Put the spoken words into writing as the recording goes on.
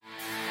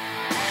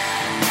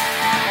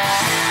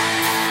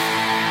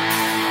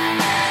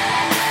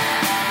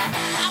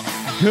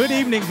Good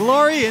evening,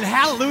 glory, and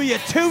hallelujah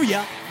to you.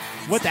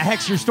 What the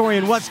heck's your story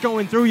and what's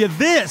going through you?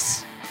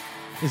 This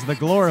is the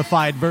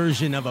glorified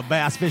version of a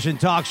bass fishing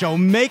talk show.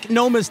 Make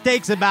no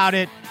mistakes about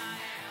it.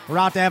 We're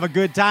out to have a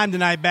good time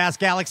tonight, Bass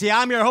Galaxy.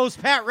 I'm your host,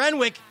 Pat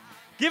Renwick.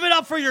 Give it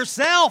up for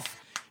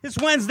yourself. It's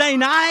Wednesday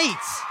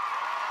nights.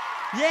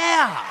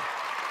 Yeah.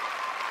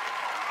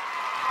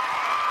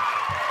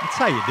 That's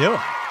how you do it.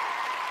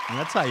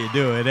 That's how you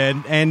do it.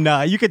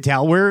 And you can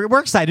tell we're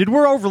excited.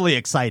 We're overly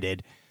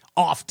excited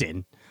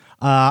often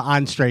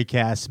on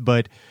Straycast,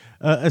 but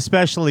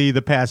especially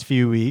the past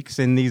few weeks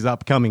and these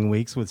upcoming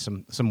weeks with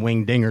some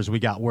wing dingers we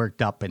got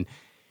worked up.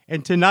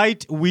 And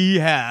tonight we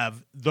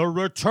have the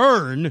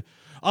return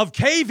of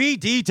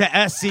KVD to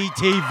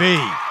SCTV.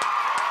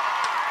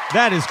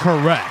 That is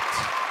correct.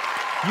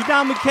 You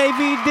down with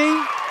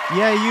KVD?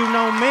 Yeah, you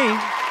know me.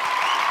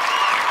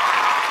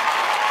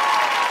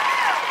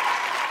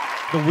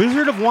 The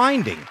Wizard of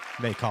Winding,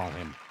 they call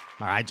him.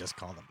 Or I just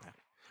call him that.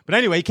 But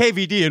anyway,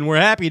 KVD, and we're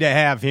happy to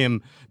have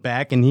him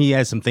back, and he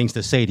has some things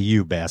to say to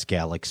you, Bass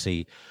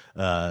Galaxy.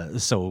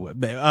 So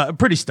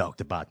pretty stoked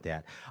about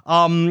that.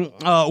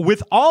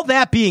 With all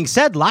that being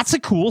said, lots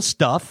of cool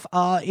stuff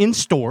in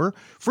store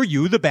for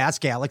you, the Bass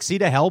Galaxy,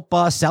 to help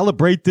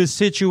celebrate this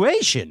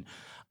situation.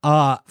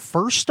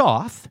 First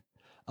off,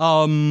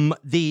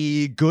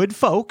 the good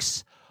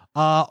folks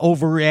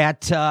over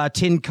at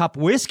Tin Cup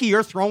Whiskey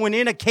are throwing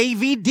in a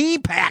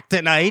KVD pack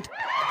tonight.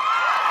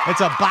 It's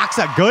a box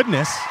of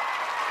goodness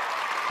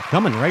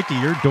coming right to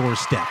your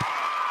doorstep.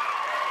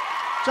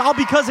 It's all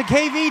because of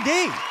KVD.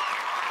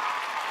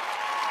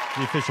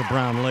 The official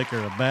brown liquor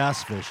of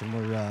bass fishing.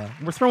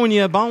 We're throwing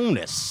you a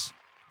bonus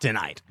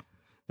tonight.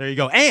 There you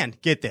go. And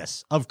get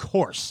this, of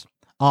course.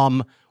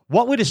 What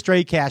would a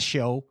Straycast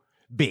show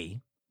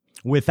be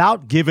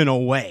without giving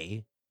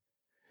away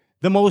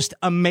the most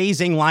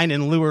amazing line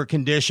and lure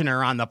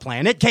conditioner on the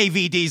planet,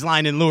 KVD's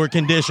line and lure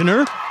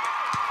conditioner,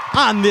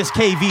 on this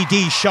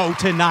KVD show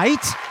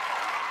tonight?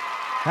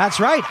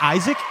 That's right.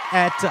 Isaac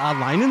at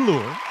Line and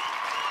Lure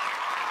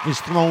is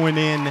throwing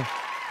in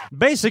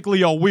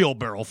basically a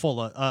wheelbarrow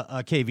full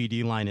of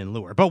KVD line and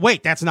lure. But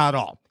wait, that's not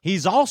all.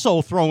 He's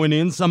also throwing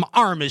in some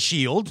Arma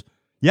Shield.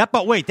 Yep,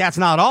 but wait, that's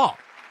not all.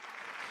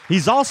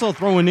 He's also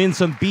throwing in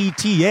some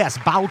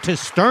BTS, bow to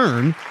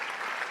stern,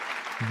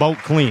 boat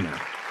cleaner.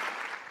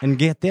 And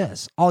get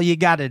this, all you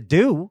got to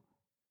do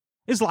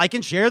is like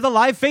and share the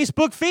live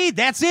Facebook feed.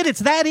 That's it.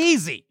 It's that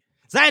easy.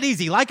 It's that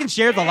easy. Like and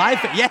share the live.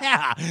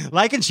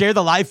 Like and share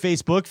the live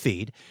Facebook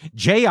feed.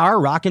 JR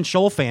Rock and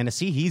Shoal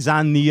Fantasy. He's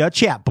on the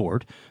chat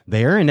board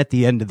there. And at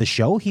the end of the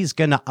show, he's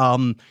going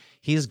to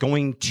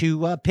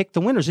pick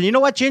the winners. And you know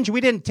what, Ginger? We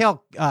didn't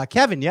tell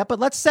Kevin yet, but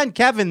let's send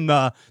Kevin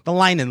the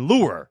line and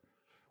lure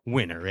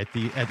winner at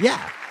the end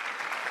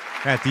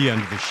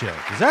of the show.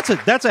 'Cause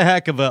that's a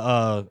heck of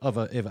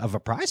a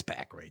prize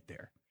pack right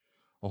there.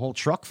 A whole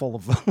truck full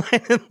of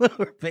line and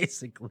lure,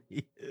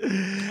 basically.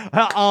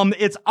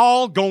 It's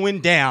all going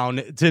down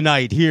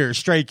tonight here.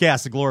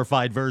 Straycast, the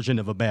glorified version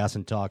of a bass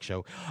and talk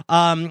show.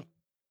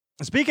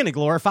 Speaking of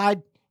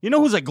glorified, you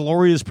know who's a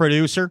glorious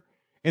producer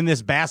in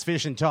this bass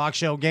fishing talk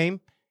show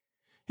game?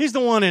 He's the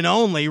one and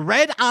only,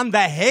 red on the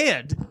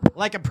head,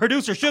 like a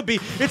producer should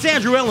be. It's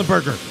Andrew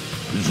Ellenberger.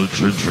 He's a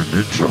ginger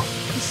ninja.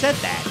 He said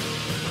that.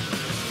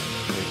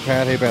 Hey,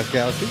 Pat, hey, Bass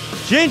Galaxy.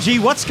 Gingy,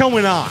 what's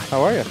going on?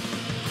 How are you?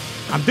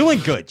 I'm doing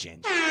good,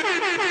 Gingy.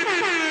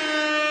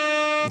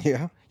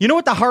 Yeah. You know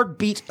what the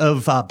heartbeat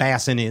of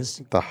bassin'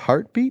 is? The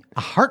heartbeat? A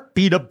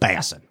heartbeat of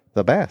bassin'.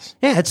 The bass.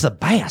 Yeah, it's the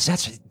bass.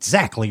 That's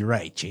exactly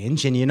right,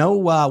 Ginge. And you know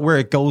where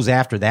it goes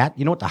after that?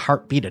 You know what the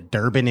heartbeat of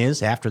Durban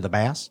is after the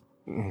bass?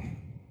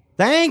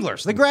 The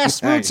anglers, the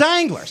grassroots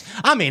anglers.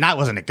 I mean, I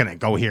wasn't going to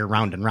go here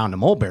round and round the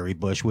mulberry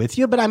bush with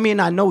you, but I mean,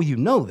 I know you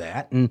know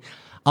that. And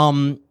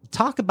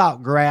talk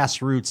about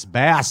grassroots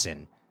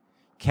bassin'.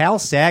 Cal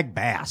Sag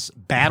Bass,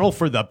 battle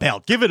for the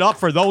belt. Give it up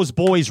for those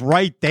boys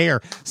right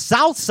there.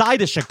 South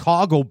side of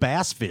Chicago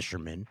bass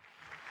fishermen.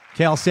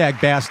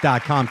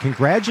 CalSagBass.com.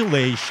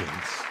 Congratulations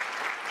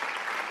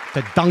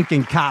to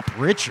Duncan Kopp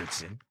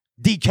Richardson,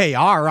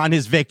 DKR, on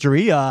his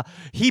victory.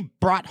 He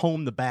brought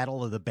home the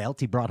battle of the belt.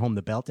 He brought home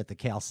the belt at the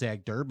Cal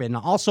Sag Derby. And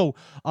also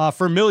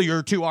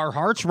familiar to our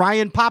hearts,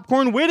 Ryan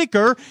Popcorn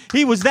Whitaker.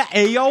 He was the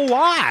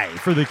AOI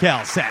for the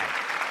Cal Sag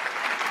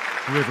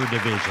River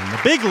Division. The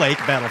Big Lake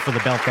Battle for the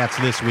Belt, that's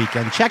this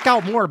weekend. Check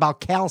out more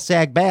about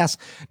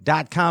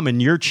CalSagBass.com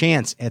and your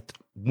chance at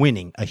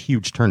winning a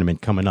huge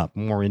tournament coming up.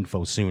 More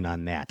info soon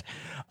on that.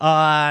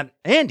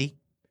 Andy,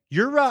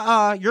 you're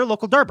a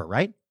local derber,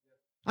 right?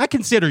 I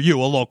consider you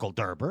a local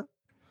derber.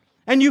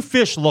 And you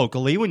fish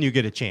locally when you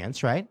get a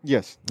chance, right?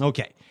 Yes.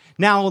 Okay.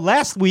 Now,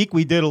 last week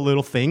we did a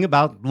little thing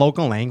about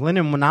local angling,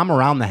 and when I'm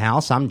around the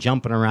house, I'm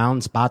jumping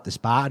around spot to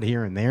spot,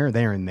 here and there,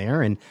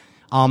 and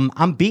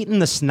I'm beating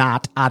the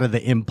snot out of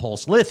the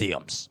Impulse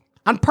lithiums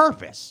on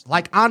purpose,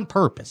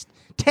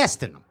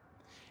 testing them.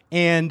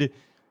 And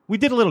we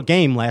did a little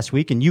game last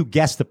week, and you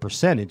guessed the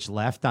percentage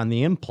left on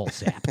the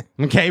Impulse app.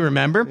 Okay,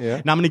 remember?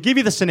 Yeah. Now, I'm going to give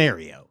you the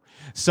scenario.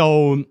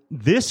 So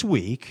this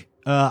week,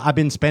 I've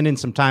been spending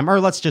some time, or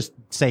let's just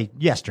say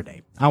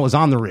yesterday, I was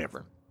on the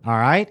river, all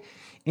right?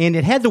 And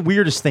it had the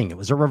weirdest thing. It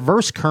was a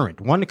reverse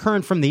current, one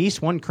current from the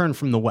east, one current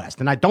from the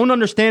west. And I don't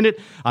understand it.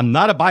 I'm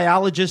not a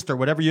biologist or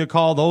whatever you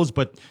call those,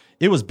 but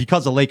it was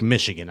because of Lake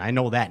Michigan. I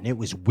know that. And it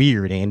was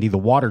weird, Andy. The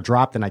water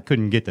dropped and I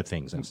couldn't get to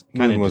things.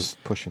 Moon was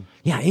pushing.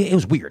 Yeah, it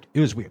was weird. It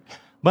was weird.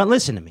 But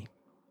listen to me.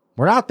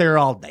 We're out there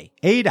all day,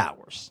 8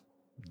 hours.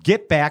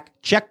 Get back,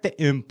 check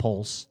the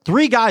impulse.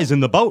 3 guys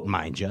in the boat,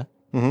 mind you.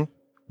 Mm-hmm.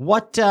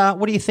 What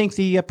do you think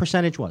the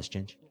percentage was,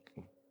 Ginge?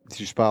 Did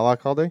you spot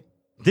lock all day?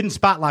 Didn't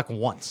spot lock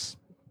once.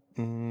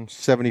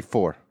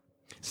 74.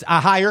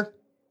 Higher?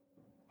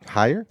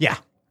 Higher? Yeah.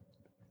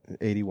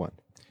 81.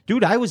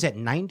 Dude, I was at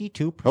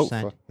 92%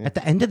 fuck, yeah. at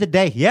the end of the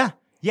day. Yeah.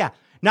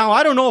 Now,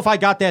 I don't know if I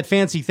got that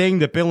fancy thing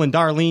that Bill and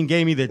Darlene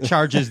gave me that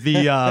charges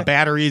the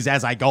batteries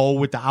as I go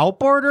with the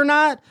outboard or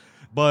not.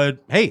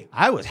 But, hey,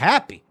 I was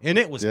happy, and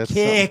it was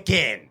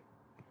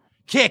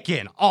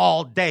kicking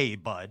all day,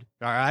 bud.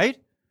 All right?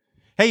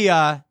 Hey,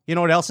 you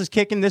know what else is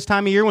kicking this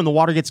time of year when the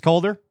water gets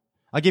colder?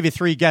 I'll give you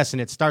 3 guesses,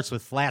 and it starts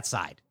with flat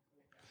side.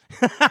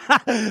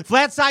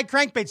 Flat side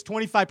crankbaits,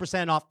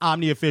 25% off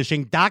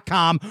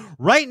OmniaFishing.com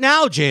right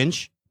now,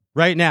 Ginge.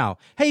 Right now.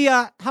 Hey,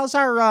 how's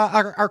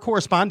our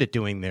correspondent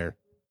doing there?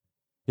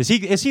 Is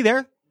he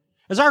there?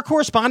 Is our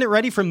correspondent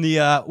ready from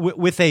the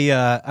with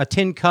a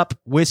tin cup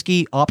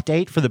whiskey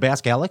update for the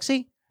Bass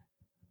Galaxy?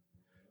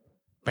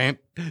 Bam,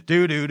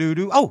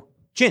 do. Oh,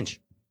 Ginge.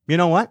 You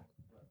know what?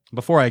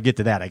 Before I get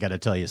to that, I got to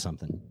tell you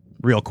something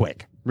real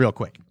quick.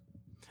 Look,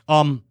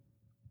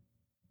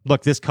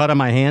 this cut on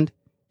my hand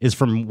is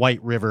from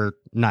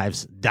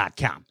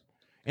WhiteRiverKnives.com.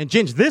 And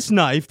Ginge, this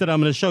knife that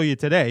I'm going to show you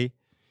today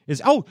is,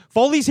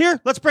 Foley's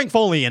here? Let's bring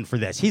Foley in for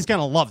this. He's going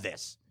to love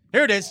this.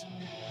 Here it is.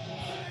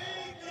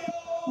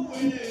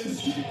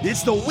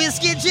 It's the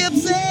Whiskey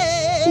Gypsy.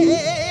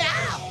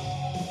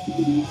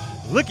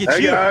 Look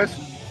at you. Guys.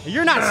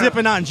 You're not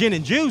sipping on gin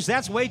and juice.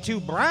 That's way too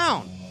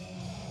brown.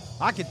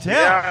 I could tell.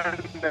 Yeah,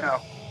 I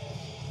know.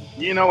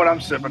 You know what I'm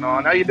sipping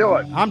on. How you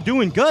doing? I'm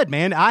doing good,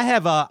 man.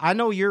 I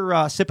know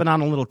you're sipping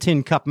on a little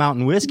tin cup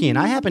mountain whiskey, and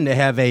I happen to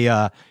have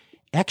a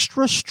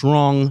extra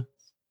strong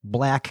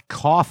black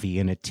coffee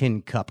in a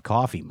tin cup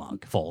coffee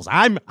mug, Foles.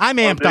 I'm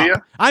amped up. You?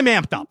 I'm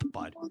amped up,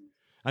 bud.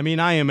 I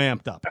mean, I am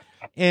amped up.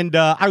 And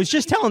I was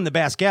just telling the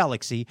Bass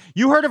Galaxy,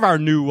 you heard of our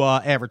new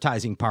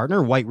advertising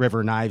partner, White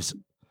River Knives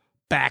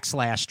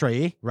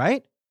 /Stray,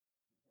 right?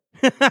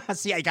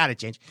 See, I got to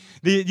change.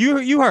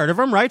 You heard of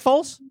them, right,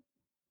 Foles?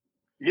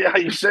 Yeah,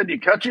 you said you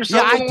cut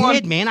yourself. Yeah, I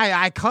did, man.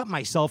 I cut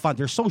myself on.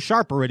 They're so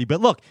sharp already.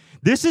 But look,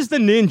 this is the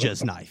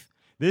Ninja's knife.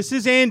 This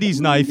is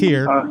Andy's knife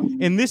here,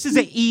 and this is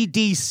a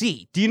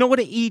EDC. Do you know what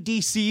an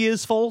EDC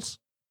is, Foles?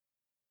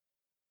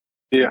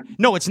 Yeah.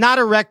 No, it's not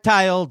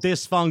erectile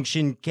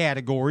dysfunction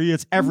category.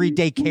 It's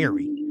everyday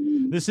carry.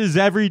 This is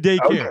everyday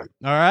carry.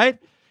 All right?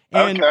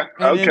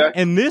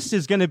 And this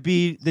is going to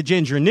be the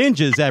Ginger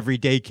Ninja's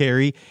everyday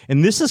carry,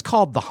 and this is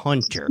called the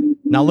Hunter.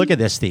 Now look at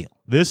this deal.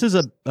 This is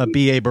a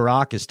B.A.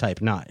 Baracus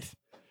type knife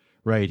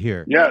right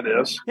here. Yeah, it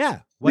is. Yeah.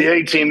 The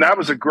 18, that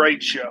was a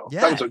great show.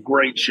 Yeah. That was a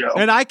great show.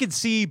 And I could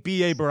see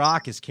B.A.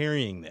 Baracus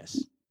carrying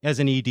this as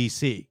an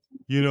EDC.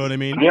 You know what I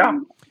mean? Yeah.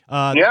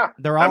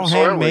 They're all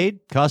absolutely. handmade,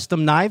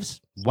 custom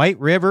knives. White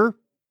River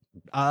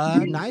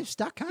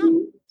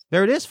Knives.com.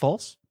 There it is,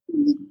 folks.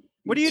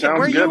 What are you? Sounds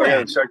where are good. you I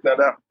gotta at? check that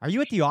out. Are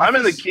you at the office? I'm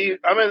in the Keys.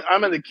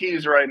 I'm in the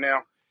Keys right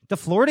now. The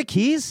Florida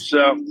Keys?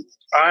 So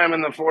I am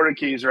in the Florida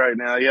Keys right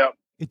now. Yep.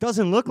 It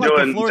doesn't look like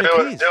the Florida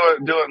Keys.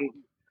 Doing.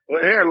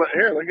 Look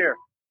here.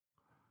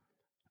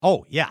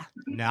 Oh, yeah.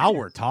 Now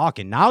we're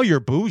talking. Now you're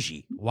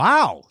bougie.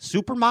 Wow.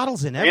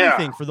 Supermodels and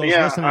everything for those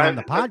listening on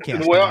the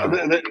podcast. Well,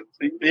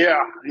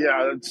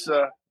 yeah. It's.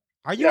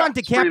 Are you on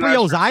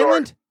DiCaprio's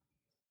island?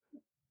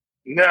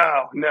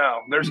 No.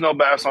 There's no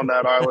bass on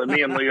that island.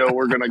 Me and Leo,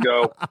 we're gonna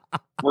go.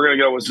 We're gonna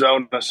go with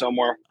Zona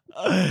somewhere.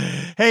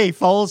 Hey,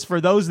 Foles,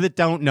 for those that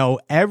don't know,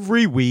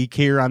 every week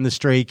here on the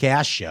Stray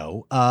Cast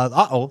Show,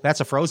 that's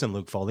a frozen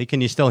Luke Foley.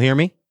 Can you still hear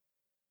me?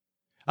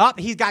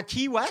 He's got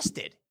Key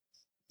Wested.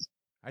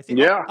 I think.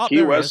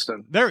 Key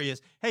Weston. There he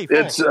is. Hey,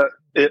 Foles.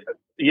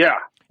 Yeah.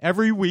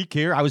 Every week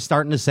here, I was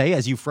starting to say,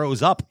 as you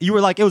froze up, you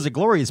were like, it was a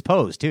glorious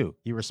pose, too.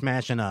 You were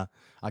smashing a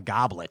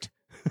goblet.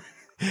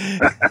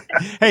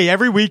 Hey,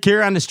 every week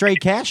here on the Stray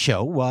Cast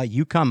Show,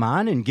 you come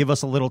on and give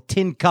us a little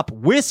tin cup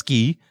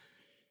whiskey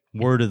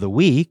word of the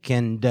week,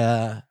 and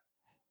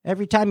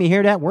every time you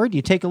hear that word,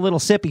 you take a little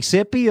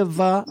sippy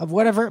of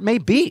whatever it may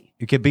be.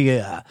 It could be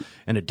an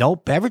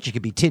adult beverage, it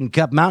could be tin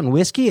cup mountain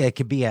whiskey, it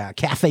could be a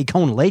cafe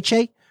con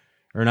leche,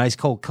 or a nice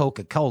cold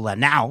Coca-Cola.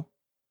 Now,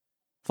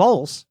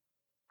 Foles,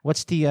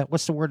 what's the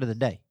word of the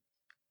day?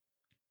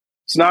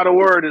 It's not a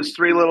word. It's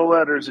 3 little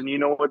letters, and you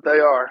know what they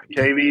are.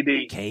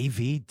 KVD.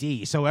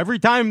 KVD. So every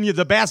time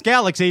the Bass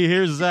Galaxy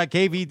hears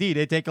KVD,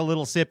 they take a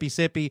little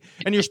sippy,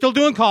 and you're still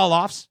doing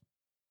call-offs.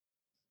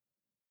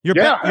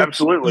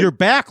 Absolutely. You're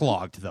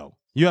backlogged, though.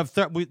 You have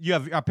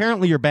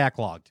apparently you're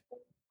backlogged.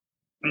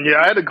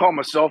 Yeah, I had to call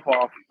myself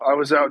off. I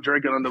was out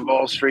drinking on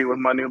Duval Street with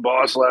my new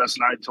boss last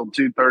night till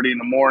 2:30 in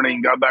the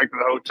morning. Got back to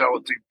the hotel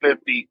at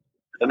 2:50,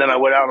 and then I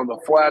went out on the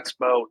flats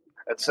boat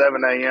at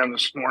 7 a.m.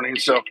 this morning.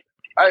 So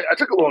I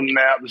took a little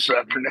nap this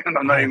afternoon.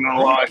 I'm not even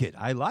gonna lie.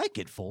 I like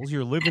it, Foles.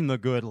 You're living the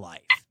good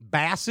life.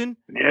 Bassin',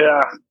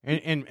 Yeah,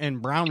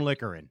 and brown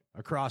liquoring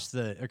across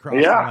the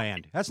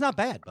land. That's not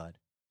bad, bud.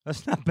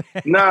 That's not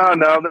bad. no,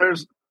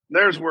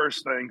 there's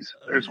worse things.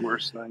 There's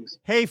worse things.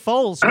 Hey,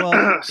 Foles.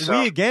 Well, So,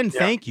 we again yeah.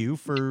 thank you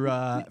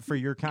for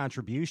your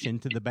contribution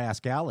to the Bass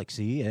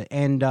Galaxy,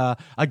 and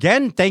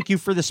again thank you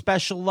for the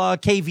special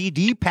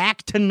KVD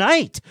pack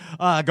tonight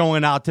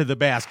going out to the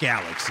Bass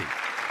Galaxy.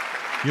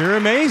 You're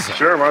amazing.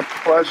 Sure, my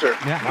pleasure.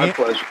 Yeah, My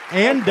pleasure.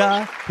 And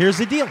here's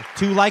the deal: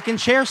 2 like and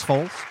shares,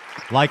 Foles.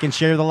 Like and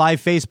share the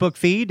live Facebook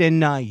feed,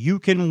 and you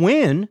can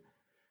win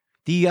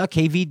the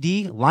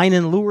KVD Line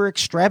and Lure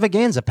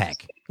Extravaganza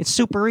pack. It's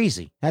super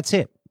easy. That's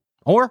it.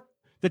 Or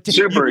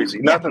Super easy.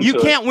 Nothing You to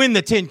can't win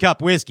the Tin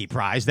Cup Whiskey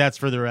prize. That's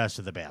for the rest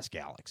of the Bass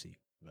Galaxy.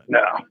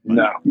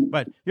 No.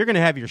 But you're going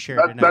to have your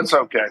share tonight. That's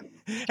okay.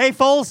 Hey,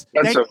 Foles.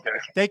 That's okay.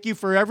 Thank you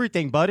for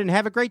everything, bud, and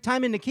have a great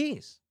time in the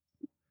Keys.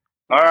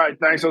 All right.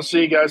 Thanks. I'll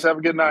see you guys. Have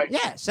a good night.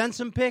 Yeah, send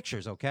some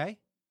pictures, okay?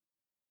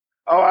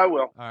 Oh, I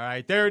will. All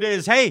right, there it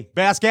is. Hey,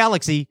 Bass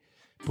Galaxy,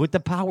 put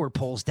the power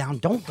poles down.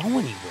 Don't go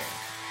anywhere.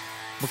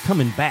 We're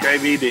coming back.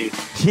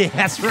 KVD. Yeah,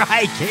 that's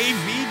right,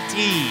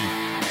 KVD.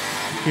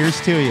 Here's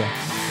to you.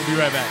 We'll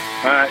be right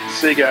back. All right.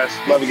 See you guys.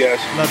 Love you guys.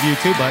 Love you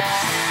too, bud.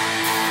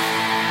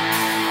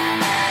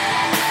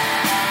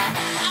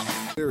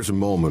 There's a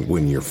moment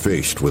when you're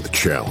faced with a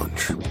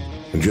challenge,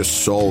 and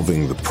just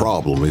solving the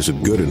problem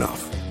isn't good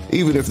enough,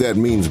 even if that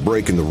means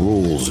breaking the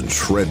rules and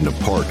shredding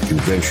apart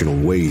conventional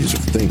ways of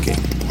thinking,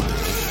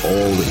 all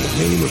in the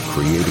name of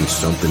creating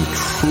something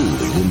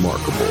truly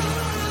remarkable.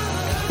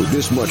 With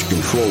this much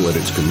control at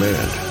its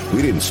command,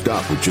 we didn't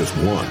stop with just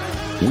one.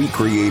 We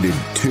created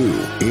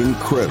 2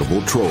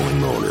 incredible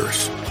trolling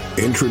motors.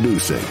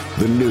 Introducing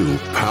the new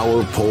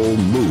Power Pole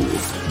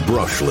Move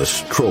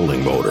brushless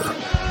trolling motor.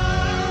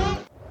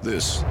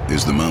 This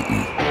is the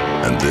mountain,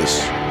 and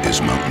this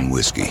is mountain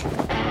whiskey.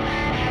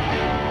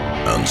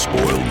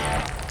 Unspoiled,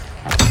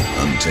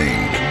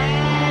 untamed,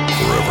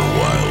 forever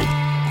wild.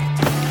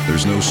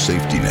 There's no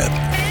safety net,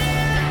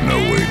 no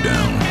way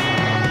down.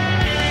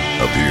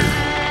 Up here,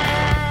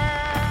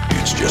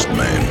 it's just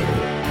man,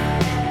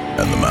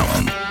 and the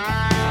mountain,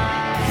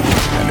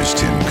 and his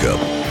tin cup.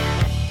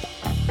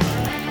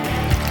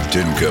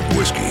 Tin Cup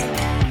Whiskey.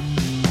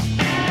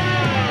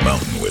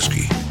 Mountain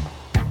whiskey.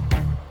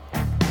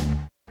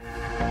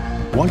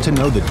 Want to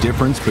know the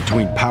difference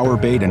between power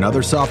bait and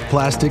other soft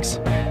plastics?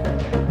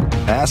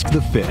 Ask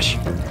the fish.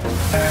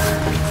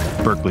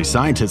 Berkeley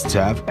scientists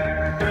have.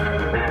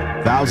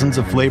 Thousands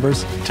of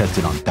flavors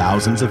tested on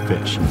thousands of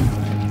fish.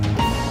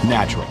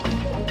 Natural.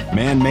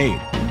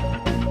 Man-made.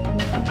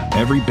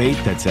 Every bait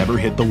that's ever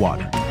hit the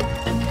water.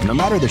 No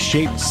matter the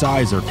shape,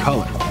 size, or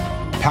color,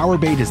 power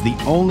bait is the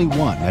only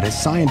one that is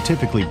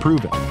scientifically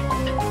proven.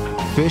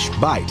 Fish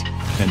bite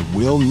and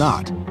will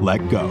not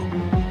let go.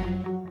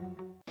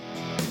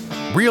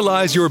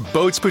 Realize your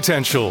boat's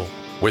potential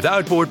with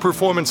outboard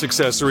performance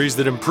accessories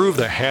that improve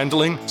the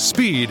handling,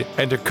 speed,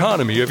 and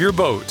economy of your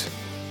boat.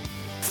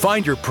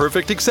 Find your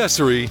perfect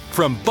accessory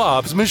from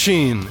Bob's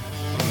Machine.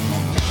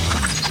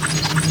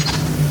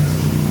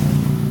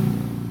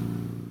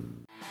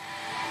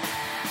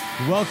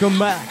 Welcome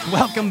back.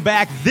 Welcome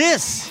back.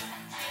 This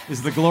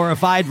is the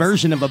glorified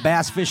version of a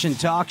bass fishing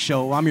talk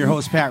show. I'm your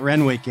host, Pat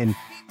Renwick, and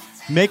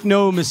make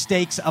no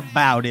mistakes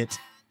about it.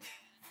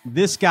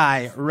 This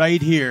guy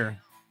right here,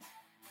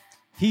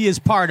 he is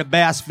part of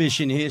bass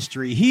fishing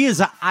history. He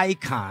is an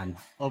icon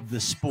of the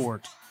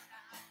sport.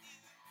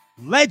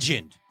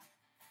 Legend,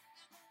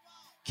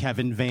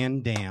 Kevin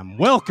VanDam.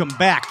 Welcome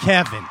back,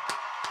 Kevin.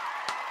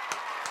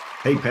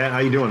 Hey, Pat, how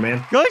you doing,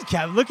 man? Good,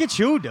 Kev. Look at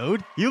you,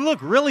 dude. You look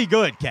really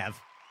good, Kev.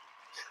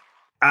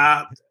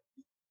 I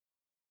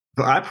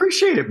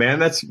appreciate it, man.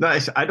 That's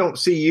nice. I don't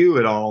see you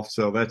at all,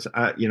 so that's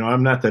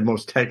I'm not the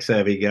most tech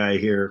savvy guy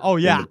here. Oh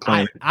yeah, on the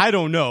planet. I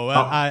don't know.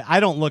 I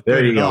don't look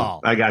There good you at go.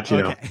 all. I got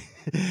you now.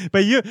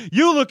 But you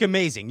look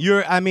amazing.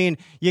 You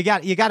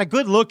got a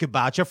good look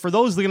about you. For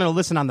those that are going to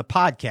listen on the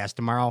podcast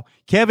tomorrow,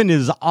 Kevin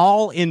is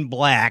all in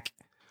black,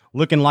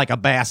 looking like a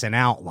bassin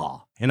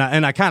outlaw, and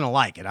I kind of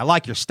like it. I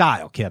like your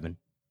style, Kevin.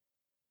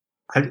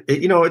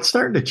 It's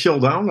starting to chill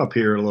down up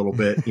here a little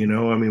bit.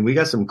 We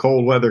got some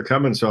cold weather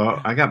coming, so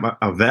I got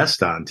a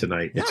vest on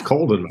tonight. It's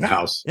cold in my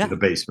house in the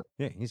basement.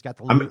 Yeah, he's got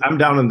the. I'm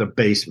down in the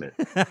basement.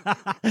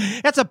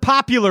 That's a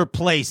popular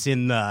place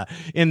in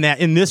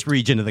this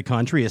region of the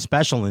country,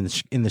 especially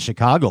in the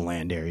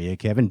Chicagoland area.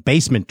 Kevin,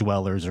 basement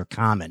dwellers are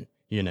common.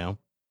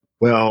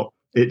 Well,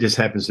 it just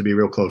happens to be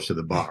real close to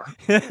the bar.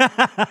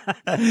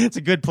 It's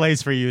a good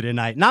place for you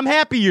tonight, and I'm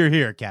happy you're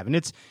here, Kevin.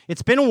 It's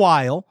been a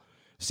while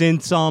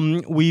since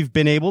we've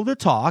been able to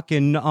talk.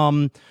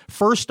 And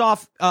first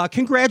off,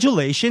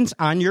 congratulations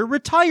on your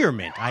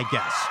retirement, I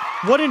guess.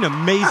 What an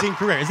amazing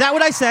career. Is that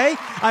what I say?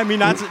 I mean,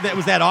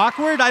 was that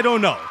awkward? I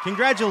don't know.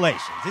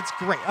 Congratulations. It's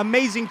great.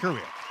 Amazing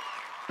career.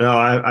 No,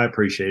 I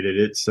appreciate it.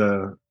 It's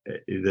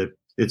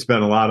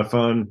been a lot of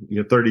fun.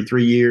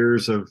 33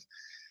 years of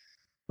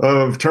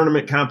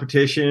tournament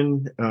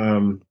competition.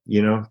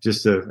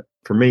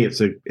 For me, it's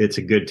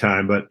a good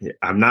time, but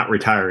I'm not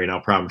retiring.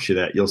 I'll promise you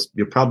that.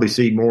 You'll probably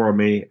see more of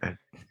me. I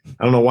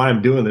don't know why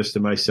I'm doing this to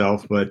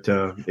myself, but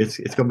it's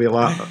going to be a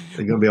lot. It's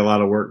going to be a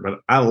lot of work. But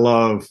I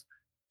love,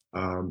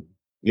 I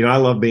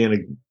love being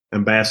an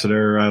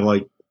ambassador. I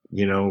like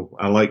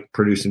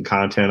producing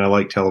content. I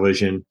like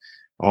television,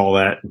 all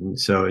that. And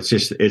so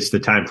it's the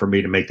time for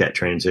me to make that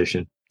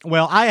transition.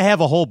 Well, I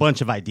have a whole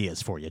bunch of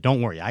ideas for you.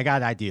 Don't worry. I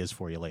got ideas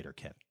for you later,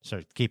 Kevin.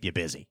 So keep you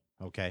busy.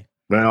 Okay.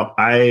 Well,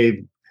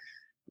 I'm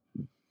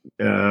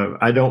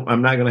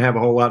not going to have a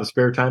whole lot of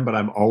spare time, but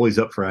I'm always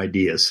up for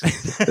ideas.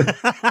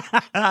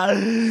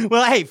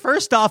 Well, hey,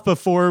 first off,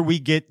 before we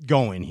get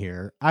going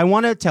here, I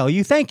want to tell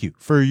you thank you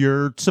for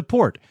your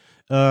support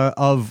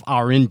of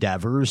our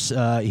endeavors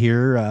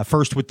here.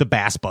 First with the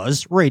Bass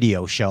Buzz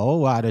radio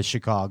show out of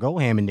Chicago,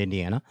 Hammond,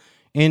 Indiana,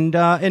 and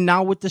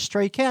now with the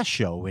Stray Cast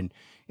show. And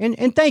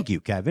thank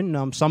you,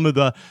 Kevin. Some of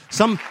the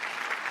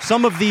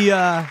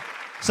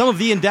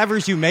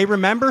endeavors you may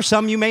remember,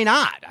 some you may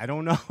not. I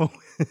don't know.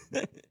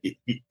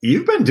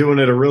 You've been doing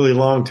it a really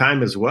long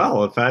time as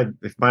well, if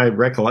my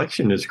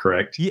recollection is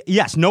correct.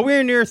 Yes,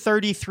 nowhere near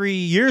 33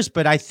 years,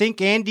 but I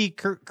think, Andy,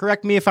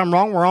 correct me if I'm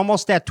wrong, we're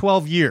almost at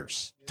 12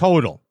 years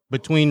total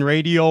between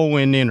radio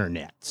and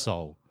internet.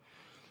 So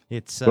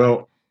it's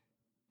well,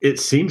 it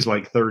seems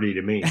like 30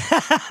 to me.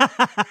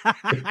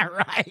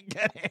 Right,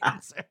 good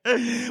answer.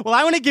 Well,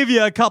 I want to give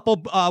you a couple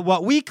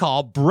what we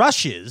call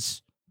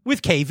brushes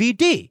with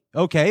KVD,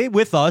 okay,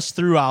 with us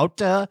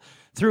throughout our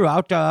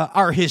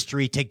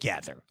history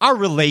together, our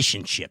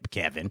relationship,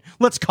 Kevin.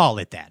 Let's call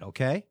it that,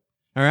 okay?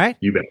 All right?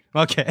 You bet.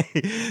 Okay.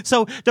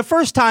 So the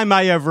first time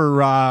I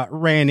ever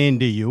ran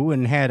into you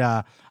and had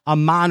a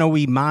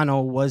mano-y-mano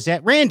was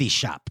at Randy's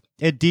shop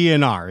at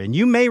DNR. And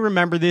you may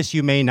remember this,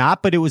 you may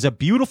not, but it was a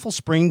beautiful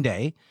spring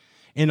day.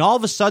 And all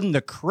of a sudden,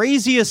 the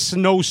craziest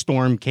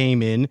snowstorm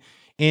came in,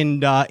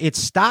 and it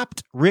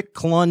stopped Rick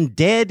Clunn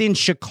dead in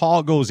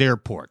Chicago's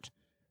airport,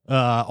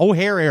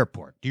 O'Hare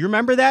Airport. Do you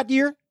remember that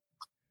year?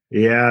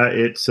 Yeah,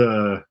 it's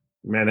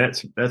man,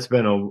 that's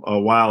been a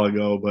while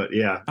ago, but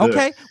yeah.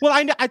 Okay. Well,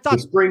 I thought the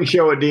spring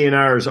show at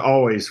DNR is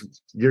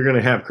always, you're going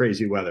to have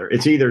crazy weather.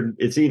 It's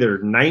either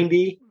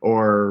 90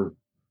 or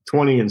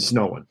 20 and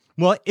snowing.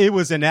 Well, it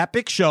was an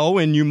epic show,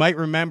 and you might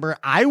remember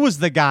I was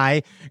the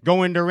guy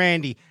going to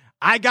Randy.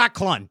 I got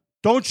Clunn.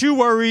 Don't you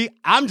worry.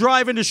 I'm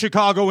driving to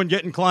Chicago and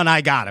getting Clunn.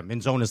 I got him.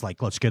 And Zona's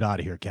like, let's get out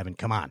of here, Kevin.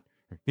 Come on.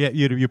 Yeah,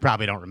 you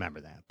probably don't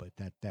remember that, but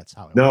that's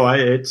how it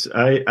was.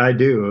 I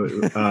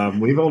do.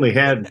 We've only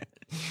had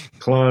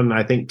Clunn,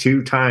 I think,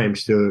 2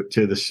 times to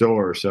the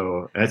store,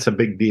 so that's a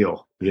big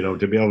deal,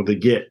 to be able to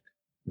get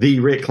the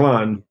Rick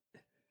Clunn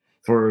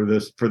for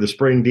the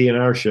spring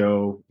DNR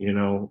show.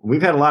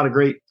 We've had a lot of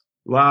great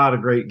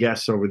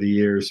guests over the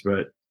years,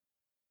 but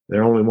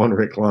they're only one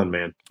Rick Clunn,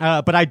 man.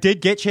 But I did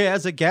get you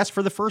as a guest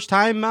for the first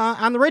time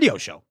on the radio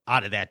show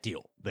out of that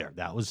deal.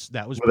 That was.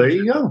 Well, there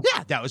you go.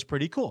 Yeah, that was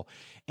pretty cool.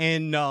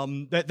 And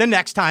the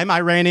next time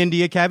I ran into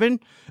you, Kevin,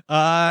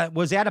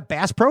 was at a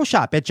Bass Pro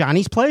Shop at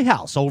Johnny's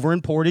Playhouse over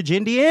in Portage,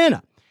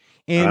 Indiana.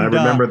 And I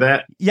remember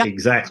that. Yeah,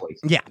 exactly.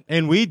 Yeah,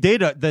 and we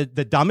did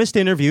the dumbest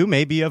interview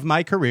maybe of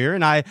my career,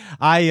 and I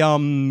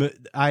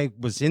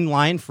was in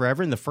line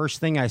forever, and the first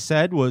thing I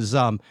said was,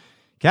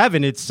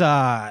 Kevin, it's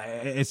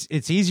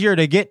easier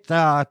to get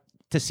to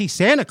see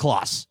Santa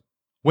Claus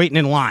waiting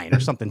in line or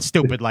something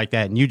stupid like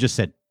that, and you just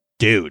said,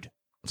 "Dude."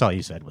 That's all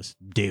you said was,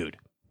 "Dude."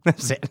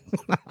 That's it.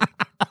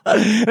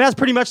 And that's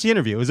pretty much the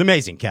interview. It was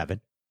amazing, Kevin.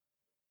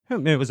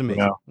 It was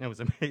amazing. Yeah. It was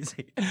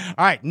amazing. All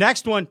right,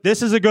 next one.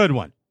 This is a good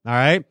one. All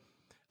right.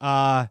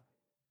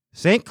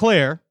 St.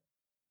 Clair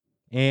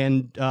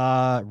and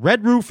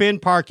Red Roof Inn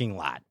parking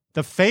lot.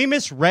 The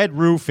famous Red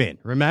Roof Inn.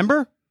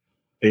 Remember?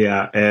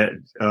 Yeah, at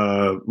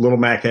Little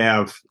Mac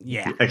Ave,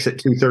 exit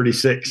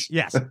 236.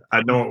 Yes.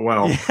 I know it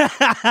well.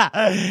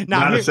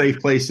 Not a safe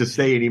place to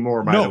stay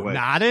anymore, by the way. No,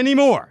 not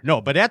anymore. No,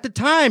 but at the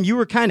time, you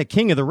were kind of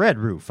king of the Red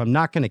Roof. I'm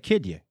not going to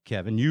kid you,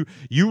 Kevin. You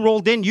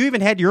rolled in. You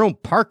even had your own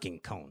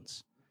parking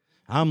cones.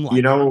 I'm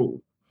like...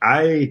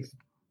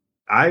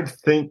 I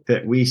think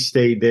that we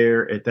stayed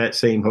there at that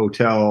same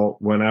hotel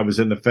when I was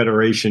in the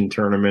Federation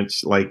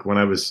tournaments, like when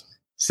I was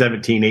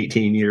 17,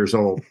 18 years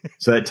old.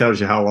 So that tells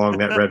you how long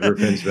that Red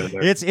Roof Inn's been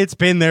there. It's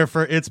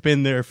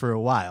been there for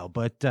a while,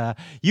 but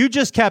you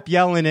just kept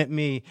yelling at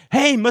me,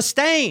 "Hey,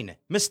 Mustaine.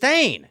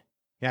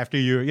 After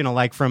you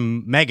like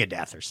from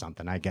Megadeth or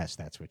something. I guess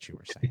that's what you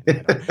were saying.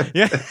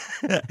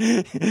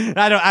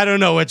 I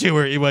don't know what you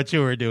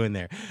were doing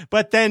there.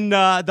 But then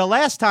the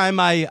last time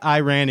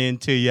I ran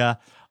into you,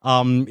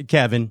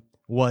 Kevin,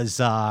 was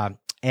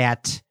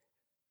at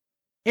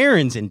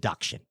Aaron's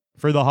induction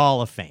for the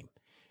Hall of Fame.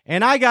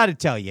 And I got to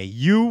tell you,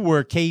 you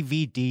were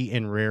KVD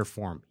in rare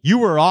form. You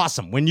were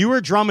awesome. When you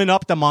were drumming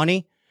up the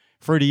money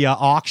for the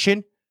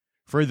auction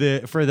for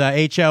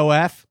the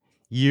HOF,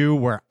 you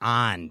were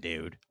on,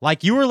 dude.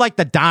 Like you were like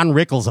the Don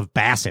Rickles of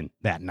Bassin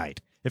that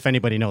night, if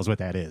anybody knows what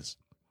that is.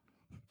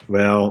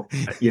 Well,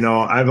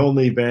 I've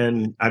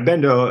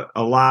been to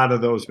a lot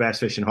of those Bass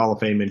Fishing Hall of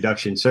Fame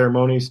induction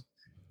ceremonies,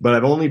 but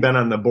I've only been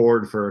on the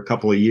board for a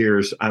couple of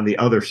years on the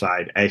other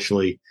side,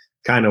 actually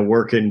kind of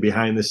working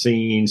behind the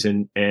scenes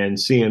and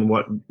seeing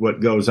what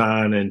goes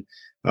on. And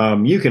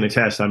you can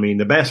attest, I mean,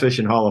 the Bass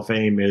Fishing Hall of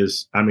Fame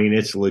it's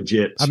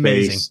legit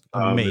space.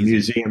 Amazing. The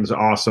museum's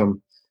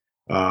awesome.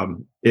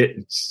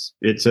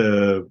 It's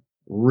a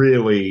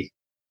really,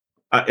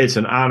 it's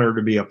an honor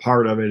to be a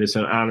part of it. It's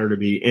an honor to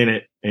be in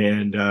it,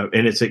 and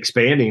it's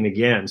expanding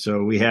again.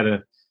 So we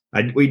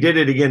did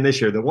it again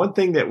this year. The one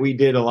thing that we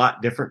did a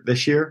lot different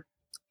this year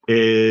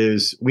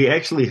is we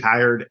actually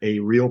hired a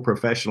real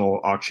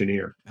professional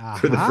auctioneer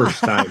for the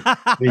first time,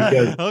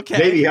 because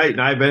Davey Height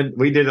and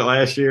we did it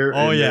last year.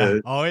 Oh, and, yeah.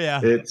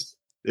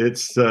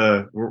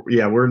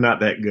 We're not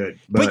that good,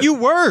 but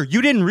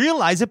you didn't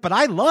realize it, but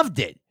I loved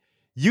it.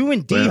 You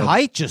and D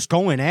Height just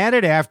going at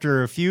it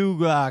after a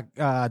few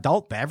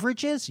adult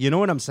beverages. You know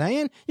what I'm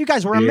saying? You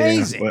guys were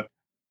amazing.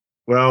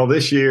 Well,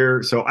 this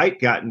year, so Ike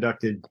got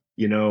inducted,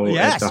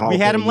 yes, at the Hall we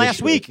of had Fame him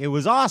last year. week. It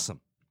was awesome.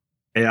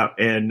 Yeah.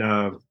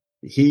 And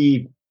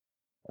he's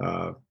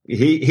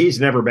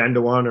never been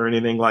to one or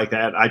anything like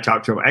that. I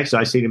talked to him.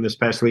 Actually, I seen him this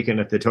past weekend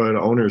at the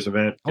Toyota Owners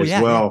event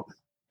well.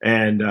 Yeah.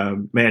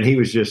 And man, he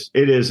was just,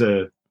 it's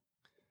an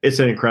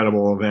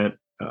incredible event.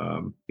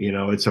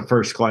 It's a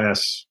first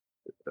class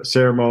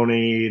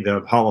ceremony. The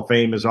Hall of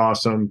Fame is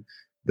awesome.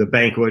 The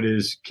banquet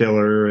is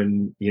killer.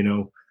 And,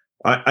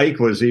 Ike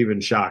was even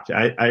shocked.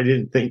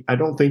 I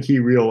don't think he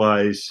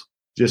realized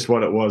just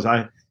what it was.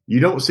 You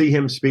don't see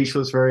him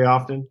speechless very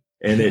often.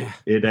 And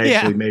it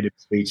actually made him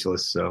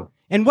speechless. So,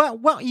 and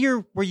what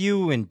year were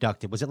you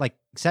inducted? Was it like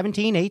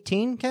 17,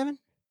 18, Kevin?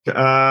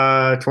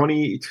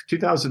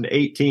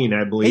 2018,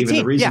 I believe. 18,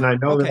 and the reason I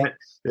know that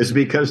is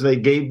because they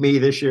gave me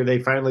this year, they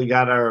finally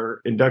got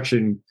our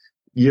induction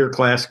year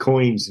class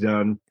coins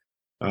done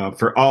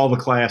for all the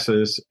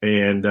classes.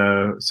 And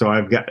so I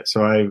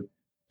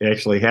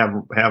actually have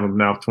them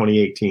now,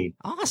 2018.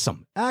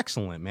 Awesome.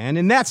 Excellent, man.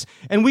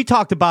 And we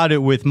talked about it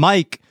with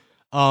Mike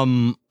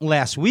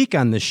last week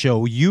on the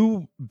show.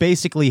 You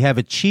basically have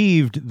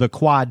achieved the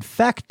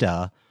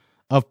quadfecta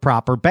of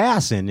proper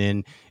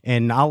bassin,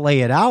 and I'll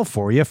lay it out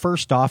for you.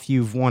 First off,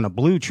 you've won a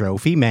blue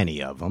trophy,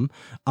 many of them.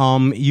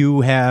 You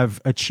have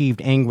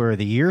achieved Angler of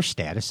the Year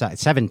status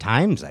 7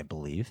 times, I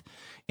believe,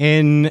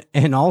 and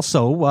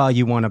also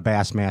you won a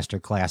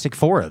Bassmaster Classic,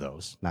 4 of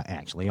those, not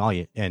actually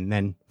and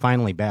then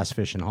finally Bass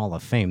Fishing Hall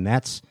of Fame.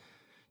 That's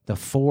the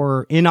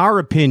 4, in our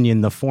opinion,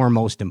 the 4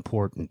 most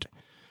important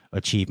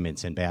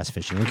achievements in bass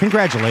fishing, and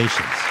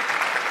congratulations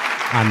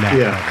on that.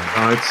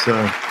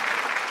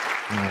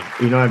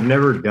 I've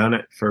never done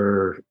it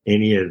for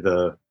any of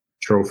the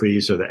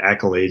trophies or the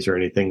accolades or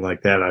anything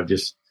like that. I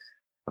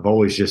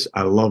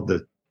love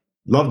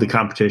the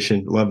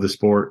competition, love the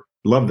sport,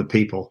 love the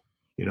people.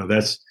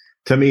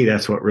 To me,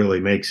 that's what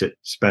really makes it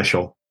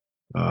special.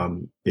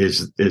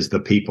 Is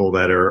the people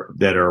that are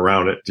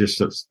around it. Just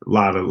a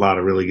lot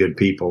of really good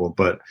people,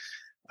 but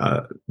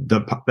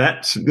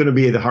that's going to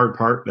be the hard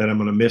part that I'm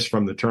going to miss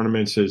from the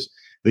tournaments is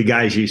the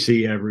guys you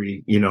see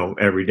every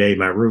day,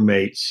 my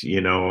roommates,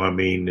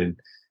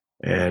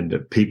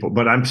 and people,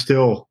 but I'm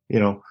still,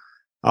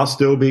 I'll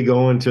still be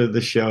going to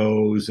the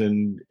shows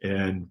and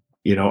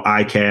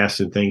ICAST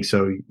and things.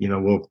 So,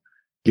 we'll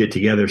get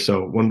together.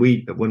 So when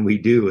we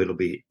do, it'll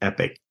be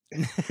epic,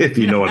 if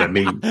you know what I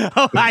mean.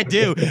 Oh, I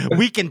do.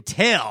 We can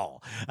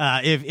tell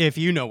if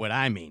you know what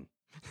I mean.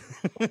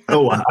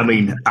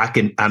 I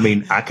can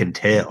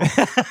tell.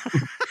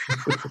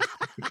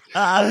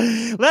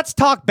 Let's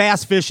talk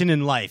bass fishing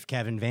in life,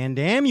 Kevin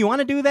VanDam. You want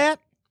to do that?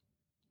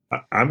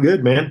 I'm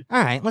good, man.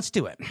 All right, let's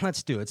do it.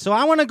 So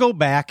I want to go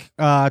back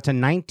to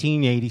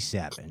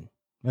 1987.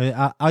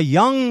 A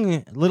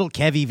young little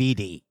Kevy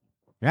VD,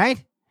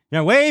 right?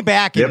 Way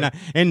back in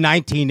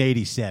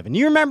 1987.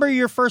 You remember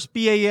your first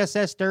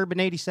BASS Derb in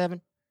 87?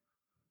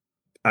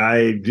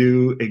 I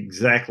do,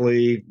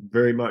 exactly,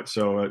 very much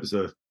so. It was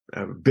a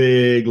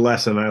big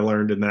lesson I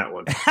learned in that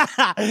one.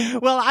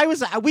 Well,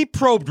 we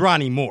probed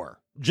Ronnie Moore,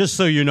 just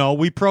so you know.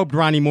 We probed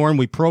Ronnie Moore, and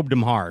we probed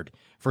him hard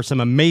for some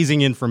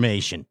amazing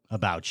information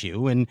about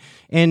you.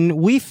 And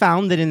we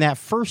found that in that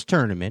first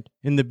tournament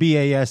in the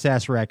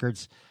BASS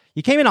records,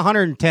 you came in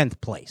 110th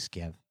place,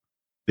 Kev.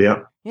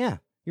 Yeah. Yeah.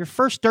 Your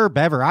first derb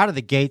ever out of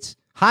the gates,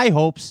 high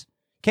hopes,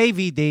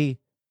 KVD,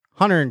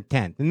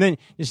 110th. And then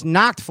just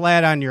knocked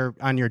flat on your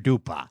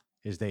dupa,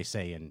 as they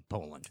say in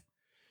Poland.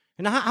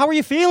 And how are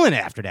you feeling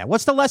after that?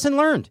 What's the lesson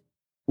learned?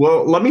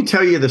 Well, let me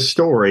tell you the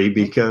story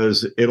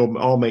because it'll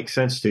all make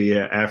sense to you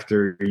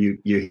after you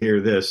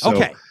hear this. So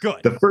okay,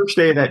 good. The first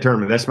day of that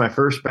tournament, that's my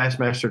first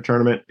Bassmaster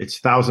tournament. It's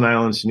Thousand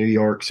Islands, New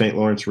York, St.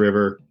 Lawrence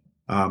River.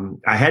 I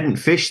hadn't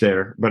fished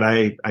there, but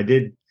I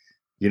did,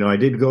 I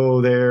did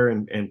go there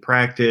and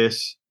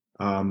practice.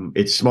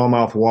 It's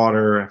smallmouth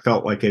water. I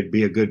felt like it'd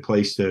be a good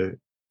place to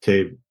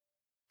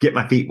get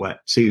my feet wet,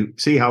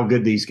 see how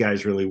good these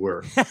guys really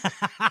were.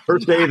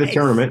 First day of the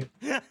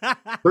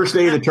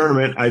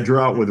tournament, I drew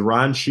out with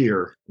Ron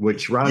Shearer,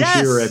 which Ron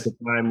Shearer at the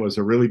time was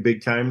a really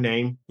big time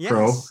name,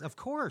 pro. Of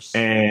course.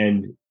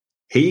 And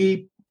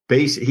he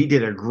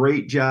did a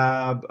great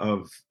job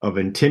of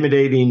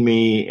intimidating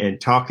me and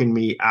talking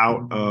me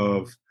out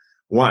of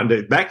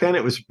wanting to. Back then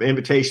it was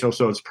invitational,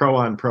 so it's pro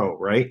on pro,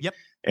 right? Yep.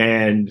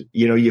 And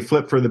you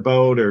flip for the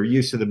boat or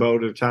used to the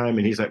boat at the time,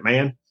 and he's like,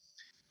 "Man,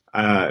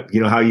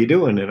 how you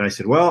doing?" And I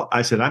said,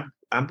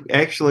 I'm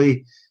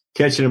actually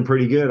catching them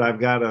pretty good. I've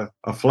got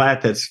a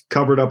flat that's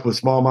covered up with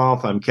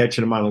smallmouth. I'm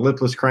catching them on a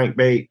lipless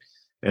crankbait.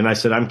 And I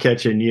said, I'm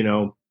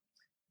catching,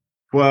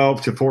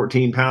 12 to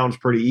 14 pounds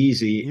pretty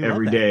easy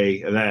every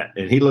day of that.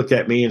 And he looked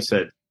at me and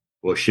said,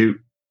 well, shoot,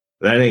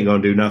 that ain't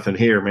going to do nothing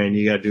here, man.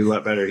 You got to do a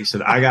lot better. He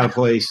said, I got a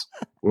place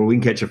where we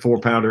can catch a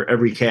 4-pounder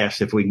every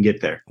cast if we can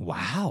get there.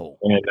 Wow.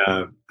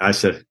 And I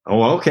said,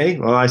 oh, okay.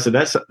 Well, I said,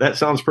 that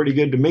sounds pretty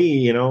good to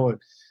me,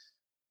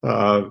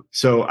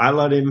 So I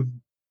let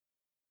him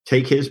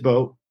take his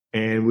boat,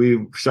 and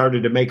we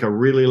started to make a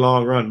really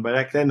long run. But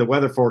back then, the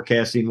weather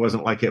forecasting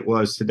wasn't like it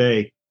was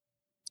today.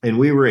 And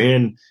we were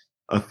in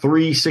a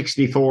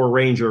 364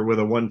 Ranger with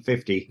a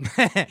 150 in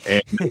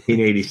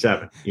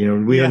 1987.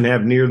 We didn't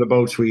have near the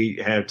boats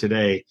we have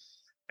today.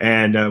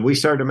 And we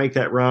started to make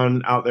that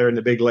run out there in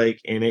the big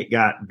lake, and it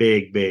got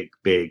big, big,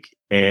 big.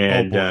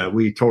 And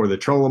we tore the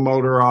trolling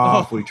motor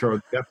off. We tore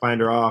the depth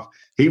finder off.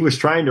 He was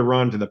trying to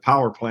run to the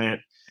power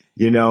plant,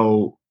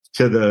 to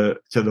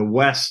the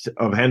west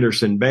of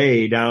Henderson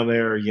Bay down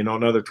there,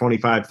 another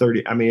 25,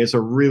 30. I mean, it's a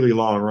really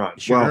long run.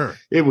 Sure. Well,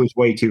 it was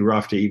way too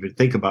rough to even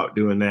think about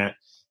doing that.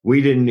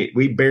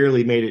 We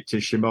barely made it to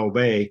Chameau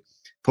Bay,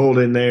 pulled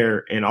in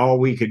there, and all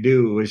we could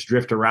do was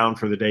drift around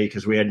for the day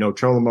because we had no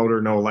trolling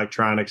motor, no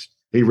electronics.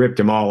 He ripped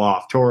them all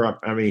off, tore up.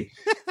 I mean,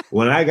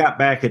 when I got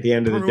back at the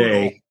end of the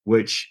day,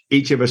 which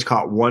each of us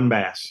caught one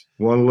bass,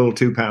 one little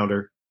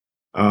 2-pounder,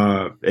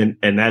 and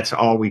that's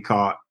all we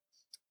caught.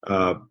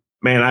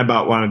 Man, I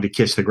about wanted to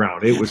kiss the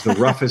ground. It was the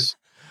roughest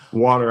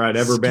water I'd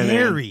ever been in.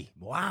 Scary.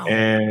 Wow.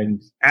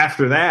 And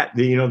after that,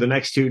 the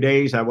next 2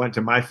 days, I went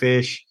to my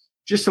fish,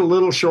 just a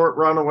little short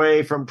run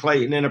away from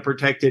Clayton in a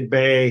protected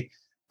bay,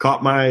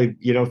 caught my,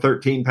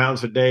 13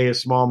 pounds a day of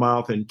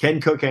smallmouth. And Ken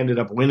Cook ended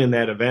up winning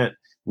that event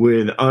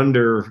with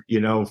under,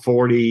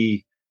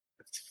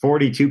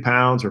 42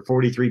 pounds or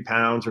 43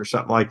 pounds or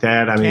something like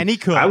that. I mean, Kenny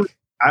Cook.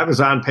 I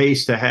was on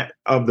pace to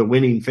of the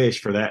winning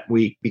fish for that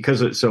week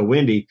because it's so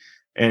windy.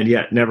 And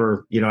yet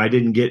never,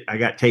 I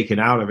got taken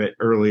out of it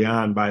early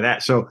on by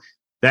that. So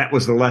that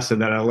was the lesson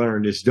that I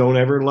learned is don't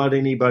ever let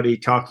anybody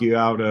talk you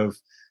out of,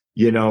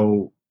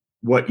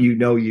 what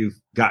you've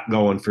got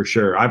going for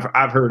sure.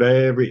 I've heard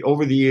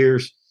over the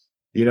years,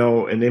 in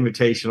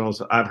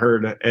invitationals, I've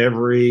heard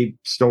every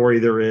story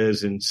there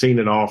is and seen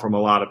it all from a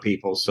lot of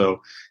people.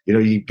 So,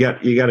 you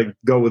got to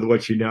go with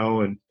what you know.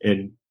 And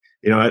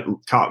it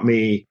taught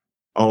me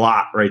a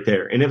lot right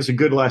there. And it was a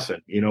good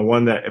lesson,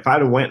 one that if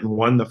I'd have went and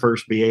won the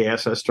first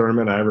BASS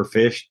tournament I ever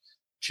fished,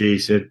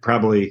 geez,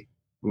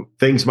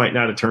 things might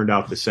not have turned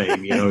out the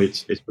same.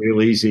 It's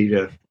real easy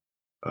to,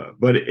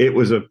 but it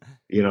was a,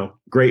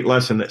 great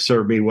lesson that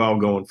served me well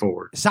going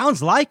forward.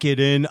 Sounds like it.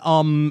 And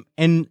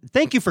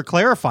thank you for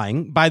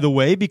clarifying, by the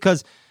way,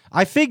 because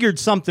I figured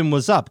something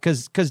was up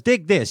because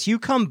dig this, you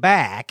come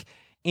back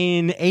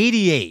in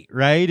 88,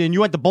 right? And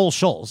you went to Bull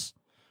Shoals.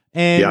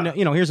 And,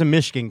 here's a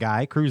Michigan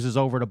guy, cruises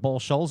over to Bull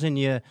Shoals, and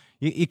you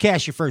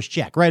cash your first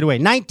check right away.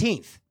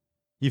 19th,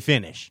 you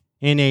finish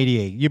in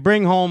 88. You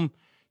bring home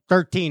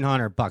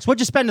 $1,300. What'd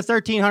you spend the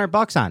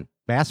 $1,300 on?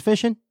 Bass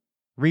fishing?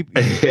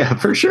 Yeah,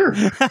 for sure.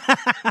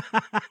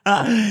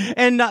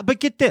 And but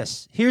get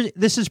this.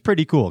 This is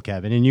pretty cool,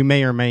 Kevin, and you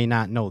may or may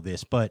not know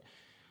this, but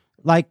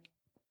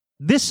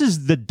this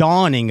is the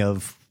dawning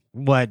of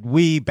what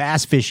we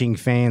bass fishing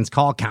fans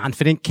call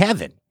confident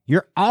Kevin.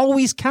 You're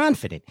always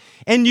confident,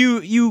 and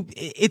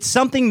it's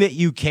something that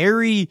you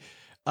carry.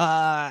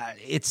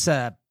 It's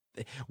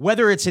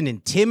whether it's an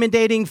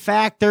intimidating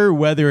factor,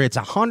 whether it's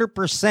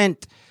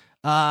 100%,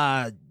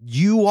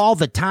 you all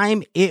the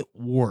time, it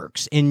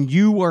works, and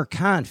you are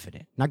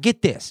confident. Now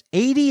get this,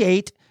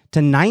 88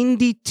 to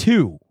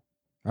 92.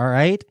 All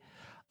right.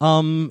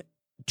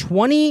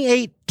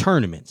 28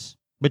 tournaments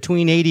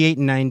between 88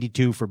 and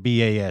 92 for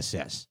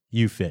BASS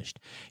you fished.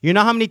 You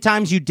know how many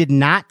times you did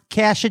not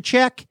cash a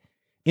check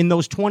in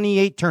those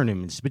 28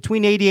 tournaments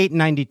between 88 and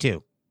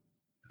 92?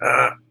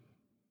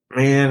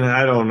 Man,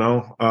 I don't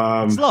know.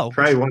 Slow.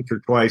 Probably once or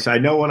twice. I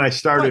know when I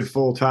started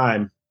full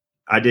time,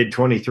 I did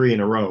 23 in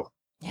a row.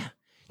 Yeah.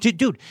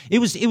 Dude, it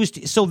was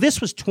so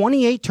this was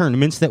 28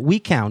 tournaments that we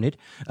counted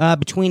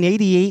between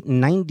 88 and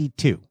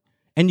 92.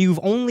 And you've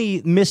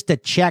only missed a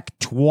check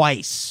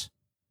twice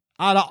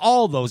out of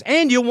all those.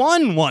 And you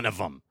won one of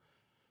them.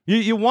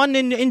 You won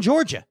in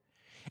Georgia.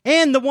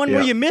 And the one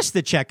where you missed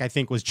the check, I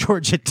think, was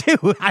Georgia,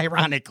 too,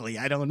 ironically.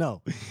 I don't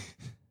know.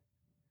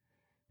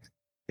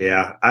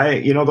 Yeah.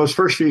 Those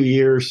first few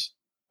years,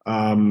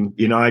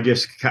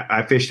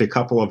 I fished a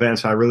couple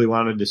events I really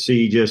wanted to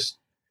see just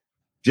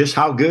just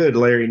how good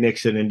Larry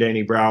Nixon and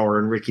Danny Brower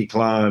and Ricky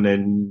Klon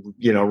and,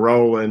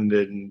 Roland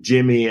and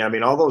Jimmy. I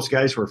mean, all those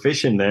guys were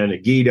fishing then,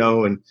 and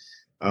Guido and,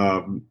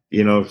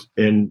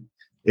 and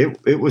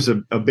it was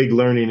a big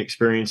learning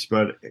experience.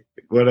 But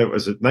what it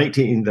was the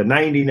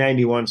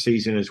 90-91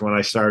 season is when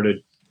I started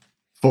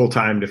full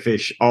time to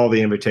fish all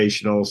the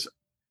invitationals.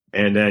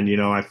 And then,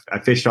 I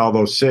fished all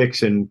those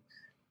 6 and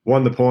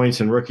won the points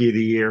and rookie of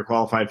the year,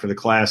 qualified for the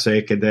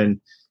classic, and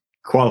then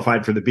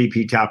qualified for the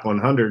BP top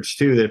 100s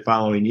too the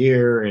following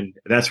year. And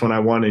that's when I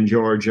won in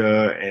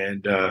Georgia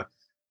and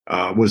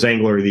was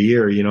angler of the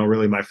year,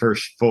 really my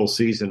first full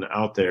season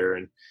out there.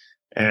 And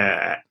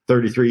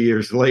 33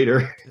 years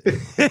later,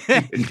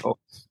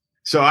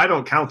 so I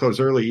don't count those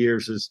early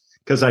years as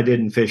because I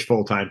didn't fish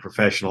full-time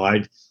professional.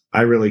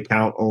 I really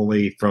count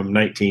only from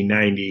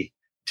 1990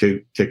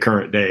 to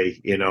current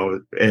day,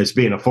 as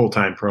being a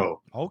full-time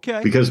pro. Okay.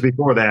 Because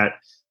before that,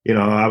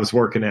 I was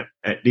working at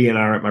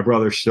DNR at my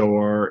brother's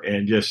store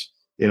and just,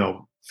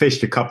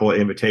 fished a couple of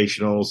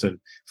invitationals and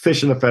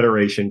fishing the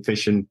Federation,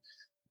 fishing,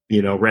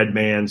 Red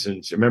Mans.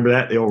 And remember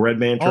that, the old Red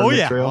Man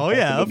tournament trail? Oh,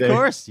 yeah, of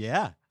course.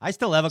 Yeah. I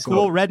still have a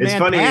cool Red Man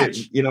patch.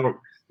 It's funny,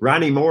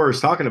 Ronnie Moore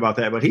is talking about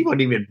that, but he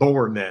wasn't even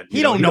born then.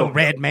 He don't know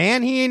Red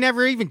Man. He ain't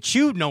never even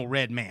chewed no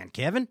Red Man,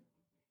 Kevin.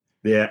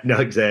 Yeah, no,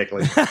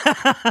 exactly.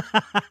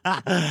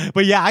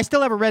 But yeah, I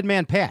still have a Red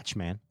Man patch,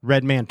 man.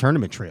 Red Man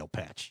tournament trail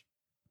patch.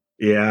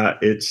 Yeah,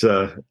 it's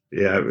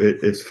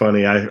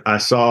funny. I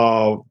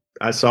saw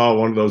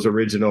one of those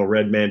original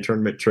Red Man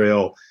Tournament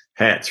Trail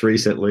hats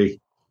recently,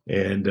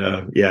 and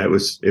it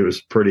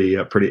was pretty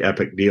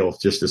epic deal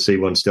just to see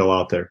one still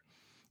out there.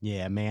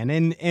 Yeah, man,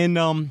 and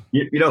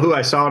you know who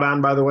I saw it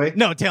on, by the way?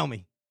 No, tell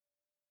me.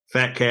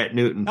 Fat Cat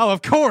Newton. Oh,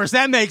 of course,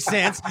 that makes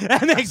sense.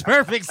 That makes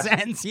perfect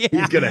sense. Yeah,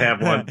 he's gonna have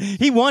one.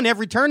 He won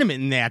every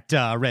tournament in that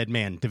Red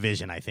Man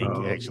division, I think.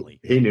 Actually,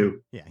 he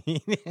knew. Yeah.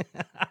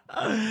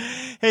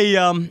 Hey,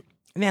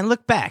 man,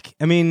 look back.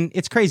 I mean,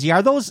 it's crazy.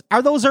 Are those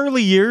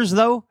early years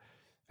though?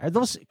 Are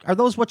those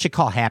what you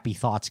call happy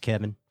thoughts,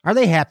 Kevin? Are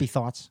they happy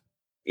thoughts?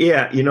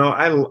 Yeah,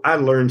 I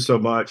learned so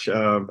much.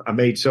 I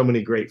made so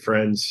many great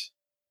friends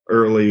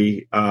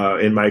early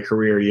in my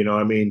career.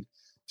 I mean,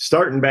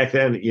 starting back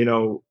then,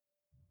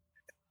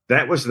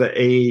 that was the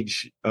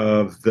age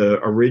of the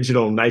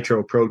original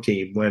Nitro Pro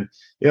team when,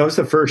 it was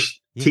the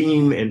first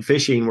team in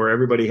fishing where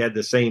everybody had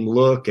the same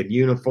look and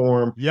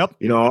uniform. Yep.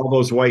 All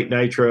those white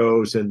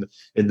Nitros and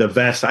the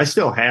vest. I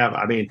still have,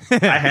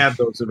 I have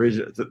those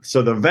original.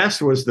 So the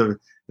vest was the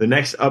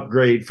next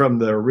upgrade from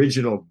the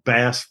original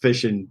bass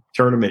fishing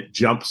tournament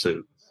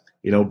jumpsuit.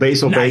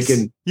 Basil nice.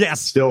 Bacon. Yes.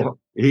 Still,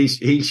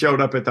 he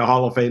showed up at the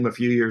Hall of Fame a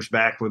few years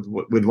back with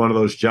one of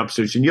those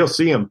jumpsuits, and you'll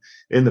see him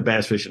in the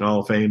Bass Fishing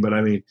Hall of Fame. But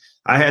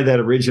I had that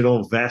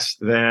original vest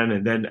then,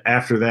 and then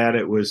after that,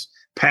 it was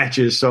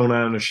patches sewn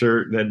on a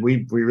shirt. Then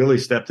we really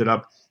stepped it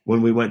up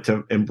when we went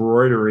to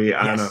embroidery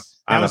on a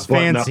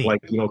button up like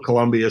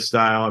Columbia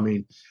style.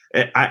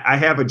 I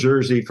have a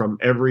jersey from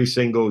every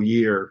single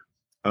year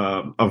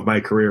of my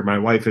career. My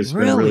wife has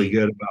been really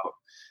good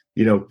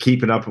about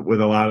keeping up with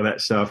a lot of that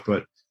stuff,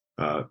 but.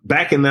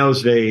 Back in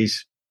those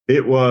days,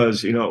 it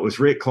was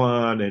Rick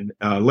Klon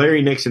and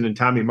Larry Nixon and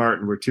Tommy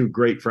Martin were 2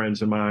 great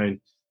friends of mine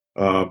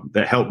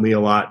that helped me a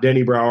lot.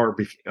 Denny Brower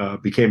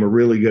became a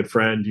really good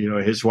friend.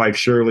 His wife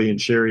Shirley and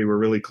Sherry were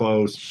really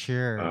close.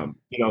 Sure.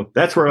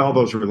 That's where all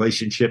those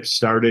relationships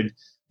started.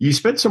 You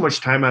spend so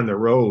much time on the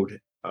road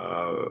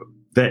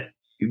that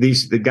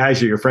the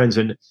guys are your friends,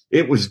 and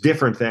it was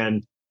different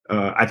then.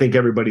 I think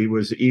everybody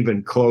was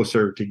even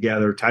closer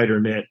together, tighter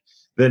knit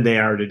than they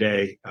are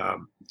today.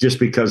 Just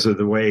because of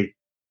the way,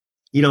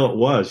 it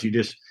was,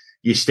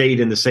 you stayed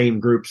in the same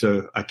groups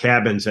of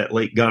cabins at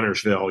Lake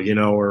Gunnersville,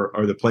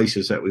 or the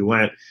places that we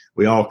went.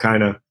 We all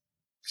kind of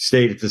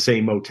stayed at the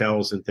same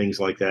motels and things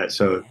like that.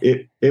 So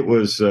it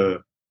was,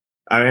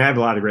 I have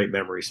a lot of great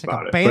memories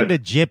about it. Band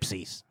of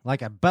gypsies,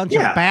 like a bunch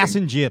of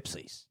bassin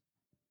gypsies.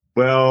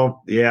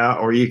 Well, yeah,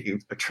 or you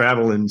can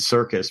travel in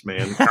circus,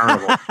 man,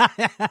 carnival.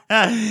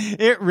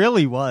 It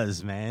really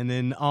was, man.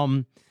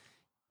 And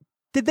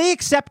did they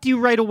accept you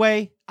right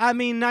away? I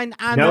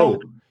know.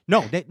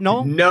 No,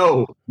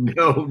 no,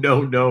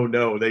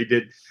 they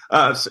did.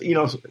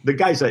 The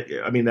guys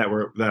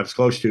that I was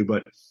close to,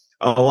 but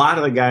a lot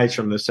of the guys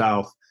from the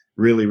South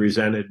really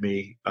resented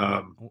me,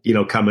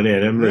 coming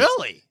in.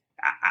 Really?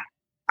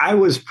 I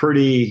was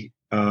pretty,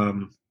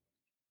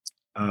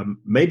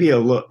 maybe a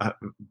little,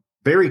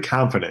 very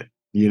confident,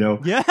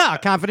 Yeah,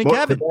 confident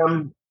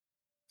Kevin.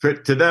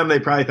 To them, they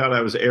probably thought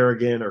I was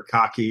arrogant or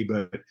cocky,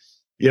 but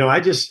I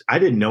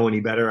didn't know any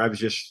better. I was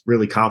just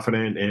really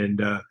confident,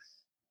 and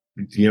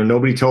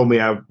nobody told me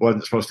I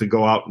wasn't supposed to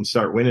go out and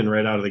start winning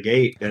right out of the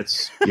gate.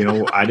 That's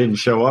I didn't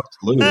show up to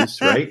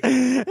lose, right?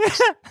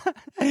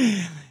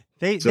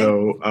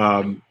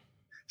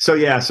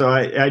 So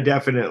I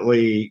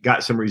definitely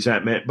got some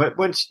resentment. But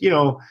once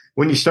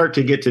when you start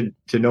to get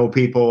to know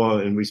people,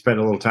 and we spend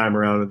a little time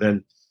around,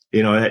 then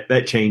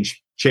that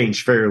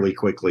changed fairly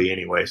quickly,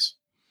 anyways.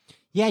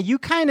 Yeah, you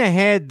kind of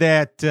had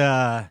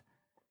that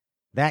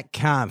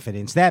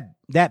confidence, that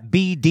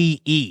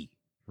BDE,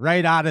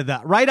 right out of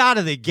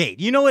the gate.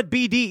 You know what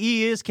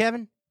BDE is,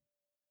 Kevin?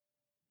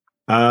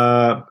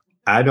 I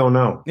don't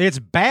know. It's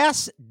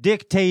bass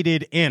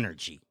dictated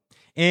energy.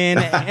 And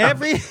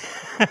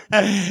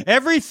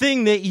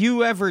everything that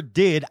you ever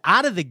did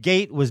out of the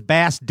gate was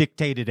bass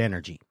dictated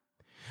energy.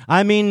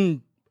 I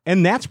mean,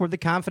 and that's where the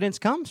confidence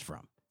comes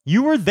from.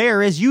 You were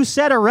there, as you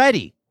said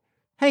already.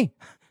 Hey,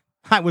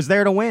 I was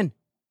there to win.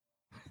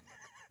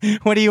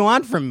 What do you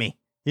want from me?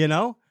 You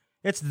know,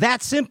 it's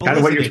that simple. Kind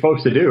of what you're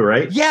supposed to do,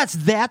 right? Yeah, it's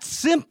that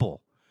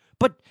simple.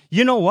 But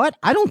you know what?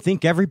 I don't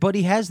think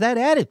everybody has that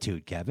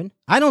attitude, Kevin.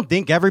 I don't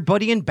think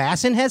everybody in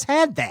Bassin has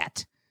had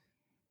that.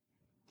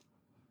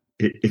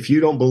 If you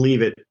don't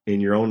believe it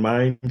in your own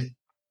mind,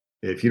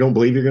 if you don't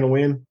believe you're going to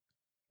win,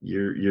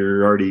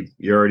 you're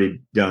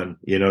already done.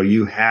 You know,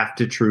 you have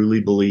to truly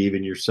believe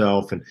in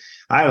yourself. And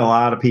I had a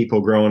lot of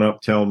people growing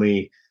up tell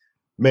me,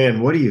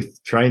 man, what are you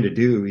trying to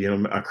do? You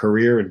know, a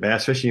career in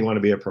bass fishing? You want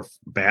to be a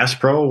bass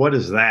pro? What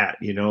is that?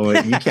 You know,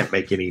 you can't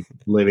make any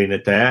living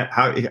at that.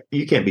 How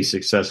you can't be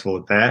successful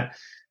at that.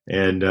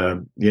 And,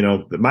 you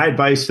know, my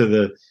advice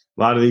to a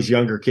lot of these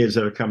younger kids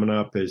that are coming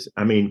up is,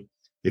 I mean,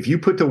 if you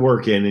put the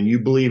work in and you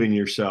believe in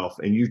yourself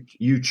and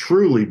you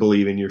truly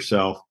believe in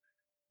yourself,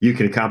 you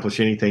can accomplish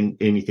anything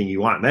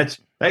you want. And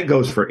that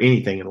goes for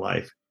anything in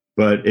life,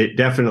 but it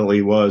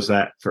definitely was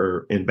that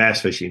in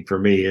bass fishing for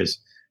me is,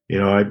 you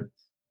know,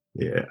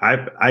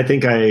 I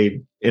think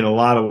I, in a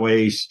lot of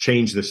ways,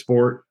 changed the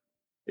sport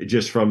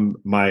just from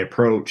my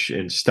approach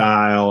and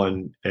style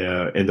and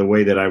the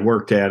way that I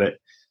worked at it.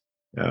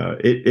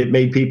 It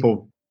made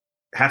people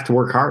have to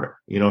work harder,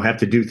 you know, have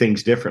to do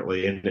things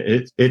differently. And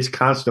it's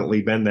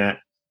constantly been that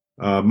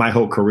my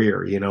whole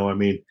career, you know. I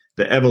mean,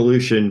 the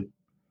evolution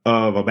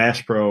of a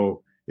bass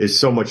pro is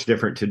so much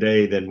different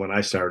today than when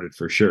I started,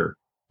 for sure.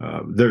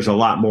 There's a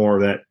lot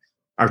more that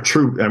are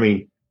true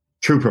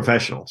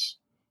professionals.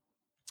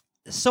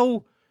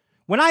 So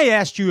when I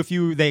asked you if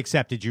they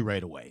accepted you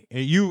right away,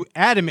 you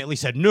adamantly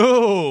said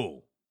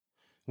no.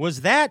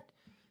 Was that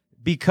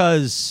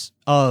because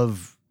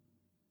of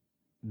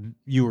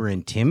you were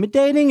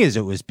intimidating? Is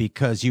it was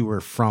because you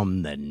were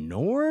from the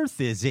north?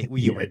 Is it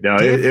you were no?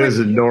 It was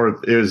the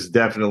north. It was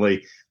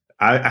definitely.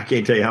 I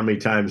can't tell you how many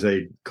times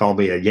they called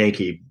me a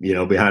Yankee, you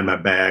know, behind my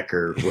back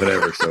or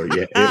whatever. So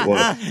yeah, it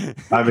was.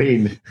 I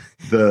mean,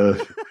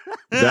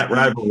 that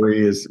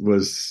rivalry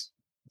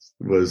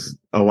was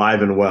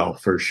alive and well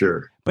for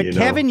sure. But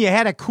Kevin, you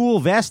had a cool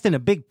vest and a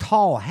big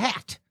tall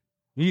hat.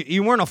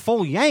 You weren't a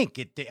full Yank.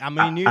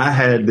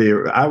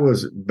 I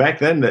was back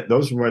then.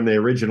 Those were when the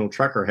original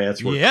trucker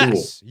hats were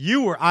cool.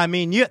 You were. I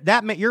mean,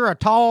 you're a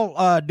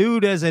tall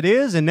dude as it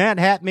is, and that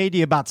hat made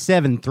you about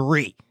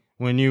 7'3"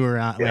 when you were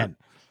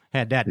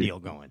had that deal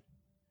going.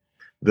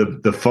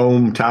 The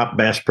foam top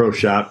Bass Pro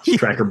Shops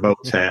Tracker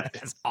Boats hat.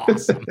 That's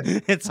awesome.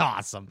 It's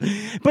awesome.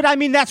 But I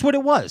mean, that's what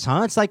it was,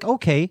 huh? It's like,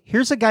 okay,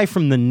 here's a guy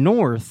from the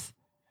north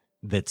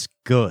that's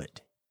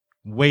good.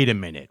 Wait a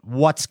minute,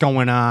 what's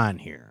going on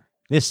here?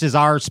 This is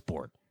our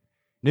sport.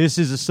 This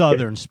is a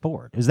Southern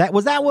sport. Was that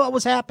what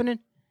was happening?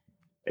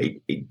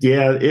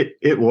 Yeah,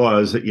 it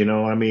was. You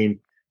know, I mean,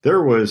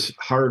 there was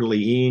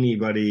hardly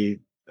anybody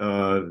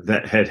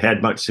that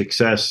had much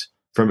success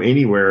from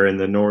anywhere in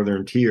the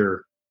northern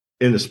tier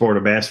in the sport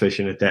of bass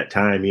fishing at that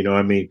time. You know,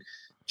 I mean,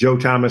 Joe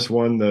Thomas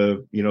won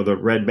the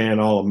Red Band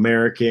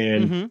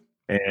All-American,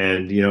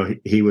 and you know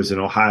he was an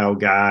Ohio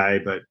guy,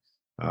 but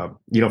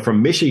you know,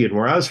 from Michigan,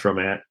 where I was from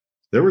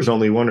there was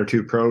only one or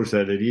two pros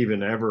that had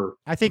even ever.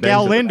 I think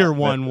Al Linder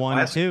won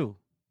one too,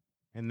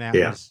 and that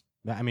was,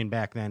 I mean,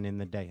 back then in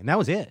the day, and that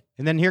was it.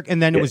 And then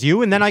it was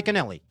you, and then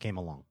Iconelli came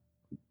along.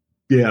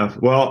 Yeah,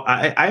 well,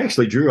 I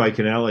actually drew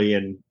Iconelli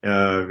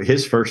in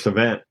his first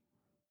event,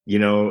 you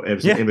know,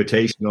 as an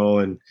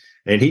invitational,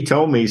 and he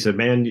told me, he said,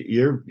 "Man,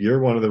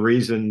 you're one of the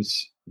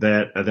reasons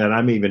that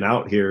I'm even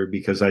out here,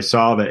 because I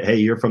saw that, hey,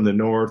 you're from the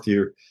north,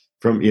 you're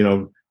from, you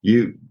know,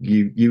 you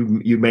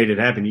made it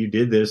happen, you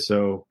did this,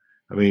 so."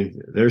 I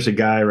mean, there's a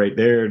guy right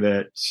there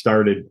that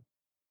started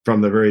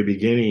from the very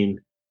beginning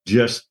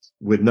just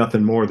with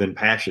nothing more than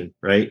passion,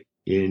 right?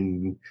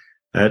 And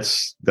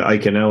that's the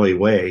Iconelli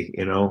way,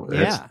 you know.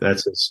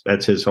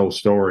 That's his whole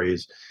story.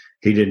 Is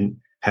he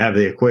didn't have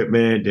the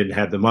equipment, didn't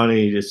have the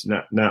money, just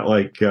not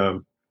like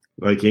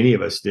any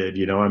of us did,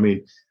 you know. I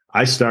mean,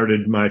 I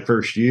started my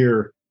first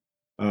year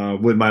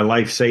with my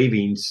life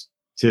savings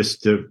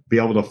just to be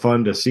able to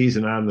fund a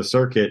season on the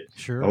circuit.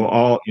 Sure.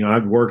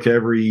 I'd worked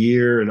every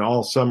year and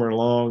all summer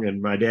long,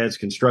 and my dad's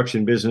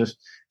construction business,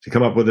 to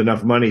come up with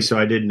enough money so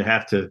I didn't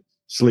have to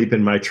sleep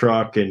in my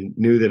truck, and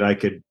knew that I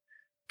could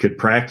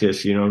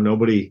practice. You know,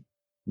 nobody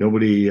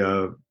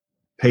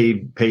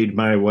paid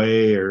my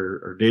way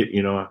or did,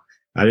 you know,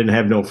 I didn't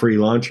have no free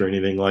lunch or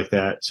anything like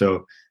that.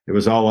 So it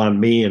was all on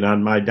me and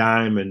on my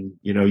dime. And,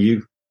 you know,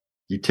 you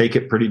take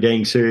it pretty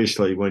dang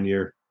seriously when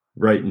you're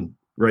writing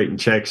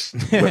checks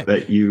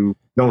that you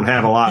don't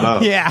have a lot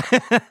of. Yeah,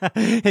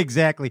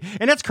 exactly.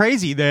 And that's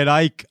crazy that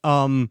Ike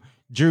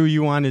drew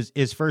you on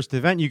his first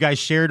event. You guys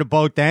shared a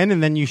boat then,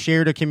 and then you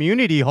shared a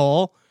community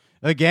hole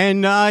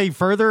again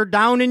further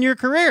down in your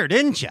career,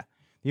 didn't you?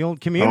 The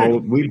old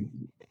community.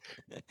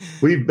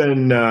 We've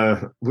been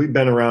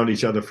around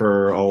each other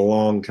for a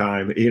long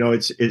time. You know,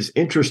 it's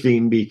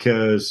interesting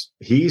because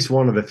he's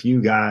one of the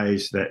few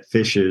guys that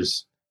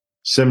fishes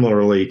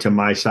similarly to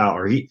my style.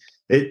 Or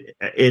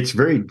it's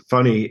very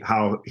funny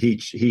how he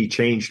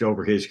changed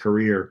over his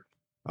career.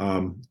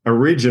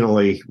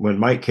 Originally, when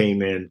Mike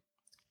came in,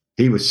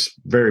 he was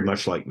very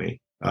much like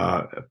me.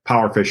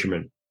 Power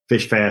fisherman,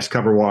 fish fast,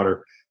 cover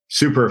water,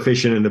 super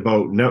efficient in the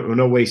boat,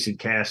 no wasted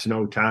casts,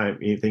 no time,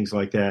 things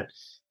like that.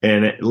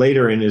 And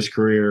later in his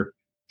career,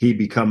 he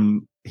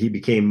became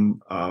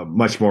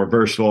much more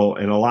versatile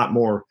and a lot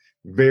more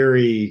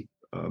very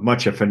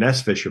much a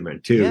finesse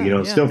fisherman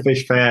too. Still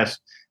fish fast,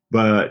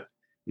 but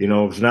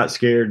was not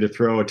scared to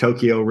throw a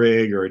Tokyo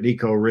rig or a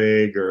Nico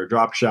rig or a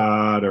drop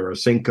shot or a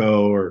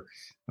Cinco or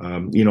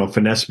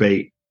finesse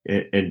bait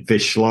and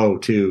fish slow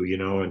too.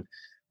 And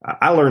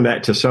I learned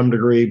that to some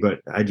degree,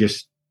 but I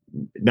just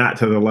not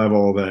to the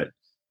level that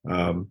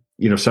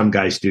some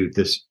guys do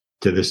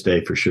to this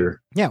day for sure.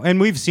 Yeah,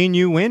 and we've seen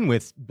you win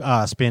with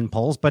spin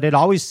poles, but it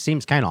always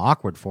seems kind of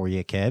awkward for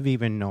you, Kev.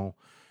 Even though,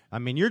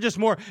 you're just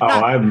more.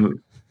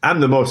 I'm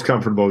the most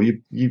comfortable.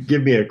 You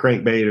give me a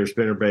crankbait or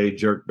spinnerbait,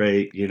 jerk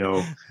bait,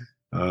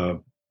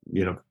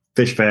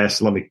 fish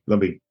fast. Let me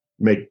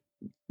make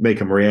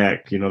them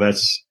react.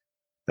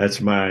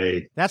 That's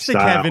my. That's the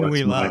style. Kevin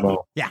we love.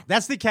 Yeah,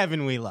 that's the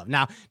Kevin we love.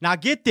 Now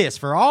get this,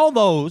 for all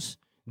those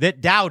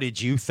that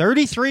doubted you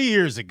 33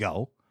 years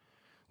ago.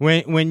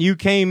 When you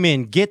came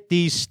in, get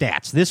these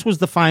stats. This was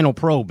the final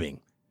probing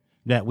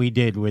that we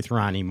did with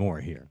Ronnie Moore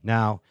here.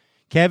 Now,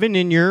 Kevin,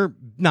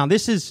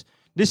 this is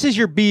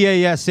your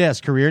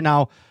BASS career.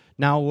 Now,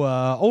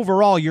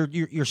 overall, you're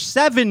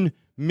 $7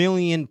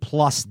 million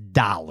plus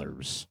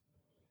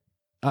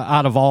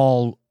out of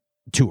all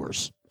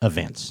tours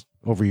events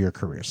over your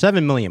career.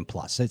 7 million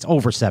plus. It's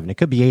over 7. It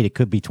could be 8. It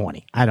could be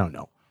 20. I don't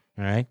know.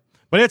 All right,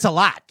 but it's a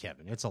lot,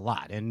 Kevin. It's a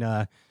lot,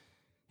 and.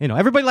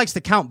 Everybody likes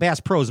to count Bass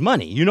Pro's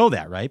money. You know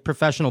that, right?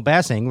 Professional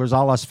bass anglers,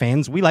 all us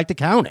fans, we like to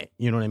count it.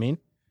 You know what I mean?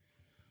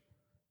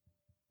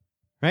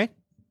 Right?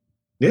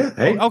 Yeah.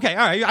 Hey. Okay.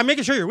 All right. I'm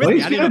making sure you're with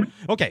me.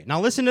 Okay. Now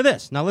listen to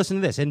this.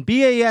 In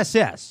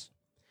BASS,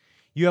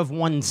 you have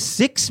won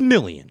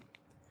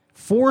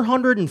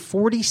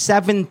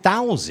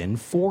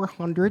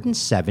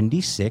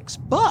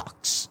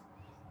 $6,447,476.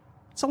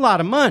 It's a lot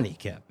of money,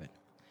 Kevin.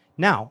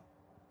 Now,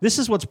 this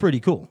is what's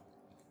pretty cool.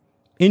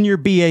 In your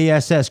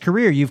BASS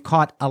career, you've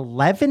caught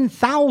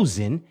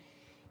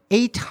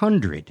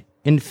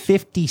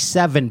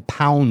 11,857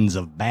 pounds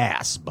of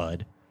bass,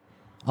 bud.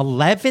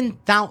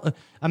 11,000.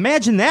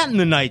 Imagine that in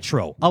the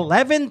nitro.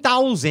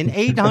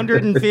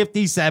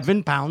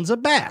 11,857 pounds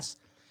of bass.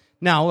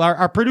 Now,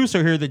 our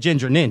producer here, the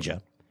Ginger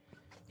Ninja,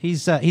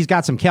 he's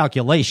got some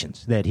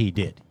calculations that he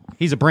did.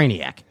 He's a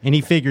brainiac, and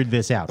he figured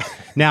this out.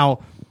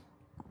 Now,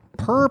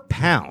 per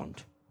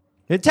pound.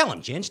 Tell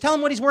him, Ginge. Tell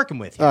him what he's working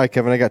with here. All right,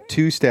 Kevin, I got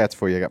two stats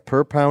for you. I got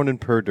per pound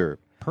and per derb.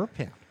 Per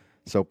pound.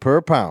 So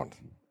per pound.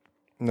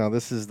 Now,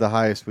 this is the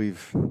highest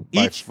we've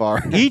by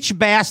far. Each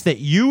bass that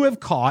you have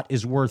caught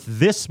is worth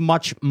this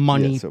much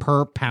money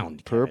per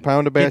pound. Per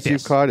pound of bass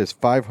you've caught is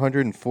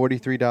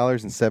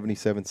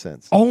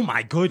 $543.77. Oh,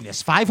 my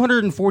goodness.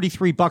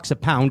 $543 a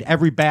pound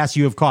every bass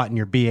you have caught in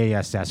your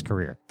BASS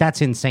career. That's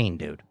insane,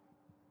 dude.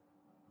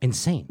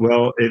 Insane.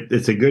 Well,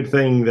 it's a good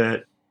thing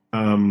that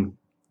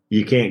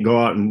you can't go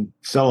out and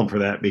sell them for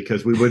that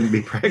because we wouldn't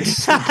be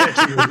practicing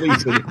catch and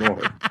release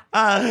anymore.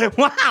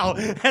 Wow,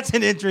 that's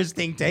an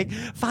interesting take.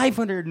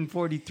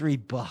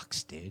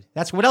 $543, dude.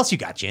 That's what else you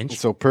got, Ginge?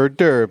 So per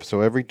derb, so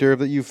every derb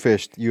that you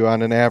fished, you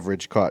on an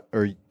average caught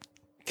or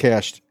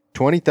cashed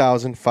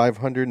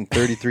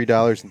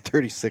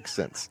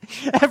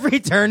 $20,533.36. Every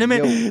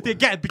tournament,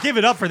 give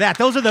it up for that.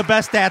 Those are the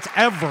best stats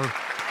ever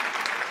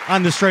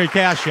on the Straight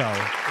Cash Show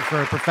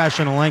for a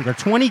professional angler.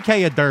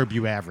 20K a derb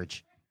you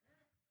average.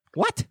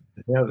 What?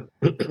 Yeah,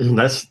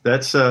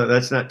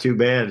 that's not too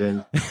bad,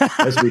 and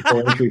that's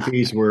before entry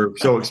fees were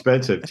so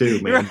expensive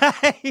too, man.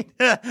 Right?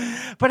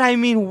 But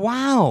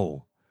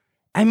wow.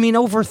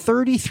 Over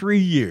 33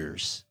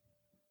 years,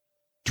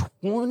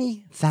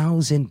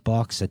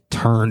 $20,000 a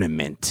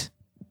tournament.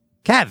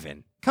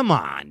 Kevin, come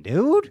on,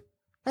 dude.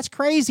 That's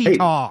crazy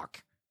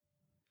talk.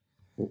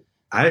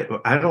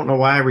 I don't know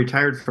why I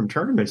retired from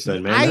tournaments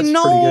then, man. That's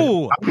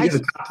know. How can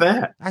you top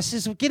that? I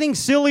says getting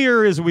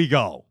sillier as we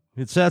go.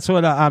 That's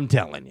what I'm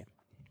telling you.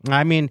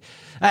 So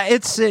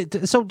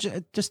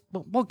just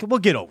we'll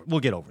get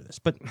over this.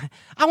 But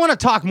I want to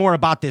talk more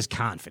about this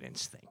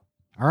confidence thing.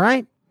 All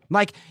right,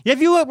 like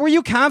were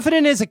you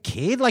confident as a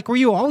kid? Like, were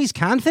you always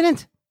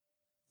confident?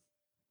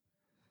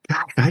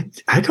 I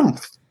don't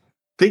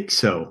think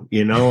so.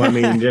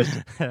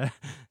 Just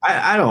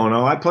I don't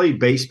know. I played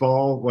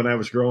baseball when I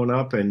was growing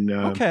up, and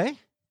I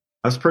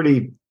was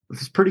pretty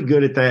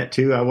good at that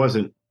too. I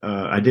wasn't.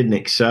 I didn't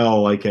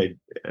excel like I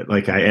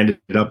ended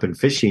up in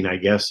fishing, I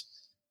guess.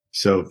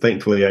 So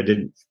thankfully, I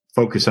didn't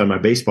focus on my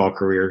baseball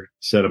career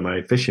instead of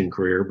my fishing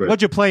career. But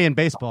what'd you play in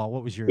baseball?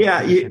 What was your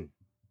position?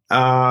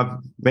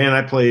 Man,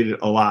 I played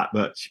a lot,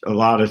 but a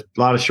lot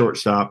of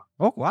shortstop.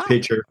 Oh, wow.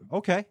 Pitcher.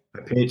 Okay.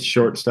 I pitched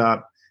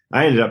shortstop.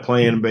 I ended up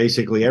playing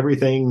basically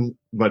everything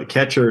but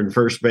catcher and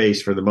first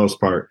base for the most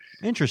part.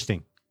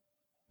 Interesting.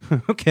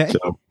 Okay.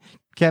 So,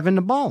 Kevin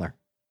the baller.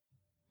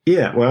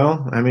 yeah,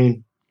 well, I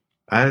mean,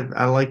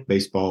 I like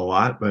baseball a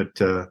lot,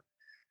 but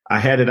I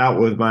had it out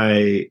with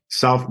my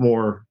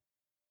sophomore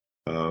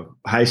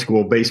high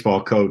school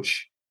baseball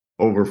coach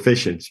over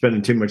fishing,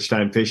 spending too much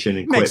time fishing,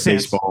 and quit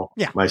baseball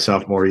my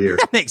sophomore year.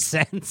 That makes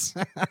sense.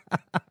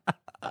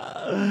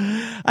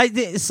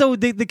 So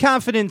the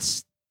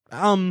confidence,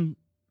 I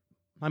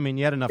mean,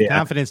 you had enough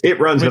confidence. It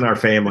runs in our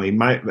family.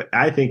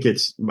 I think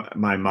it's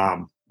my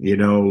mom. You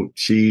know,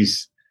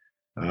 she's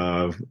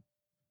a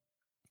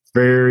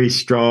very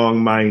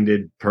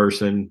strong-minded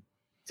person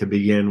to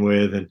begin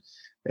with, and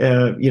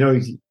you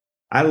know,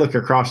 I look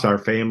across our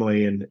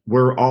family, and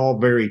we're all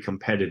very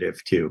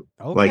competitive too.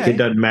 Okay. Like, it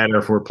doesn't matter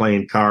if we're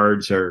playing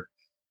cards or,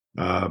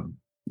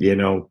 you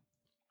know,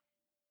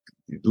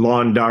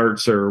 lawn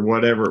darts or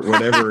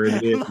whatever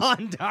it is.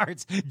 Lawn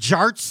darts,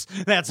 jarts.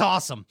 That's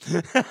awesome.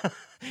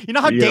 You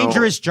know how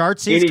dangerous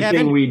jarts is, anything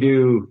Kevin? We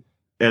do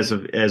as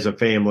a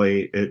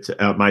family, it's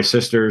my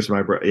sisters,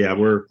 my brother. Yeah,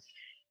 we're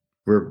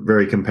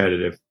very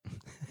competitive.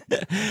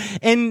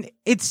 And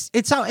it's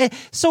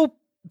so.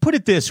 Put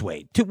it this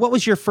way: what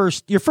was your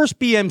first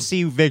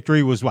BMC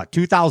victory? Was what,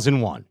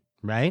 2001,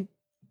 right?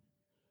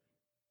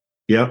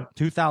 Yep.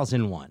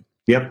 2001.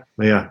 Yep.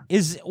 Yeah.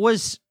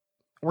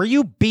 Were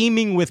you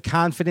beaming with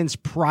confidence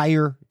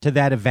prior to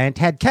that event?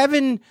 Had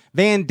Kevin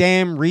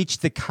VanDam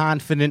reached the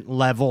confident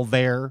level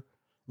there,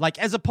 like,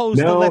 as opposed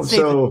to, let's say,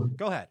 go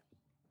ahead.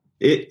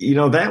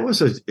 That was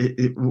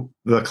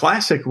the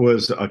Classic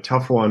was a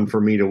tough one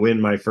for me to win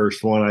my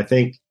first one. I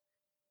think,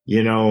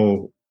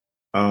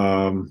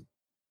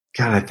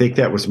 God, I think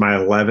that was my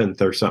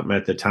 11th or something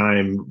at the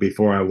time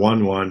before I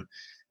won one.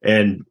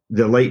 And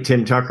the late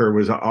Tim Tucker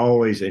was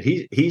always, and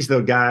he's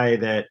the guy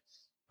that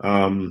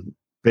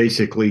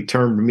basically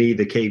termed me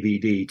the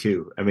KVD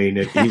too. I mean,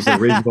 he's the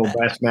original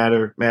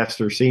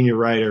Bassmaster senior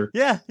writer.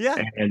 Yeah.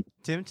 And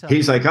Tim Tucker.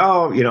 He's like,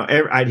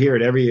 I'd hear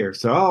it every year.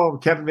 So,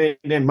 Kevin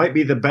VanDam might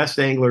be the best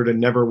angler to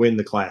never win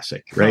the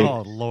Classic, right?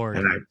 Oh, Lord.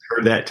 And I've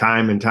heard that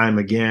time and time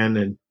again.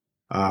 And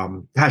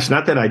gosh,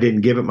 not that I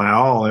didn't give it my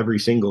all every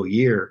single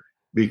year,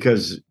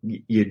 because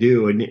you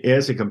do. And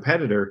as a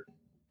competitor,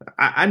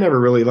 I never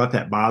really let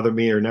that bother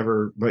me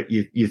but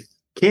you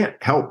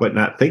can't help but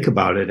not think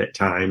about it at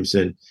times.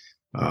 And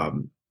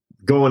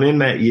going in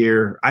that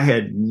year, I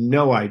had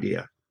no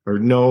idea or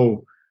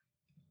no,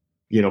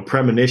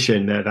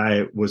 premonition that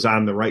I was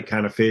on the right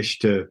kind of fish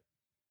to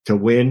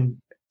win.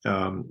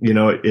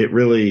 It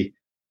really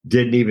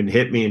didn't even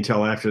hit me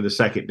until after the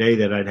second day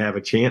that I'd have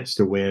a chance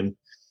to win.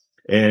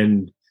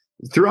 And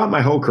throughout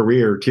my whole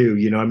career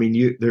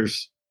too,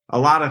 there's a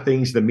lot of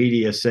things the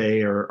media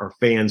say or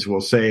fans will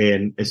say,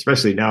 and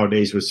especially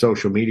nowadays with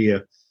social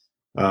media,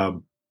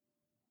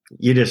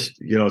 you just,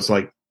 it's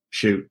like,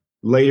 shoot,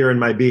 later in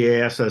my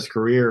BASS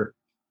career,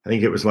 I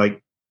think it was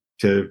like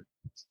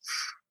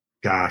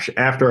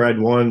after I'd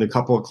won a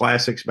couple of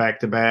Classics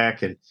back to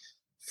back and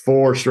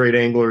 4 straight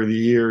Angler of the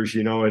Years,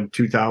 in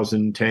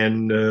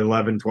 2010,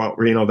 11, 12,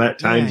 that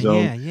time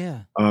zone.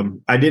 Yeah.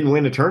 I didn't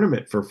win a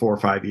tournament for 4 or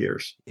 5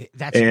 years.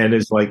 And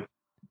it's like,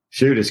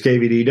 shoot, is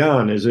KVD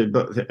done? Is it?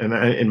 And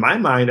in my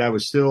mind, I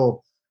was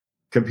still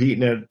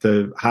competing at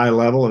the high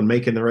level and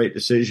making the right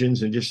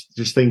decisions, and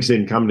just things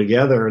didn't come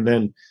together. And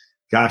then,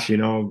 gosh,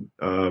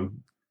 I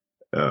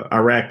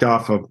racked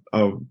off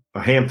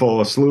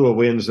a slew of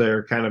wins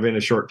there, kind of in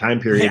a short time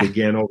period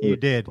again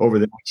over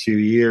the next few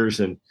years,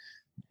 and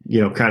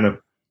kind of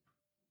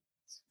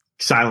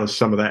silence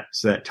some of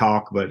that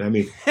talk. But I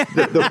mean,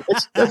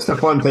 that's the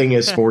fun thing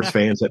as sports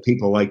fans that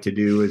people like to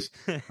do is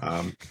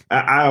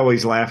I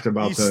always laughed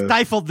about you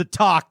stifled the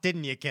talk,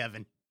 didn't you,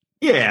 Kevin?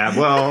 Yeah,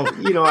 well,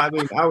 I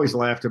always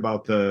laughed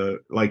about the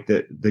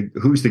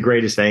who's the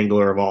greatest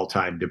angler of all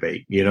time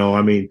debate.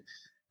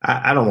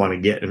 I don't want to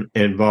get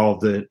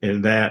involved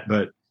in that,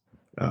 but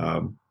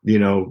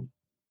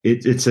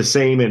it's the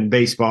same in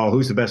baseball.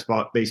 Who's the best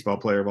baseball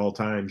player of all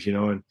times?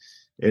 And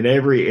in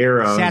every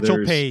era,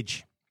 Satchel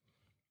Paige.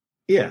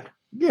 Yeah.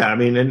 I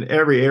mean, in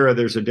every era,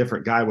 there's a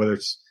different guy, whether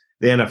it's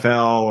the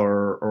NFL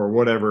or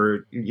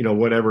whatever,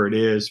 whatever it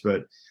is.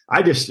 But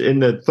I just, in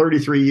the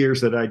 33 years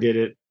that I did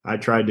it, I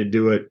tried to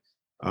do it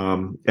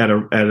at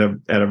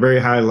a very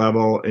high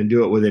level and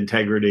do it with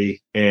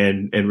integrity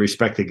and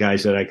respect the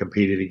guys that I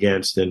competed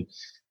against. And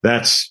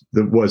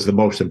was the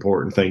most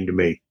important thing to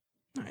me.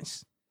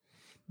 Nice.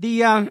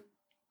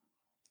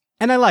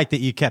 And I like that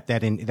you kept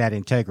that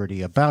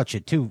integrity about you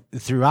too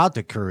throughout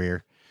the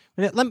career.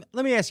 Let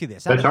me ask you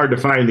this. That's hard to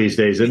find these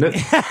days, isn't it?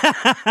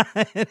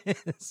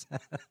 It is.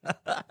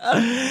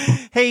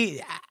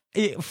 Hey,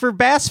 for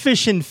bass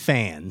fishing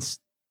fans,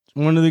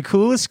 one of the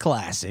coolest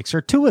classics,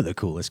 or two of the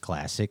coolest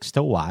classics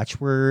to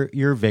watch, were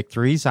your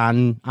victories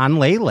on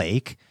Lay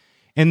Lake,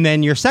 and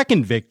then your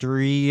second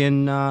victory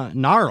in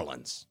New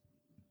Orleans.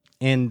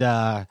 And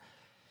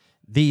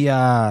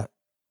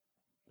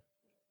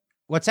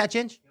What's that,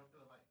 Ginge?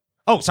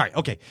 Oh, sorry.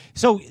 Okay.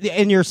 So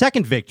in your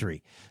second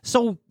victory,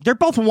 so they're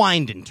both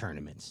Winden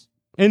tournaments,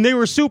 and they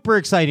were super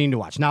exciting to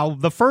watch. Now,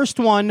 the first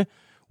one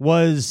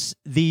was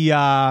the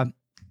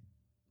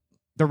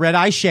Red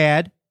Eye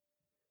Shad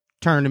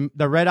tournament,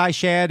 the Red Eye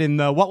Shad, and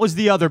what was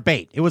the other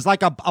bait? It was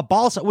like a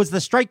ball. It was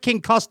the Strike King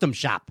Custom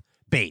Shop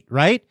bait,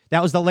 right?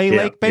 That was the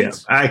Lake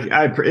baits.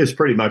 Yeah. It's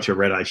pretty much a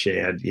Red Eye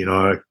Shad. You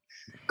know, I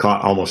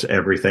caught almost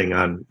everything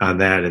on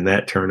that in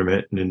that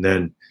tournament, and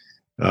then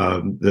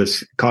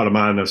this caught him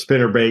on a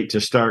spinnerbait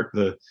to start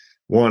the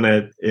one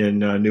in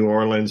New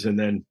Orleans, and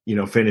then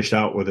finished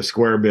out with a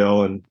square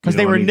bill, and because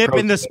they were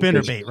nipping the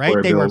spinnerbait,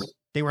 right?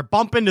 They were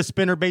bumping the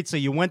spinnerbait, so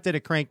you went to the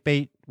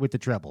crankbait with the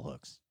treble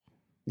hooks.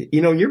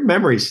 Your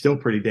memory's still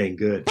pretty dang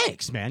good.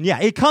 Thanks, man. Yeah,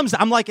 it comes.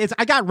 I'm like,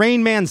 I got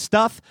Rain Man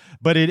stuff,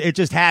 but it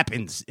just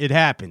happens. It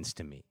happens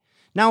to me.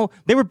 Now,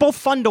 they were both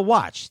fun to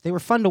watch. They were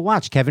fun to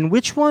watch, Kevin.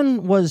 Which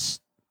one was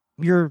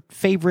your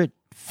favorite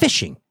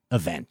fishing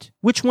event?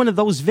 Which one of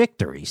those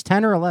victories,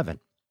 10 or 11?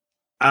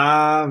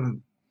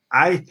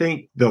 I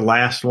think the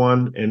last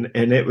one,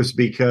 and it was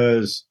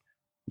because,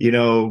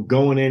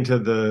 going into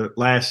the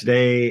last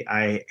day,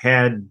 I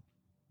had,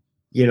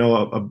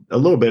 a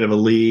little bit of a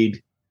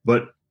lead,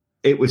 but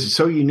it was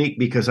so unique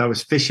because I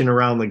was fishing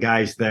around the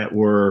guys that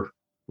were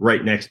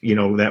right next,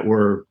 that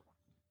were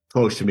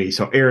close to me.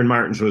 So Aaron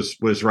Martins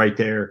was right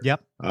there.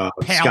 Yep.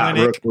 Scott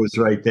Rook was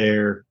right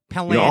there.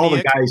 All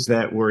the guys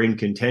that were in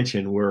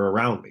contention were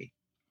around me.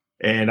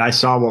 And I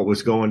saw what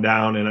was going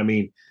down. And I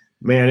mean,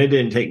 man, it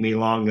didn't take me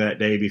long that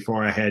day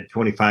before I had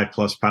 25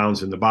 plus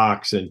pounds in the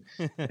box. And,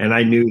 and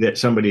I knew that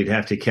somebody'd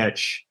have to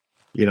catch,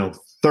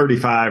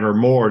 35 or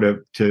more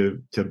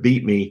to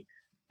beat me.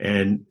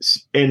 And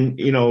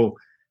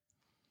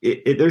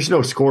there's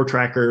no score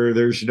tracker.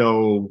 There's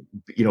no,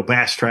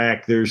 Bass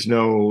Track. There's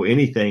no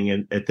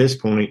anything at this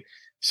point.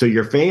 So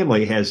your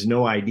family has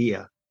no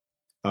idea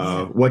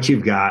what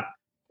you've got.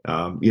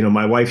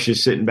 My wife's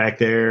just sitting back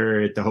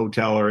there at the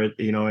hotel or at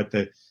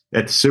the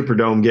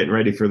Superdome getting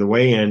ready for the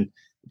weigh-in,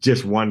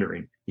 just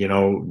wondering,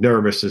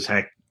 nervous as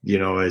heck,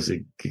 is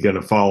it going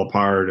to fall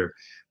apart or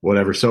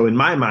whatever. So in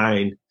my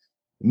mind,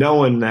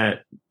 knowing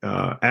that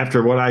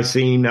after what I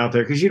seen out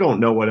there, because you don't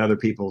know what other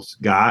people's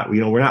got,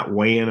 we're not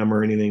weighing them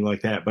or anything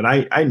like that. But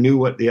I knew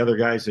what the other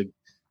guys had.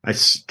 I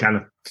kind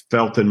of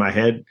felt in my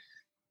head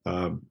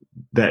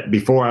that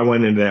before I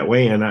went into that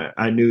weigh-in,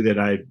 I knew that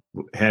I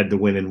had the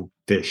winning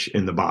fish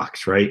in the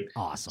box, right?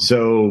 Awesome.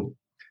 So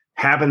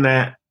having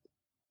that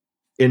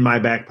in my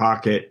back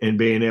pocket and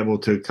being able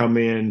to come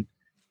in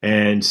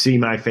and see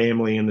my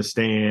family in the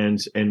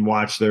stands and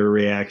watch their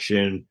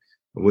reaction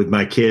with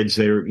my kids,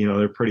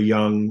 they're pretty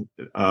young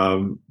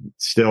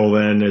still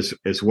then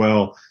as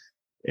well,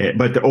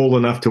 but they're old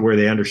enough to where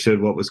they understood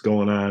what was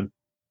going on.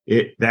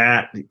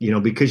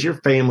 Because your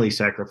family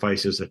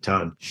sacrifices a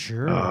ton,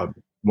 sure,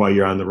 while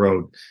you're on the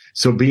road.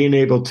 So being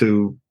able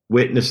to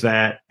witness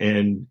that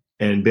and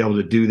be able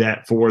to do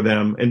that for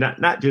them, and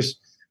not just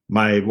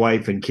my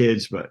wife and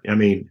kids, but I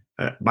mean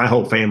my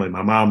whole family,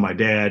 my mom, my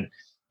dad,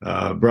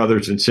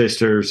 brothers and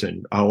sisters,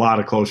 and a lot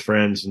of close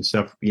friends and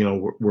stuff,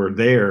 were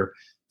there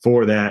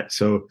for that.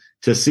 So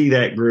to see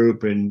that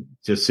group and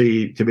to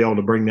be able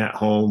to bring that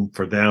home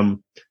for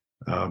them,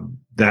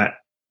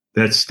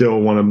 that's still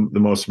one of the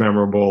most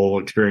memorable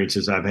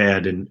experiences I've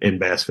had in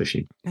bass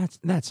fishing.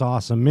 That's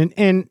awesome.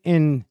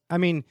 And I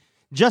mean,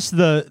 just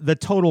the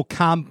total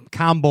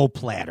combo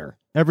platter,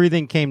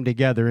 everything came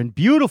together and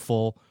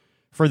beautiful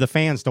for the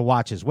fans to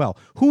watch as well.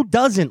 Who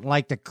doesn't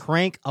like to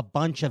crank a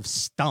bunch of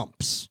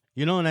stumps?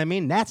 You know what I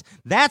mean? That's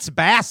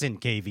bassing,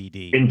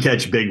 KVD. And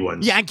catch big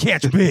ones. Yeah, and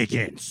catch big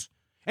ones.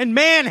 And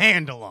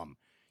manhandle them.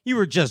 You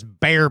were just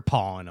bear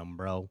pawing them,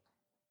 bro.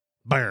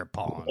 Bear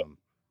pawing them.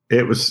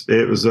 It was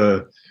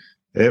a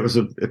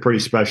pretty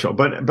special.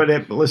 But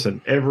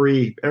listen,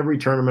 every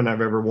tournament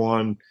I've ever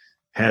won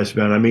has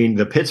been. I mean,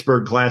 the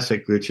Pittsburgh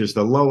Classic, which is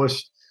the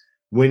lowest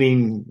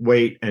winning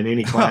weight in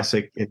any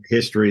classic in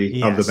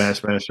history of the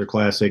Bassmaster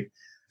Classic,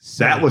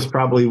 that was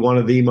probably one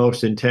of the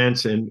most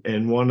intense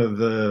and one of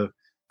the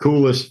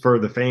coolest for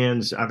the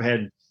fans. I've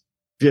had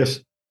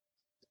just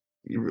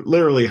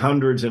literally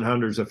hundreds and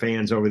hundreds of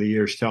fans over the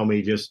years tell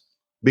me, just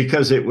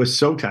because it was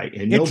so tight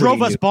and it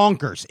drove us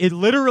bonkers. It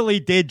literally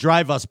did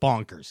drive us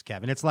bonkers,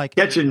 Kevin. It's like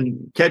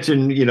catching,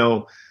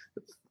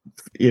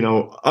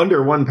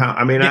 under 1 pound.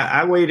 I mean,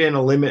 I weighed in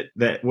a limit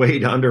that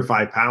weighed under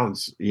 5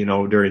 pounds,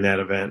 during that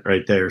event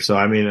right there. So,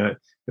 I mean, it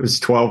was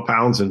 12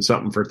 pounds and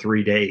something for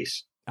 3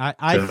 days.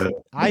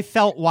 I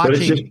felt watching,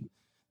 but it's just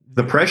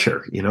the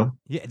pressure,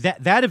 Yeah,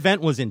 that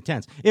event was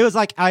intense. It was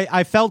like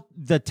I felt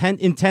the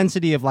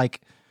intensity of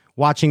like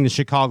watching the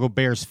Chicago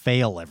Bears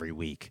fail every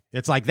week.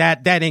 It's like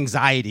that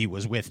anxiety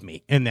was with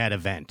me in that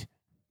event.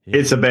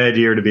 It's a bad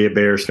year to be a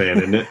Bears fan,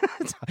 isn't it?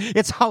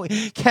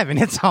 Kevin,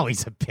 it's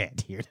always a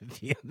bad year to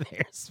be a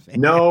Bears fan.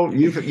 No,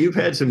 you've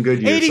had some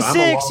good years.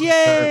 86, so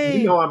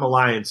yay! I'm a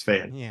Lions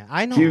fan. Yeah,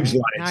 I know. Huge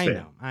Lions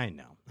fan. I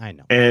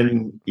know.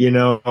 And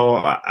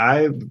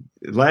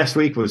last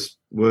week was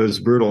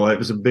brutal. It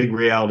was a big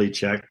reality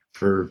check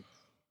for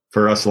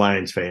for us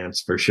Lions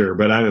fans for sure.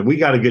 But I mean, we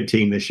got a good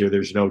team this year.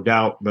 There's no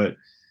doubt. But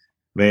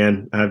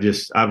man,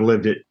 I've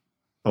lived it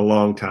a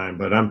long time.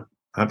 But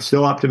I'm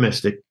still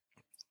optimistic.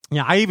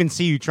 Yeah, I even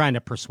see you trying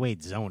to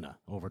persuade Zona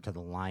over to the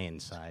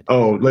Lions side.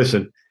 Oh,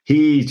 listen,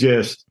 he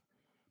just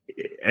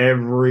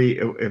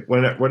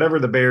whenever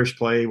the Bears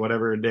play,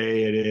 whatever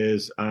day it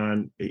is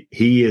on,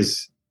 he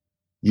is.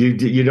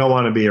 You don't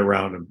want to be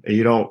around him.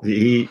 You don't.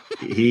 He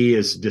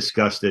is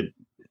disgusted.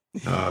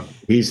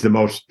 He's the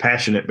most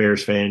passionate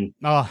Bears fan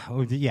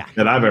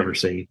that I've ever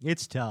seen.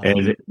 It's tough.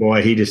 And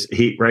boy,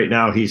 right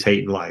now he's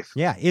hating life.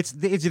 Yeah,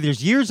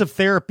 there's years of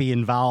therapy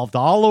involved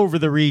all over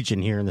the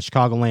region here in the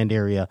Chicagoland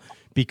area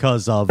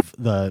because of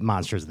the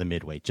monsters of the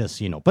Midway, just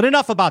so you know. But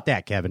enough about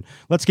that, Kevin.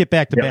 Let's get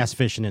back to bass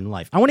fishing in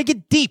life. I want to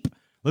get deep.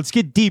 Let's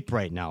get deep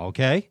right now,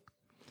 okay?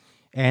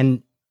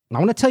 And I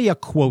want to tell you a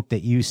quote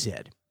that you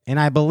said, and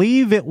I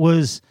believe it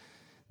was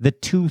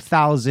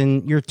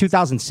your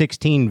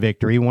 2016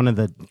 victory, one of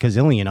the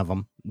gazillion of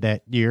them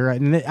that year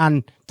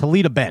on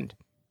Toledo Bend,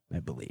 I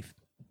believe.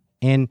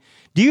 And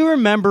do you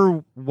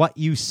remember what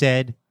you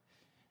said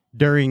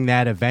during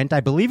that event? I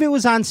believe it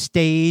was on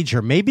stage,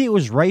 or maybe it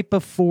was right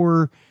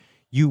before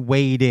you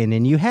weighed in,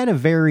 and you had a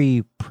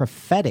very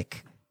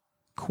prophetic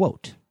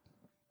quote.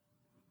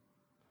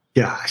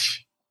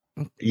 Gosh,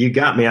 you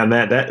got me on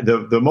that. That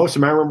the most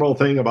memorable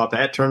thing about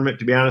that tournament,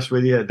 to be honest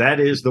with you, that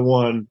is the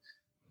one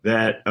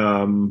that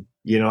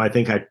I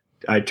think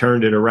I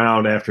turned it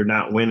around after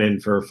not winning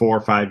for 4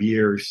 or 5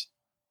 years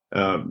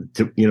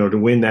to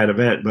win that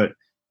event. But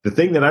the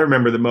thing that I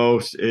remember the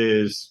most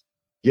is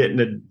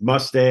getting a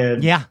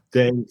Mustad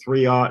thing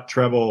 3/0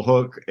 treble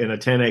hook and a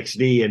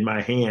 10XD in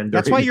my hand.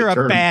 That's why you're a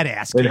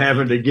badass. And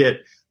having to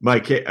get my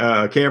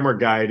camera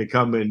guy to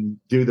come and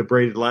do the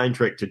braided line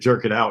trick to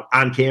jerk it out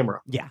on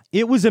camera. Yeah,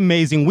 it was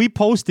amazing. We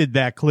posted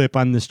that clip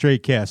on the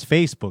Straightcast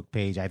Facebook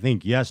page, I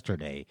think,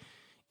 yesterday.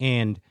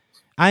 And,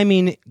 I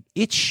mean,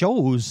 it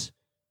shows.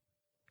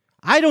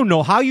 I don't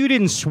know how you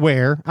didn't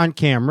swear on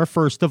camera,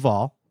 first of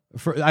all.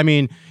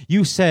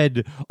 You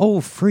said, "Oh,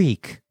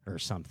 freak," or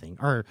something,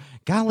 or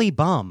 "golly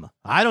bum."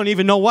 I don't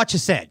even know what you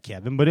said,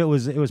 Kevin, but it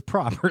was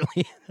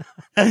properly.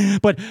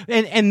 But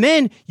and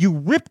then you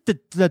ripped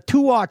the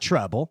 2/0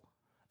 treble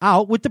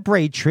out with the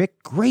braid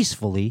trick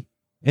gracefully,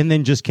 and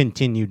then just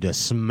continued to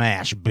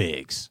smash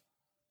bigs.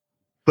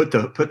 Put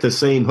the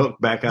same hook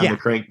back on the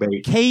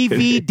crankbait.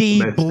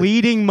 KVD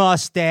bleeding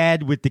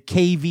Mustad with the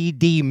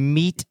KVD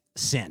meat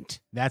scent.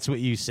 That's what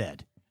you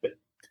said.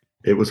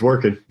 It was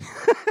working.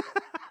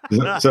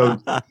 So,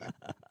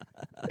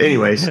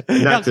 anyways,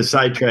 not to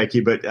sidetrack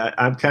you, but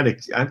I'm kind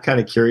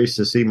of curious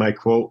to see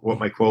what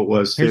my quote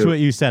was. Here's what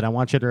you said. I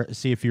want you to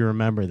see if you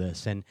remember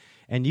this. And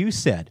you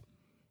said,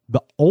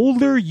 the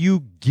older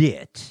you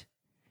get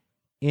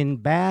in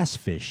bass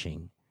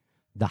fishing,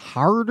 the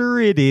harder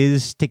it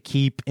is to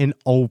keep an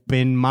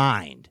open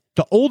mind.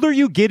 The older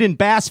you get in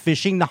bass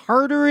fishing, the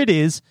harder it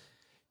is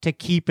to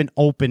keep an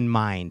open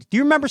mind. Do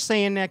you remember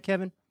saying that,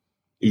 Kevin?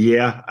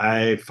 Yeah,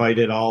 I fight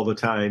it all the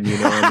time.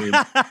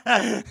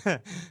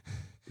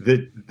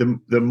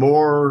 The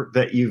more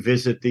that you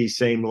visit these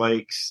same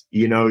lakes,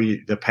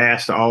 the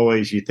past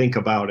always, you think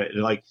about it.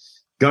 Like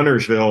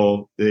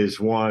Gunnersville is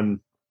one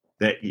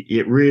that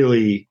it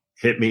really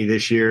hit me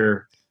this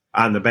year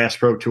on the Bass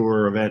Pro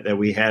Tour event that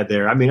we had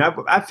there. I mean,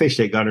 I fished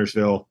at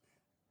Gunnersville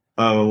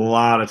a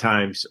lot of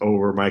times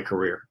over my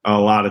career, a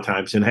lot of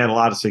times, and had a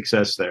lot of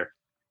success there.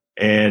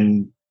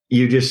 And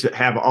you just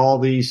have all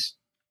these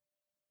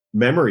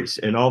memories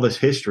and all this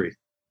history,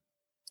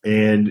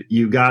 and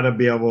you got to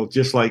be able,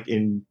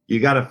 you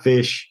got to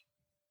fish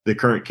the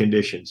current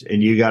conditions,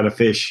 and you got to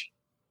fish,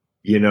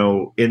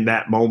 in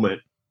that moment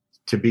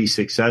to be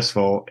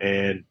successful.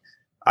 And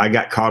I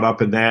got caught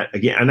up in that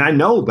again, and I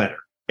know better,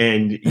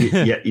 and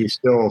yet you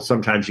still,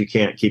 sometimes you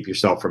can't keep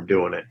yourself from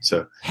doing it.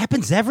 So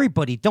happens to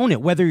everybody, don't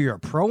it? Whether you're a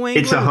pro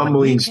angler, it's a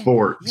humbling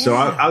sport. Yeah. So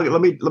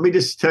let me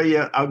just tell you,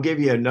 I'll give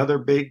you another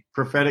big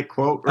prophetic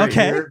quote right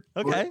here.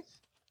 Okay.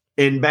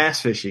 In bass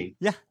fishing,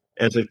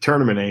 as a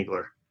tournament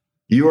angler,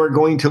 you are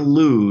going to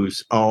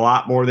lose a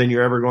lot more than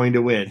you're ever going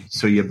to win.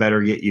 So you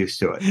better get used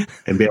to it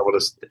and be able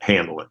to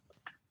handle it.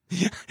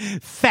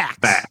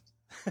 Facts.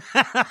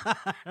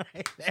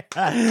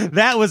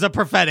 That was a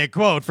prophetic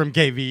quote from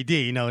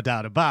KVD, no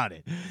doubt about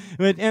it.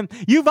 But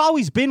you've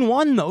always been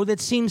one, though,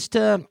 that seems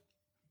to,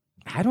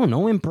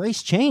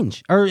 embrace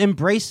change or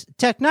embrace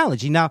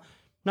technology. Now,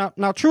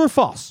 true or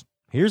false?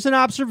 Here's an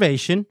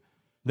observation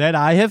that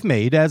I have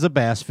made as a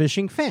bass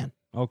fishing fan.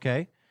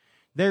 Okay,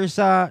 there's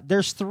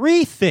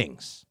 3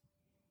 things,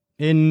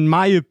 in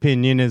my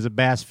opinion, as a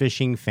bass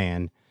fishing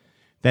fan,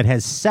 that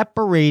has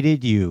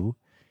separated you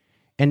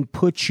and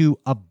put you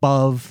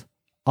above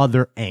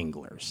other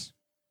anglers.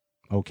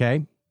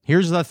 Okay,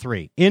 here's the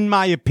 3, in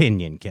my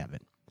opinion,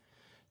 Kevin.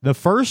 The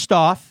first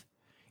off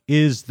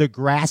is the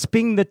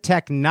grasping the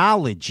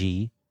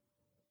technology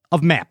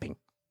of mapping.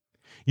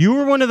 You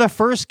were one of the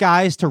first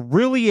guys to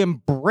really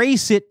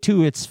embrace it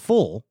to its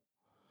full,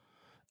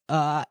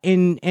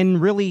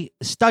 and really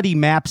study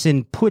maps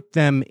and put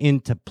them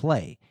into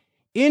play.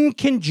 in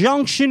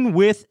conjunction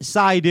with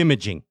side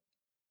imaging.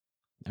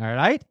 All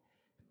right?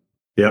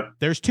 Yep.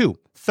 There's two.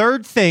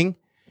 Third thing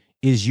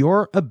is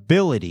your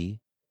ability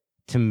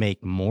to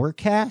make more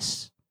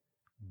casts,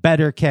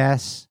 better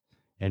casts,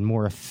 and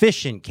more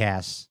efficient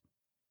casts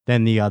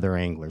than the other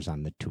anglers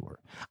on the tour.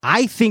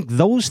 I think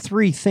those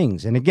three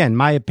things, and again,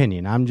 my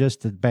opinion, I'm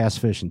just a bass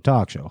fishing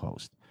talk show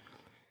host,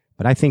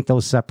 but I think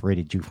those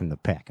separated you from the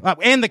pack.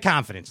 And the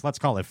confidence. Let's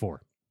call it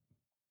 4.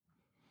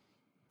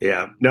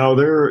 Yeah, no,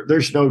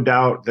 there's no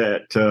doubt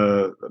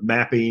that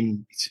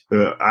mapping.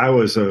 I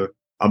was a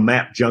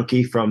map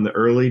junkie from the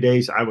early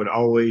days. I would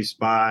always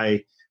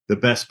buy the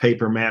best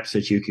paper maps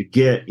that you could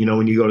get. You know,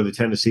 when you go to the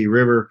Tennessee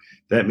River,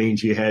 that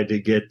means you had to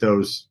get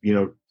those,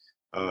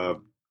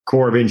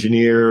 Corps of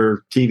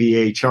Engineer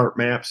TVA chart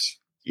maps.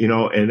 You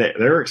know, and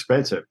they're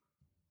expensive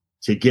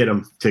to get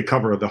them to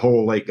cover the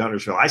whole Lake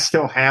Guntersville. I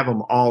still have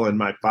them all in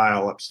my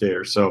file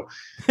upstairs. So,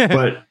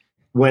 but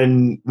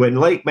when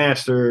Lake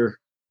Master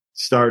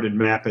started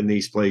mapping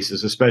these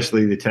places,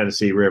 especially the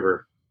Tennessee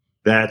River,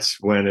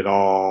 that's when it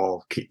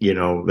all,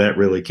 that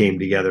really came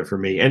together for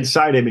me. And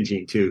side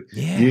imaging too.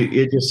 Yeah.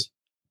 It just,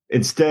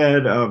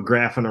 instead of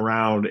graphing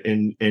around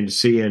and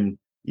seeing,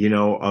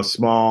 a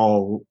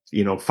small,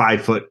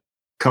 5-foot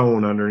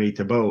cone underneath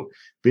the boat,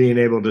 being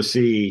able to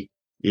see,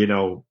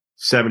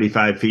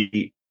 75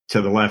 feet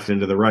to the left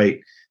and to the right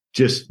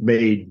just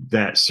made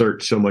that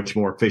search so much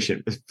more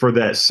efficient for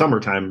that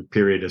summertime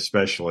period,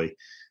 especially.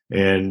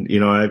 And,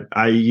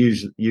 I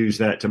use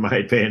that to my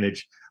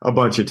advantage a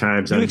bunch of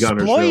times. You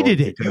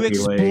exploited it. You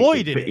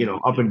exploited it.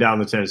 Up and down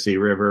the Tennessee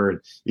River and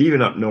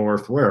even up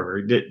north, wherever.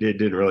 It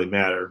didn't really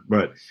matter.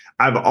 But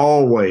I've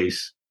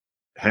always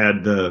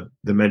had the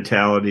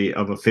mentality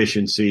of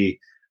efficiency,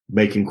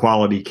 making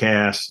quality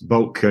casts,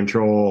 boat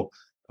control,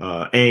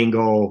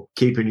 angle,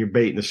 keeping your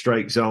bait in the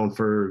strike zone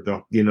for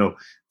the,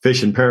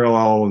 fishing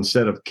parallel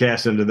instead of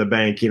casting to the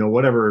bank,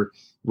 whatever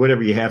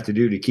you have to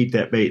do to keep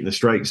that bait in the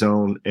strike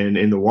zone and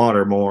in the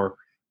water more.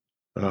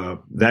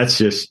 That's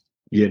just,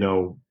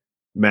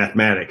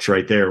 mathematics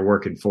right there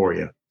working for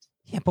you.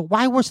 Yeah, but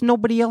why was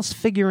nobody else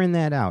figuring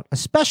that out?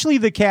 Especially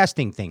the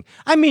casting thing.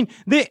 I mean,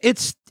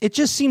 it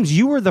just seems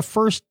you were the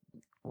first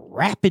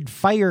rapid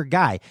fire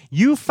guy.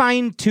 You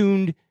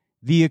fine-tuned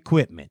the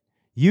equipment.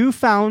 You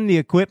found the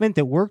equipment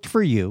that worked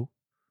for you,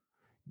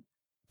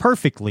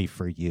 perfectly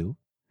for you,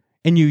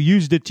 and you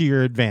used it to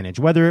your advantage,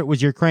 whether it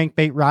was your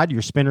crankbait rod,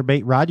 your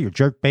spinnerbait rod, your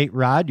jerkbait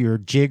rod, your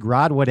jig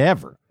rod,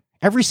 whatever.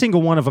 Every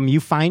single one of them, you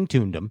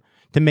fine-tuned them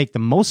to make the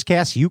most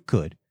casts you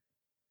could,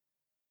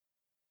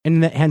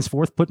 and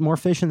henceforth put more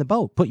fish in the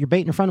boat, put your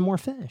bait in front of more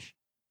fish.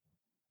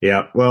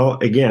 Yeah, well,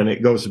 again,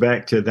 it goes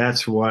back to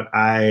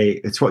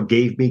it's what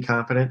gave me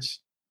confidence.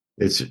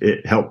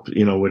 It helped,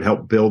 would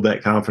help build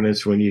that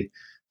confidence when if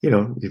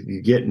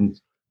you're getting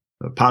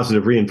a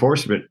positive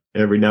reinforcement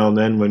every now and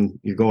then when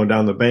you're going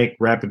down the bank,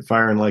 rapid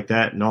firing like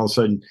that, and all of a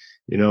sudden,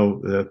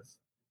 the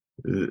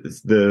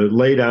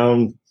lay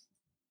down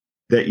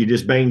that you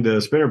just banged the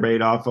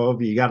spinnerbait off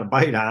of, you got a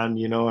bite on,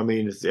 we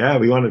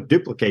want to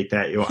duplicate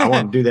that. I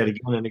want to do that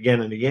again and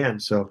again and again.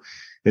 So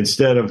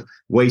instead of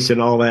wasting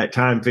all that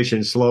time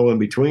fishing slow in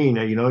between,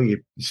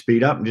 you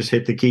speed up and just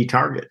hit the key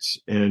targets.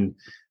 And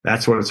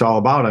that's what it's all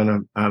about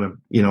on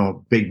a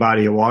big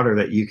body of water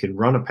that you can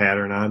run a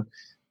pattern on.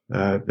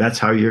 That's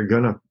how you're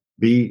going to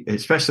be,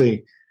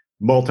 especially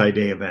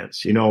multi-day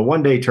events. A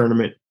one-day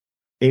tournament,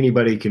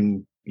 anybody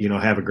can,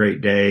 have a great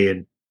day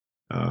and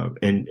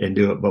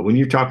do it. But when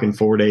you're talking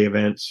 4-day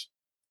events,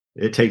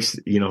 it takes,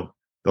 the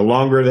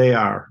longer they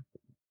are,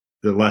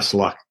 the less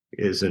luck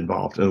is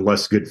involved and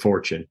less good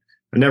fortune.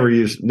 I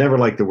never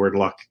like the word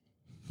luck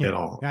at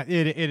all.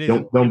 It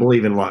don't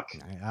believe in luck.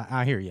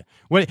 I hear you.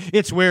 Well,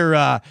 it's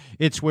where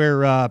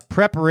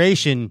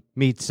preparation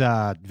meets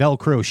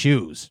Velcro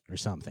shoes or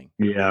something.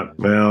 Yeah.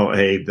 Well,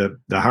 hey, the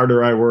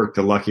harder I work,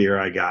 the luckier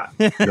I got.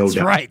 No That's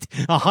doubt. right.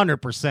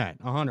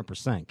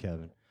 100%,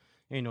 Kevin.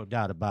 Ain't no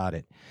doubt about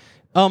it.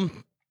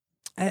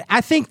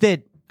 I think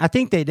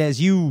that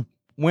as you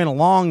went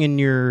along in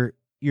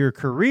your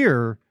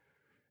career,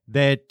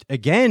 that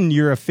again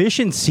your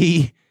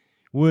efficiency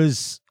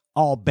was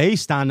all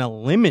based on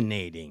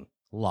eliminating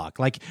luck.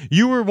 Like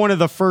you were one of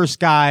the first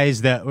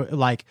guys that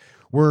like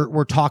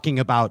we're talking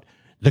about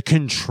the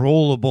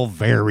controllable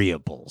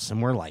variables,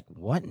 and we're like,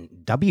 what in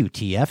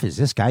WTF is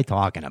this guy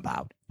talking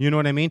about? You know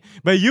what I mean?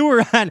 But you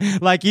were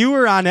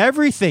on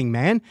everything,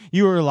 man.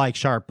 You were like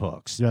sharp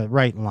hooks,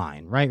 right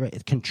line,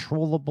 right.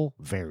 Controllable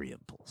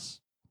variables.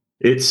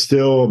 It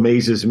still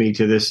amazes me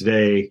to this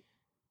day.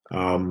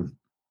 Top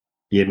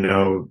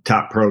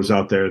pros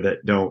out there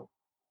that don't.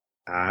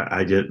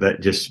 That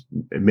just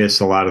miss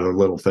a lot of the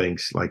little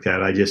things like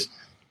that.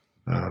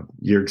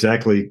 You're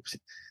exactly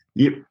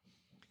you.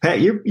 Pat,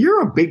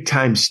 you're a big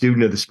time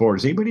student of the sport.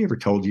 Has anybody ever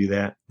told you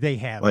that? They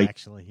have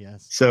actually,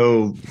 yes.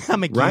 So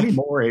I'm a geek. Ronnie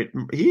Moore,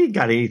 he ain't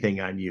got anything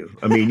on you.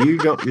 I mean, you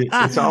don't.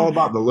 It's all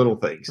about the little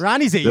things.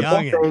 Ronnie's the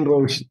best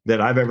anglers that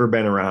I've ever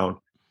been around.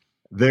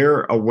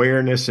 Their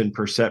awareness and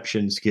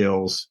perception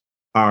skills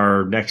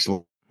are next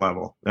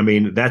level. I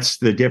mean, that's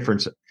the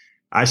difference.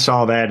 I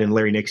saw that in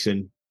Larry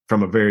Nixon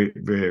from a very,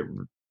 very,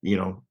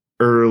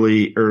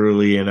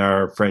 early in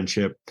our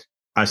friendship.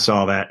 I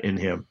saw that in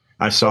him.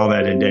 I saw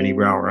that in Denny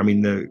Brower. I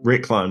mean, the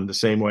Rick Clunn the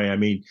same way. I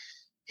mean,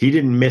 he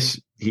didn't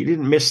miss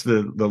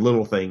the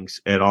little things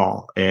at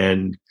all.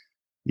 And,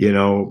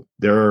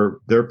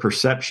 their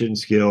perception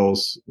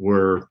skills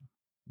were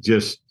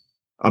just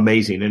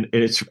amazing. And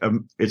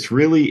it's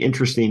really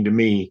interesting to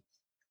me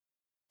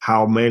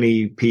how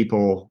many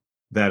people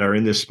that are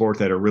in this sport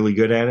that are really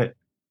good at it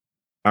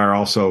are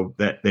also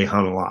that they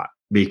hunt a lot,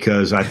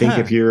 because I think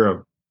if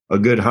you're a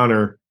good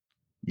hunter,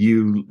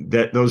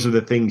 those are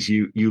the things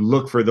you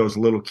look for, those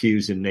little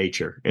cues in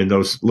nature and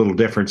those little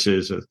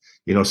differences of,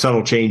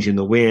 subtle change in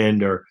the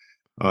wind, or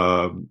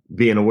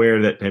being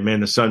aware that, hey, man,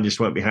 the sun just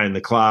went behind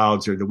the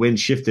clouds, or the wind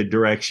shifted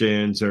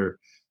directions, or,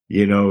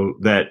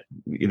 that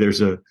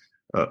there's a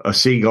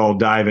seagull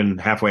diving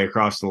halfway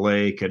across the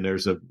lake, and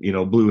there's a,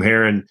 blue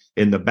heron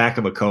in the back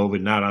of a cove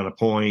and not on a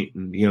point.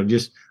 And,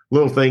 just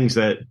little things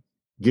that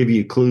give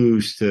you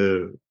clues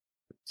to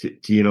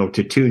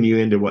tune you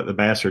into what the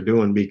bass are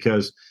doing,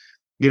 because,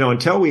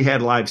 until we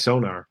had live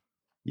sonar,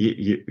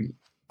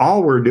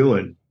 all we're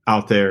doing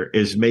out there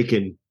is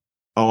making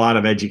a lot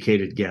of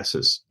educated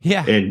guesses,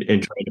 and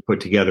trying to put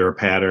together a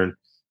pattern,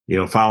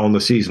 following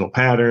the seasonal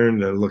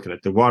pattern, looking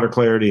at the water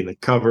clarity and the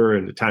cover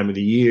and the time of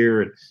the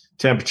year and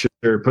temperature,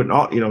 putting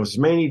all, as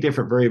many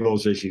different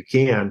variables as you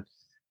can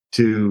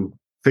to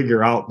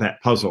figure out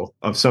that puzzle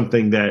of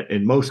something that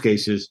in most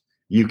cases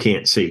you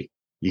can't see.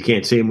 You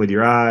can't see them with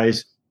your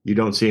eyes. You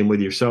don't see them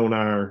with your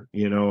sonar.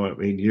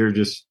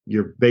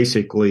 You're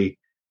basically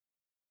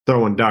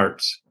throwing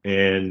darts,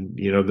 and,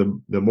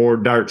 the more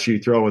darts you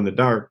throw in the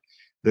dark,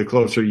 the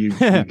closer you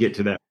get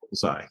to that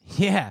bullseye.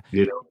 Yeah.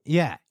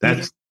 Yeah.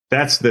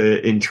 That's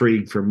the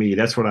intrigue for me.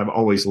 That's what I've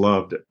always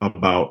loved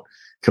about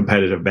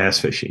competitive bass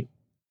fishing.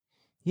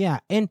 Yeah.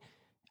 And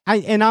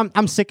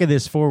I'm sick of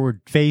this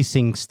forward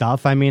facing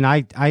stuff. I mean,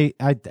 I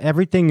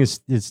everything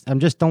is I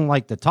just don't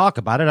like to talk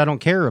about it. I don't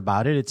care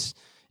about it. It's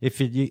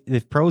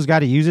if pros got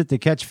to use it to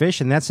catch fish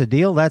and that's the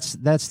deal, that's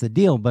the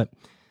deal. But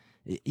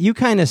you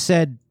kind of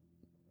said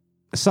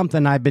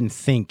something I've been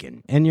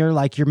thinking, and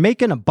you're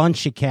making a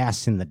bunch of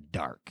casts in the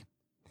dark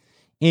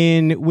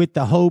with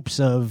the hopes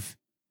of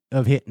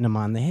hitting them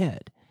on the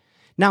head.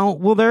 Now,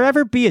 will there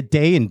ever be a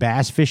day in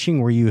bass fishing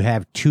where you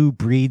have two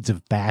breeds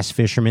of bass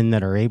fishermen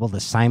that are able to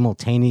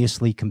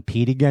simultaneously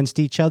compete against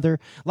each other?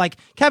 Like,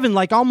 Kevin,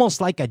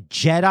 almost like a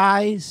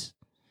Jedi's,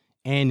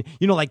 and,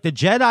 the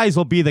Jedi's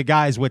will be the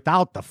guys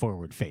without the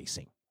forward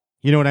facing.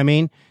 You know what I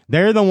mean?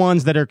 They're the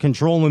ones that are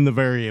controlling the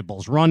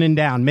variables, running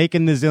down,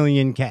 making the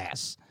zillion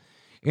casts.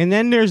 And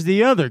then there's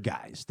the other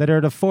guys that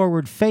are the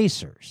forward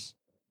facers.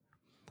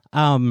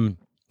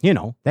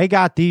 They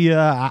got the,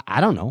 I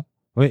don't know,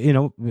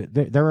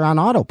 they're on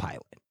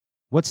autopilot.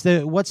 What's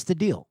the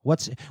deal?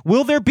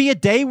 Will there be a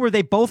day where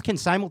they both can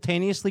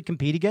simultaneously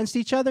compete against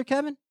each other,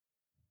 Kevin?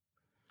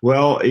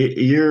 Well,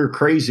 you're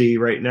crazy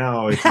right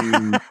now if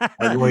you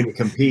are going to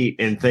compete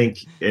and think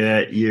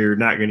that you're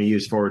not going to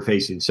use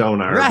forward-facing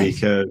sonar, right?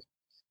 Because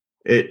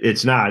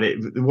it's not.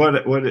 What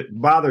it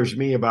bothers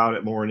me about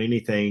it more than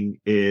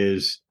anything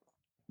is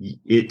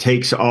it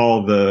takes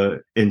all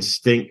the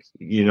instinct,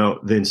 the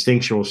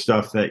instinctual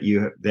stuff that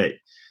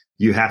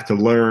you have to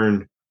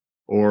learn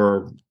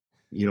or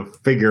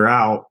figure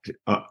out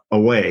a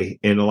way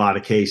in a lot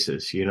of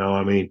cases.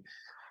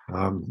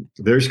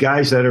 There's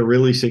guys that are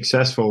really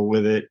successful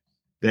with it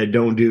that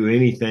don't do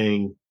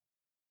anything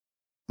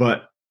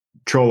but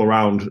troll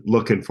around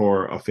looking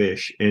for a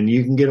fish, and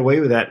you can get away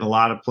with that in a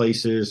lot of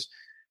places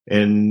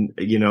and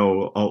a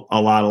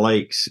lot of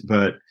lakes.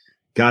 But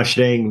gosh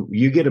dang,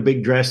 you get a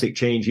big drastic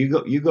change. You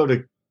go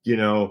to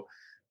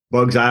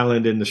Bugs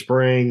Island in the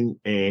spring,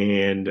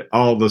 and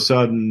all of a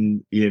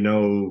sudden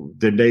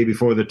the day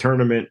before the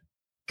tournament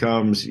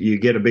comes, you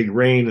get a big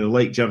rain and the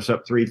lake jumps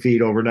up 3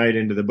 feet overnight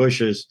into the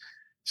bushes.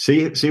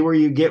 See where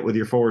you get with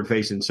your forward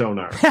facing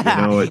sonar.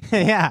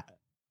 Yeah.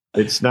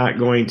 It's not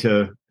going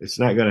to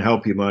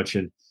help you much.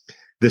 And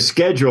the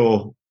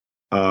schedule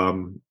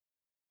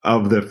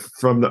of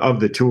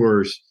the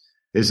tours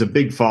is a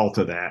big fault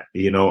of that,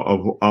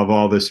 of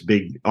all the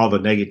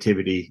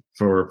negativity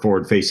for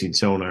forward facing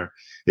sonar.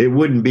 It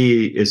wouldn't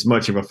be as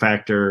much of a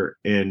factor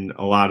in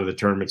a lot of the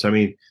tournaments. I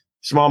mean,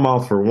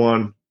 smallmouth, for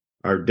one,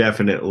 are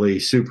definitely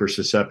super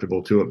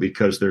susceptible to it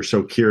because they're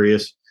so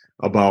curious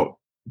about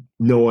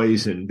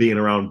noise and being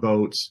around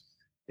boats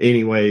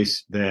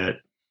anyways that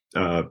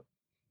they're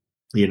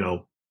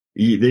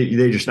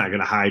just not going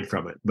to hide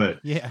from it. But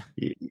yeah,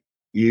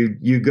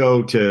 you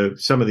go to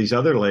some of these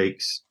other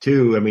lakes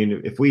too. I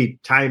mean, if we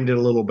timed it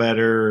a little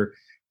better,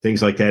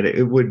 things like that,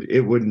 it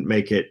wouldn't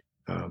make it.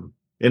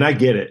 And I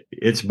get it.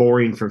 It's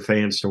boring for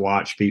fans to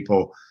watch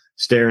people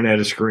staring at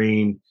a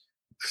screen,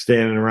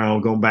 standing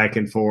around, going back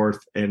and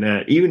forth.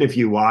 And even if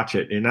you watch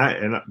it,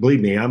 and believe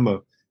me,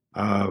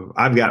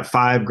 I've got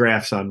 5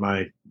 graphs on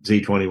my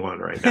Z21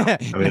 right now.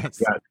 I mean, I've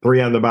got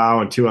 3 on the bow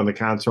and 2 on the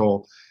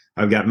console.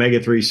 I've got Mega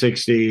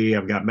 360.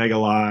 I've got Mega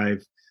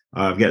Live.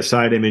 I've got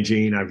side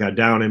imaging. I've got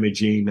down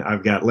imaging.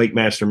 I've got Lake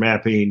Master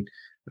mapping.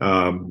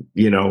 I've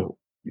got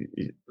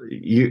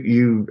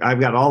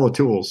all the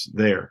tools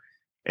there.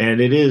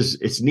 And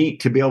it's neat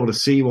to be able to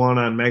see one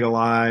on Mega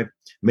Live,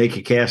 make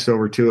a cast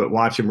over to it,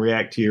 watch them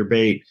react to your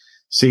bait,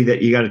 see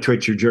that you got to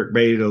twitch your jerk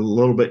bait a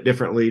little bit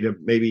differently to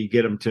maybe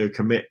get them to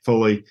commit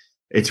fully.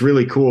 It's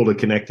really cool to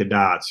connect the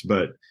dots,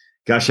 but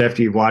gosh,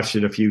 after you've watched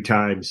it a few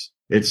times,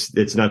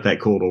 it's not that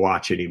cool to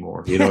watch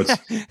anymore.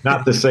 It's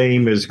not the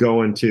same as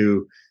going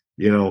to,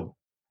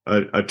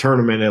 a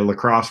tournament at La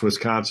Crosse,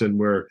 Wisconsin,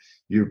 where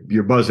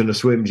you're buzzing a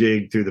swim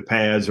jig through the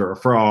pads or a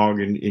frog,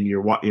 and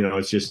you're,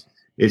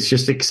 it's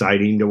just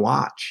exciting to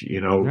watch,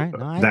 Right.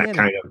 No, that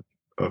kind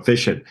of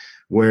fishing,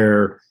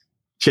 where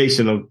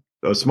chasing a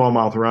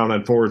smallmouth around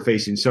on forward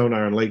facing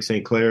sonar on Lake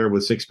St. Clair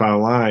with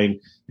 6-pound line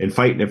and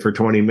fighting it for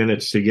 20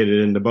 minutes to get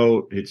it in the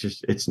boat.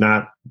 It's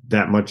not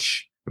that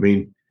much. I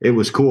mean, it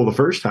was cool the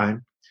first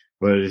time,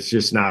 but it's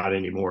just not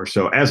anymore.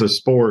 So as a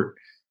sport,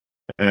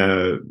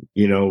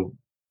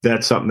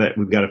 that's something that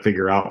we've got to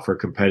figure out for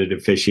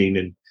competitive fishing.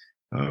 And,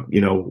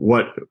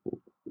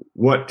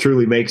 what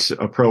truly makes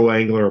a pro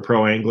angler,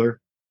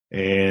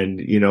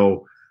 and,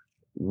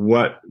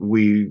 what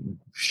we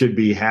should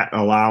be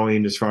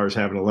allowing as far as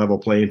having a level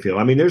playing field.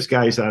 I mean, there's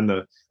guys on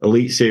the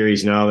Elite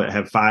Series now that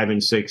have 5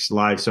 and 6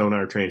 live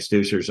sonar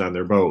transducers on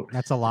their boat.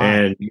 That's a lot.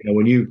 And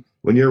when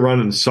you're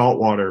running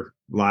saltwater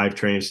live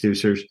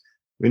transducers, I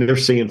mean, they're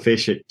seeing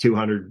fish at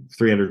 200,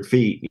 300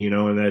 feet,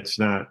 and that's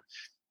not,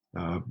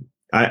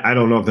 I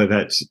don't know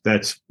if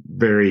that's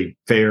very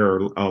fair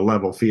or a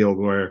level field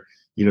where,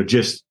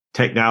 just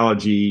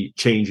technology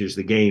changes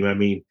the game. I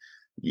mean,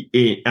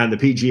 on the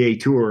PGA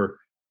Tour,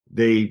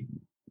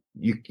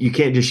 you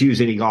can't just use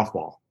any golf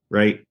ball,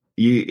 right?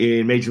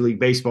 In Major League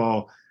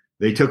Baseball,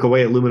 they took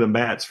away aluminum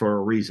bats for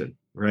a reason,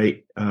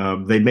 right?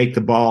 They make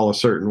the ball a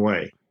certain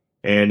way,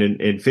 and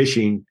in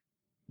fishing,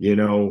 like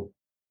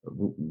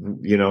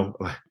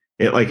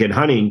in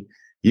hunting,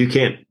 you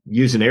can't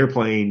use an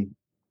airplane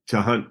to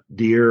hunt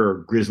deer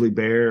or grizzly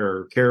bear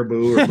or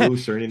caribou or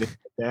moose or anything like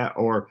that,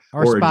 or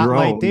a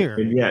drone. Deer.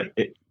 And yet,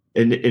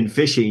 in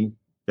fishing,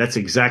 that's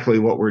exactly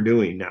what we're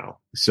doing now.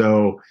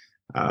 So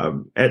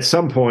at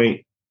some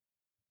point,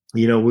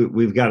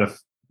 we've got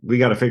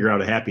to figure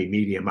out a happy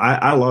medium.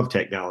 I love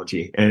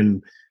technology,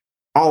 and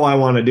all I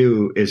want to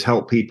do is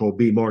help people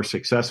be more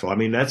successful. I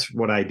mean, that's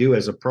what I do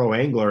as a pro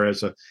angler,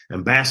 as an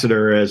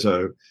ambassador, as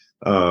an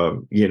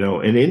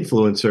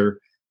influencer.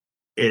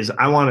 Is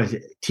I want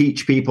to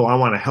teach people, I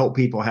want to help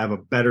people have a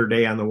better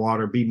day on the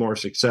water, be more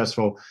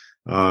successful,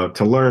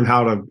 to learn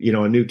how to,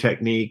 a new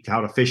technique,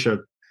 how to fish a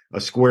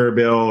square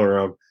bill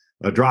or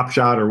a drop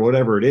shot or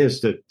whatever it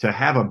is, to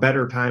have a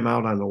better time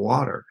out on the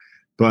water.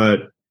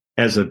 But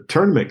as a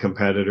tournament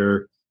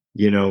competitor,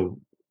 we've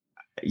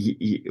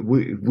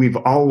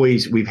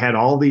had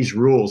all these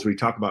rules. We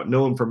talk about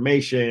no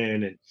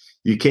information, and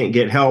you can't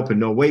get help, and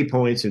no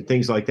waypoints and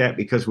things like that,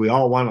 because we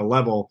all want to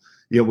level.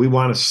 We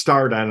want to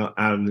start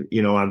on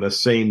the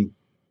same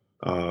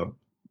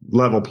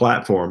level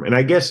platform. And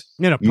I guess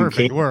in a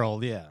perfect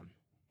world, yeah.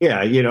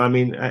 I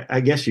mean, I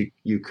guess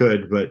you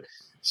could, but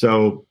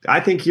so I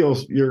think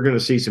you're going to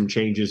see some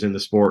changes in the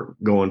sport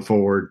going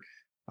forward,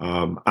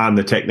 on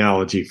the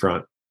technology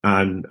front,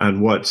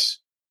 on what's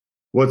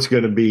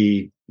going to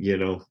be,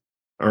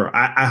 or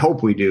I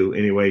hope we do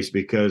anyways,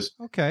 because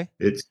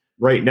it's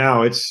right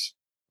now it's,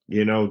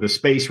 the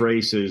space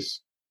race is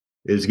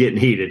getting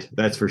heated.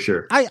 That's for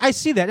sure. I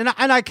see that. And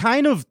I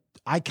kind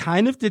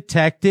of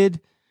detected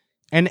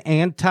an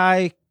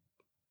anti-forward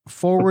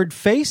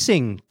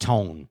facing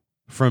tone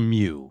from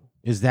you.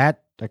 Is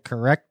that a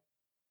correct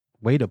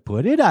way to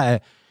put it?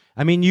 I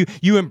mean,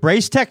 you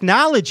embrace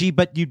technology,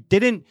 but you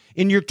didn't,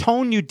 in your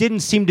tone, you didn't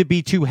seem to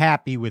be too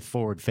happy with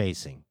forward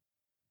facing.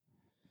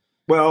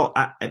 Well,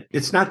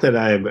 it's not that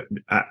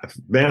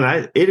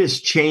it has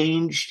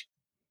changed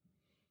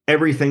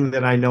everything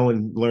that I know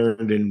and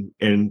learned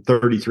in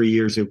 33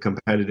 years of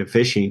competitive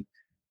fishing.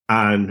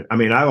 I've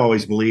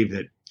always believed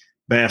that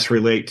bass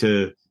relate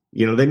to,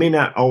 they may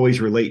not always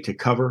relate to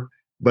cover,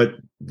 but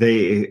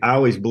I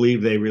always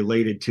believe they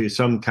related to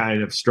some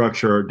kind of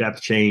structure or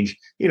depth change.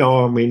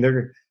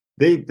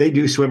 They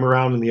do swim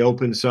around in the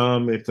open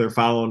some if they're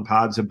following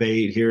pods of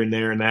bait here and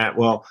there and that.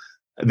 Well,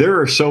 there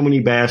are so many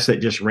bass that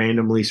just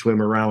randomly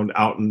swim around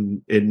out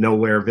in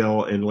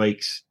Nowhereville in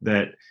lakes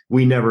that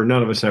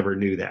none of us ever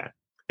knew that.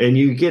 And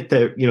you get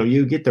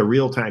the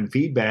real-time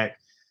feedback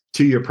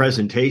to your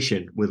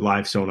presentation with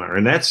live sonar.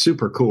 And that's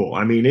super cool.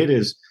 I mean, it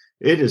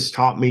has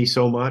taught me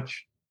so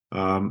much.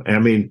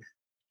 In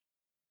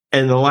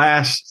the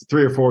last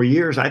 3 or 4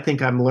 years, I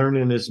think I'm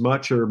learning as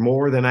much or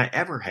more than I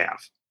ever have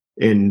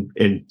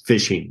in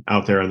fishing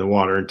out there on the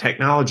water. And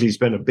technology has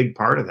been a big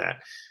part of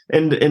that.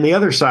 And the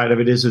other side of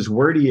it is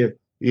where do you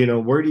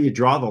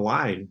draw the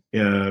line?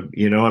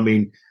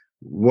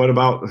 What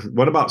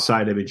about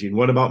side imaging?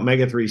 What about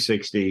Mega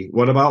 360?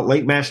 What about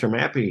Lake Master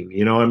mapping?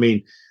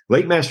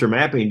 Lake Master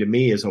mapping to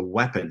me is a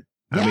weapon.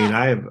 Yeah.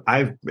 I mean,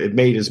 I've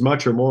made as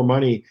much or more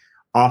money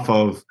off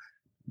of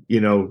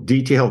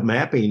detailed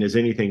mapping as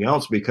anything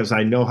else, because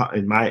I know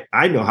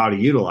I know how to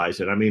utilize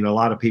it. I mean, a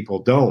lot of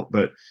people don't,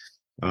 but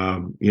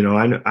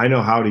I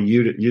know how to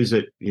use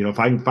it. If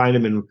I can find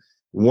them in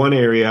one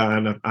area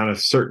on a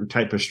certain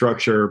type of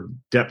structure,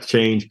 depth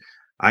change,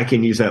 I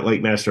can use that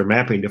Lake Master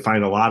mapping to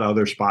find a lot of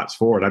other spots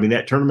for it. I mean,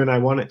 that tournament I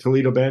won at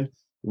Toledo Bend,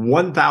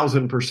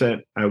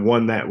 1,000% I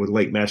won that with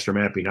Lake Master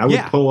mapping. I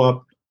would pull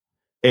up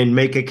and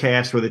make a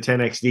cast with a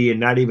 10XD and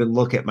not even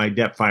look at my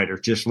depth finder,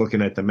 just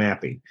looking at the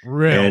mapping.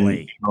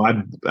 Really?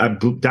 And I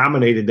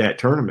dominated that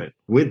tournament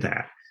with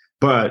that.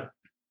 But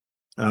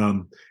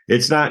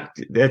that's not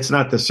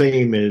the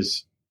same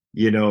as,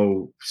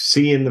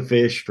 seeing the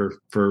fish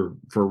for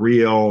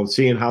real,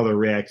 seeing how they're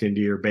reacting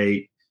to your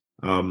bait,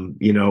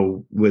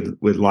 with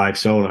live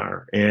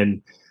sonar.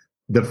 And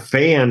the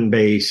fan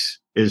base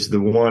is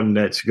the one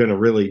that's going to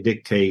really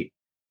dictate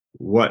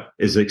what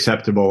is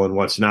acceptable and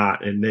what's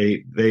not. And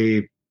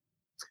they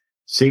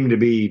seem to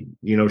be,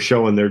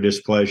 showing their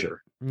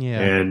displeasure.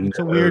 Yeah. And it's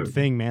a weird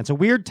thing, man. It's a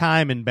weird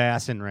time in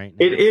Bassin right now.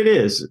 It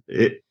is.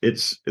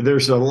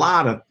 There's a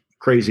lot of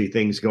crazy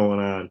things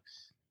going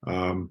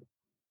on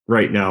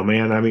right now,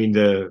 man. I mean,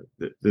 the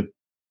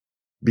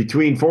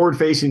between forward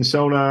facing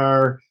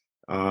sonar,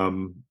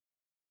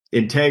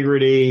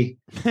 integrity,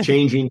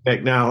 changing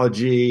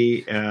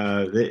technology,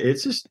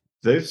 it's just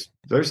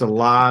there's a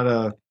lot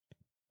of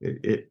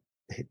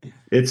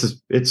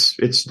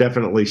it's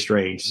definitely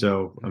strange.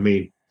 So I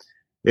mean,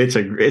 it's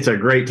a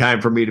great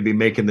time for me to be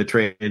making the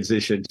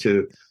transition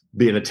to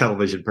being a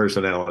television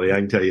personality. I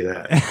can tell you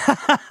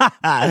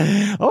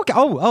that. Okay.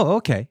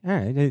 Okay. All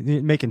right.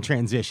 Making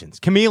transitions,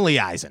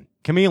 chameleonizing.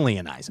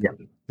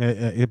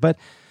 Yeah. But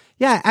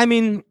yeah, I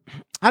mean,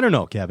 I don't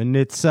know, Kevin.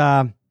 It's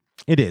a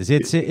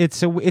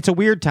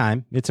weird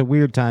time. It's a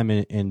weird time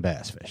in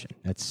bass fishing.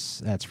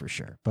 That's for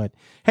sure. But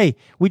hey,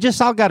 we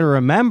just all got to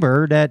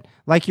remember that,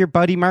 like your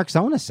buddy Mark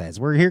Zona says,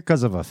 we're here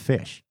because of a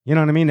fish. You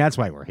know what I mean? That's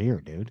why we're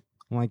here, dude.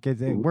 Like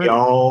we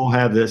all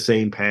have the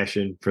same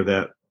passion for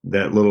that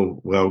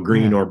little,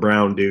 green or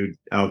brown dude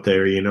out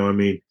there. I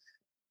mean,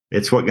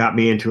 it's what got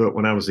me into it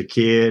when I was a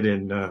kid,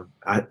 and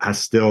I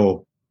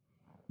still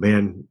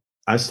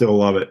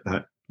love it.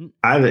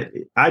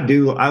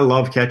 I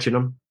love catching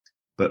them,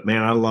 but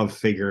man, I love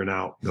figuring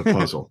out the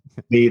puzzle.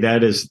 Me,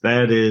 that is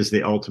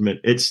the ultimate.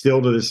 It's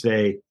still to this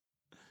day,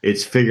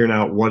 it's figuring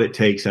out what it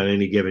takes on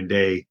any given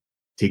day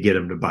to get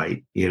them to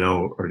bite,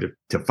 or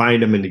to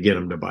find them and to get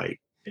them to bite.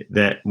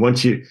 That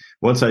once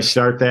I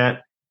start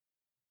that,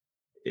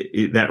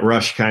 that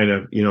rush kind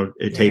of,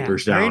 it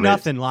tapers down. There ain't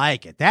nothing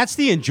like it. That's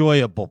the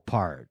enjoyable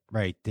part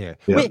right there.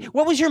 Yeah. Wait,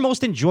 what was your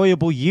most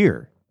enjoyable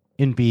year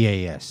in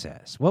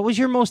BASS? What was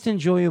your most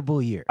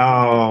enjoyable year?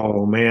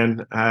 Oh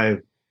man,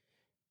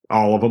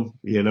 all of them,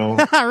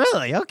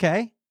 Really?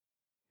 Okay.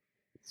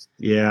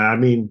 Yeah. I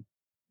mean,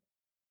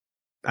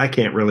 I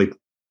can't really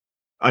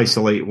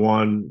isolate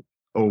one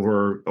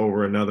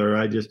over another.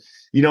 I just,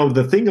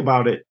 the thing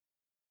about it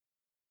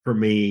for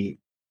me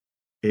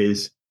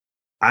is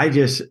I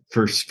just,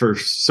 for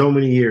so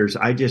many years,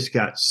 I just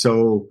got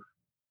so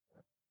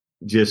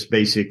just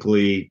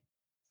basically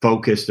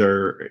focused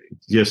or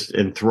just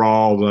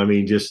enthralled. I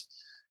mean, just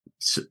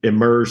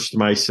immersed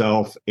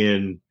myself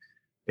in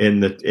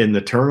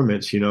the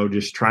tournaments,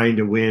 just trying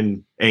to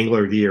win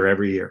Angler of the Year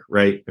every year,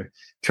 right?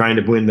 Trying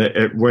to win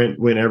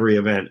every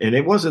event. And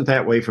it wasn't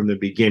that way from the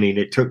beginning.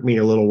 It took me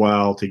a little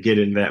while to get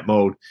in that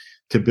mode,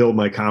 to build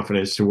my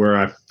confidence to where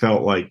I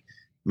felt like,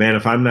 man,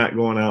 if I'm not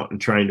going out and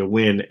trying to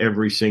win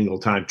every single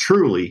time,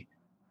 truly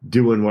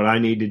doing what I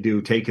need to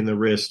do, taking the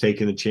risks,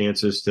 taking the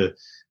chances to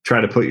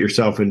try to put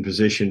yourself in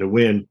position to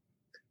win,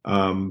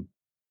 I'm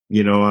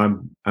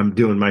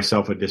doing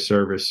myself a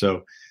disservice.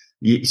 So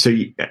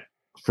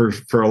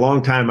for a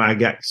long time, I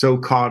got so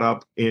caught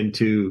up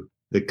into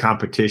the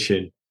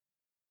competition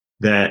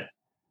that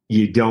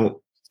you don't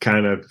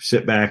kind of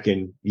sit back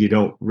and you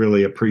don't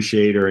really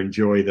appreciate or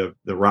enjoy the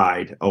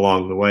ride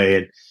along the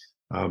way.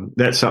 And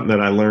that's something that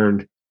I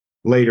learned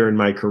later in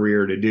my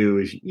career to do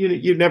is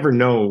you never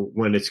know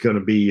when it's going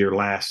to be your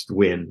last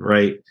win,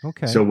 right?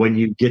 Okay. So when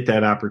you get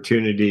that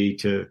opportunity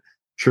to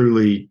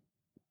truly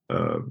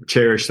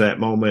cherish that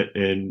moment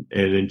and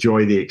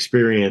enjoy the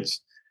experience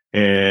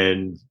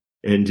and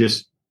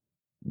just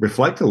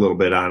reflect a little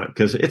bit on it,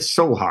 because it's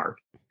so hard.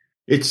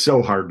 It's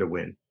so hard to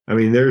win. I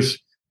mean, there's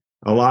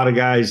a lot of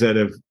guys that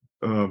have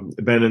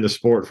been in the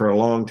sport for a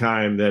long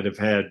time that have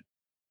had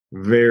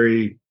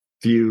very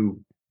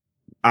few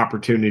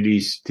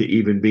opportunities to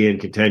even be in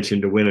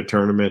contention to win a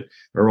tournament,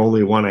 or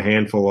only won a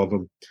handful of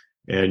them.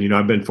 And,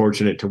 I've been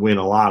fortunate to win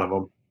a lot of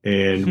them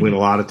and win a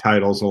lot of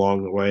titles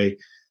along the way.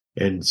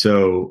 And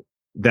so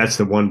that's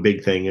the one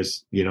big thing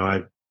is,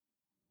 I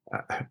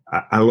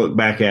look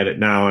back at it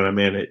now and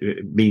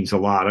it means a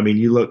lot. I mean,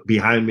 you look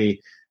behind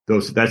me,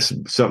 that's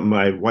something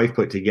my wife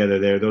put together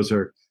there. Those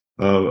are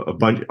a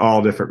bunch,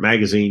 all different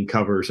magazine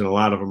covers, and a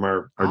lot of them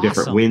are awesome.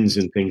 Different wins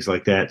and things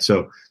like that.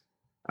 So,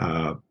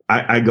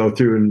 I go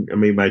through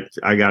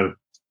and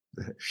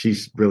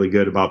she's really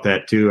good about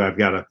that too. I've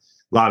got a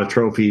lot of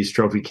trophy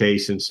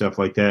case and stuff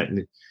like that.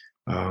 And,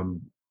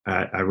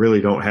 I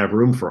really don't have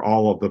room for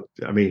all of the.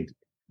 I mean,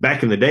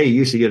 back in the day, you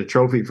used to get a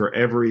trophy for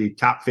every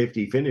top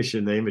 50 finish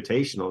in the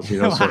invitationals.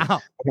 You know, Wow.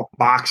 so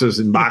boxes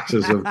and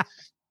boxes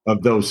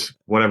of those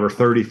whatever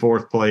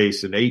 34th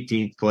place and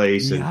 18th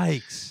place and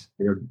Yikes.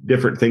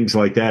 different things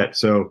like that.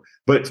 So,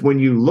 but when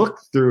you look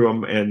through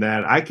them and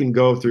that, I can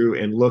go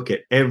through and look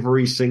at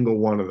every single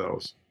one of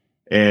those.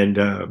 And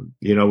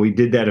we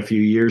did that a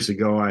few years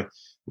ago. I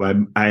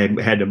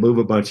had to move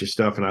a bunch of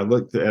stuff, and I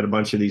looked at a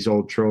bunch of these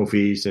old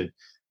trophies and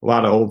a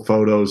lot of old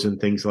photos and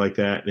things like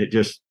that. And it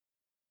just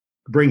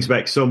brings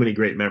back so many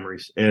great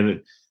memories.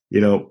 And,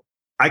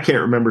 I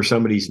can't remember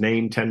somebody's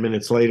name 10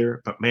 minutes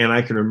later, but man,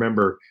 I can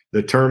remember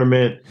the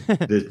tournament,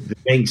 the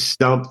dang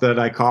stump that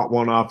I caught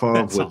one off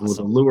of with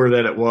the lure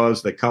that it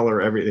was, the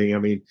color, everything. I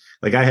mean,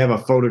 like I have a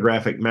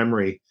photographic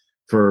memory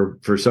for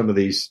some of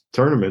these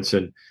tournaments,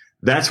 and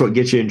that's what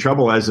gets you in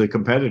trouble as a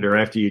competitor.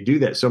 After you do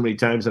that so many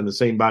times on the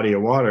same body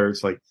of water,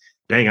 it's like,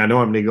 dang, I know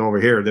I'm going to go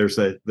over here. There's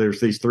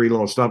these 3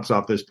 little stumps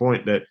off this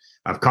point that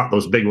I've caught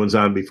those big ones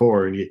on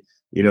before. And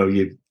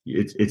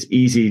it's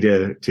easy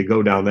to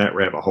go down that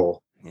rabbit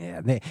hole.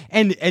 Yeah.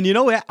 And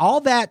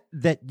all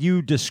that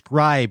you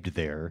described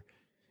there,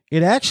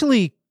 it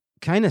actually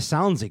kind of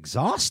sounds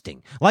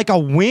exhausting. Like a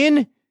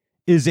win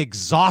is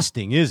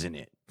exhausting, isn't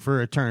it?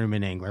 For a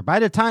tournament angler. By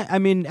the time, I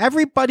mean,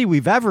 everybody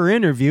we've ever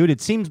interviewed,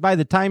 it seems by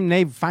the time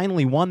they've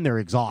finally won, they're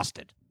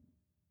exhausted.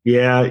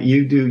 Yeah,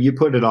 you do. You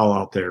put it all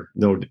out there.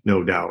 No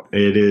doubt.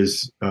 It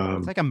is.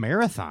 It's like a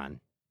marathon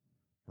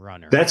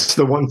runner. That's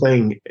the one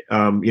thing.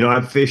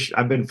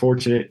 I've been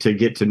fortunate to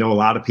get to know a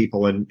lot of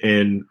people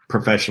in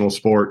professional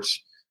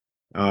sports,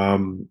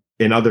 in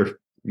other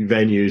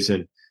venues.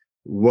 And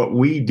what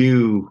we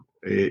do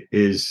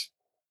is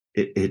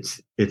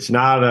it's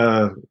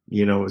not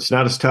it's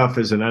not as tough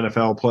as an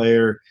NFL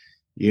player,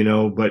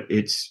 but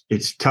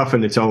it's tough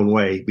in its own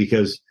way,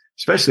 because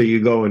especially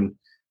you go and,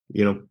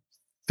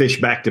 fish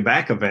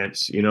back-to-back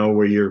events,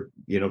 where you're,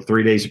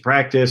 3 days of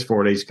practice,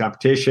 4 days of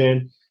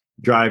competition,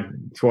 drive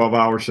 12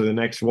 hours to the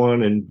next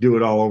one and do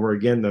it all over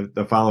again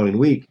the following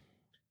week.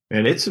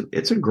 And it's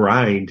a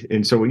grind.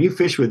 And so when you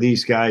fish with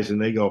these guys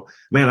and they go,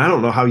 man, I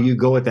don't know how you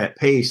go at that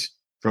pace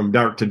from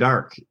dark to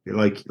dark,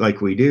 like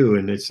we do.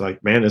 And it's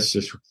like, man,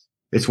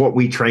 it's what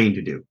we train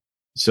to do.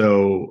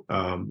 So,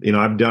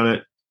 I've done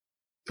it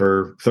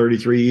for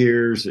 33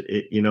 years, at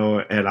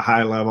a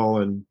high level.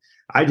 And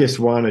I just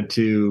wanted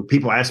to,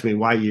 people ask me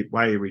why you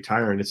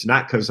retire. And it's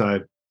not because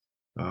I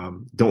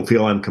don't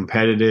feel I'm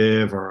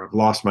competitive or I've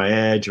lost my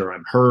edge or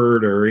I'm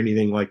hurt or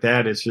anything like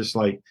that. It's just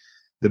like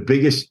the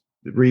biggest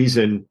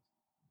reason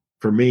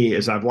for me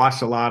is I've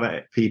watched a lot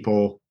of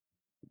people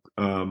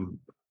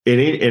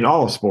in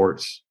all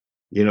sports,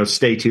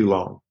 stay too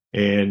long.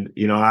 And,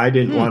 I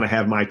didn't want to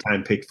have my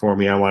time picked for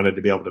me. I wanted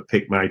to be able to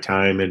pick my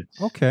time. And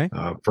okay,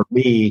 for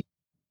me,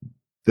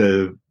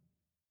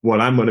 what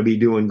I'm going to be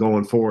doing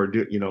going forward,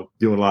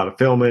 doing a lot of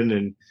filming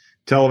and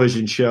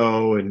television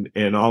show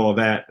and all of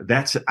that.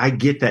 I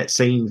get that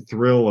same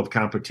thrill of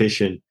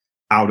competition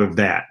out of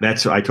that.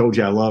 I told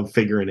you I love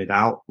figuring it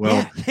out.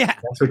 Well, yeah.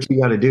 That's what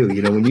you got to do.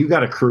 When you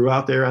got a crew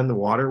out there on the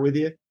water with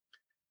you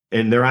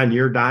and they're on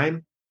your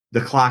dime,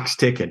 the clock's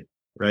ticking,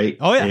 right?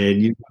 Oh yeah. And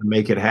you got to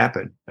make it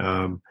happen.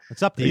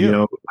 It's up to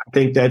you. I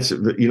think that's,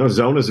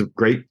 Zona's a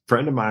great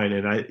friend of mine,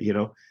 and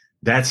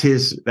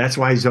that's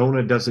why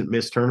Zona doesn't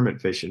miss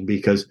tournament fishing,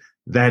 because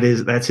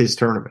that's his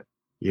tournament,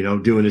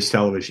 doing his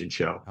television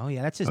show. Oh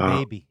yeah. That's his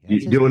baby.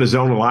 Doing a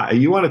Zona Live.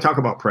 You want to talk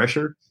about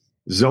pressure?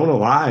 Zona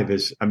Live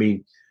is,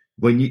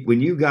 when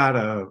you got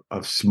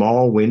a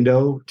small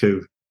window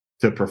to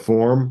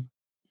perform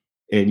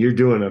and you're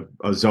doing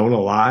a Zona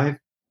Live,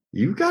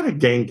 you got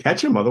to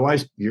catch them.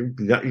 Otherwise you're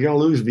going to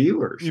lose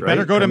viewers. You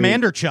better go to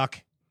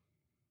Manderchuck.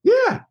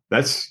 Yeah.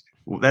 That's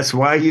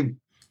why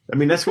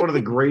that's one of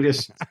the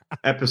greatest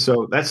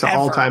episodes. That's the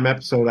all-time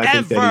episode I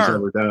think that he's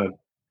ever done.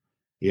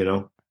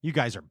 You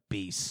guys are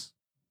beasts.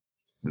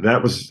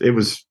 It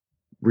was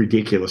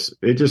ridiculous.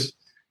 It just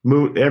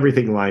moved,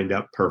 everything lined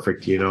up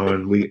perfect,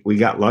 and we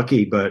got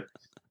lucky, but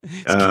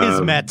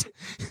kismet.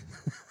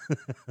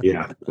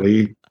 Yeah.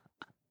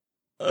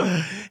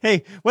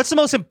 Hey, what's the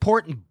most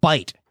important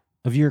bite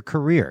of your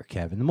career,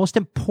 Kevin? The most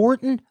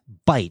important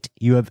bite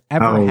you have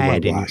ever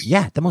had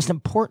the most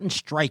important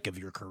strike of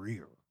your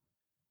career.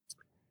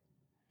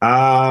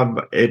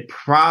 It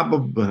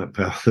probably,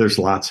 there's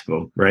lots of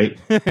them, right?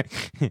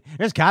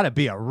 There's got to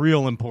be a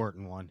real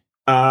important one.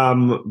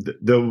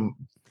 The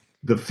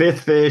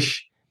fifth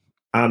fish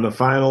on the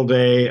final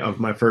day of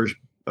my first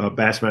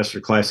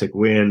Bassmaster Classic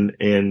win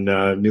in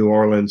New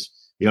Orleans.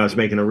 I was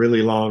making a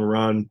really long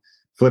run,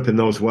 flipping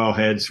those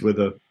wellheads with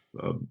a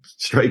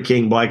Strike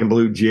King black and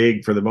blue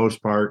jig for the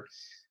most part.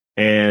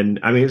 And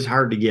it was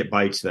hard to get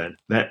bites then.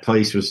 That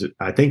place was,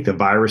 I think the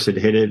virus had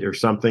hit it or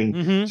something.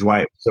 That's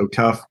why it was so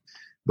tough.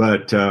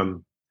 But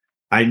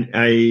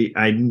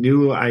I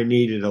knew I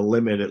needed a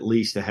limit at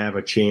least to have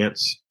a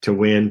chance to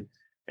win.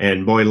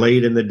 And boy,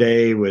 late in the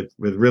day with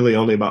really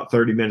only about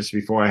 30 minutes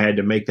before I had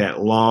to make that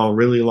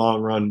really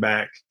long run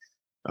back,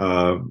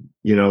 to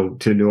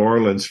New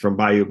Orleans from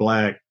Bayou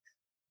Black,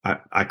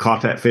 I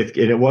caught that fifth,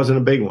 and it wasn't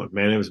a big one,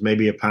 man. It was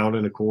maybe a pound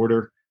and a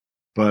quarter,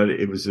 but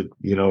it was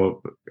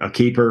a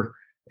keeper,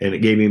 and it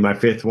gave me my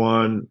fifth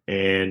one,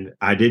 and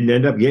I didn't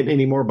end up getting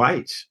any more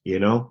bites,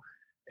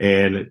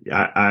 and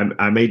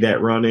I made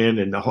that run in,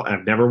 and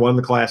I've never won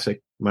the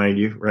classic, mind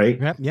you, right?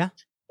 Yep, yeah.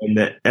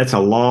 And that's a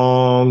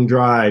long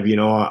drive, an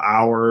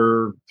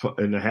hour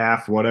and a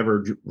half,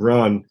 whatever,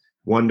 run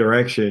one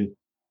direction,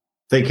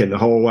 thinking the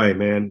whole way,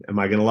 man, am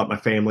I going to let my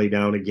family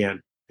down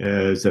again?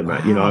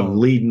 I'm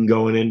leading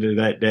going into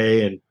that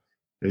day, and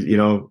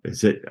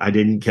is it I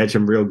didn't catch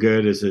them real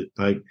good? Is it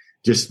like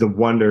just the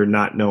wonder,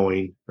 not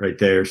knowing right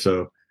there?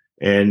 So,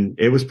 and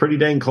it was pretty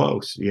dang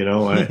close. I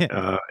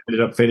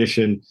ended up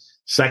finishing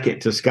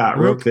second to Scott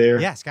Rook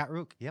there. Yeah, Scott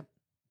Rook. Yep.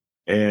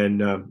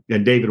 And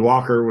David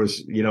Walker was,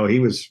 he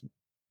was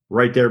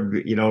right there,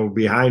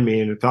 behind me,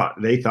 and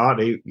they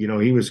thought he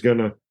was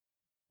gonna.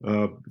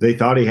 They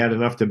thought he had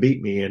enough to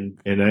beat me, and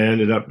I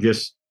ended up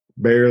just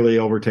barely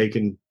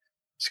overtaking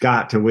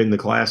Scott to win the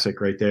classic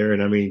right there.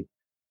 And I mean,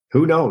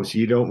 who knows?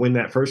 You don't win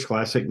that first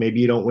classic, maybe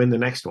you don't win the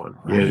next one.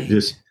 Right.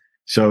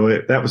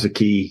 That was a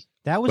key.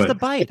 That was the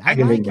bite. I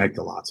can think back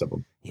to lots of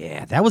them.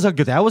 Yeah, that was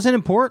an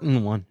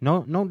important one.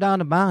 No doubt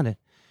about it.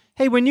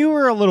 Hey, when you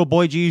were a little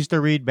boy, did you used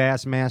to read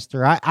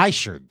Bassmaster? I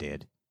sure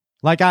did.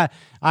 Like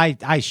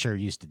I sure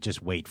used to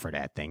just wait for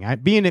that thing.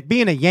 Being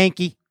a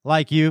Yankee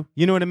like you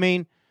know what I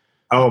mean?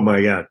 Oh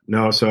my God.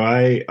 No. So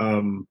I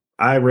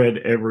read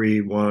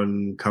every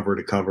one cover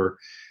to cover.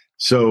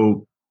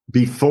 So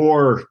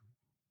before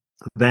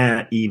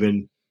that,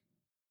 even,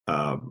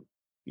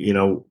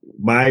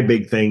 my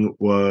big thing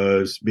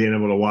was being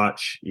able to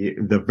watch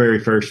the very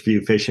first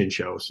few fishing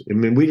shows. I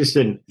mean, we just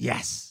didn't.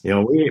 Yes.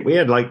 We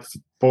had like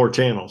 4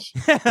 channels,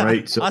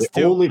 right? So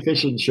the only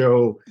fishing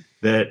show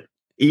that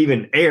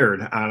even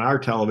aired on our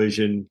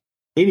television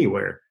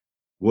anywhere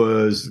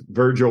was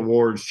Virgil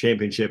Ward's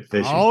Championship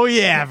Fishing. Oh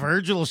yeah,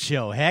 Virgil's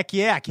show. Heck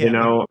yeah, Kevin.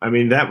 I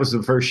mean, that was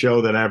the first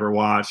show that I ever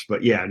watched.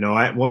 But yeah, no,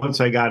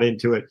 once I got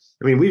into it,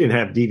 I mean, we didn't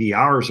have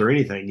DVRs or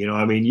anything.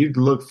 I mean, you'd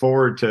look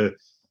forward to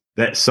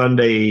that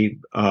Sunday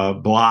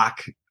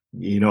block,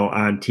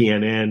 on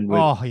TNN with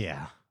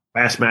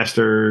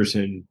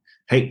Bassmasters and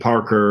Hank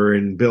Parker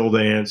and Bill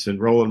Dance and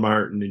Roland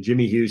Martin and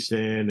Jimmy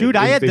Houston. Dude,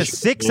 I had the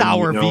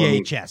 6-hour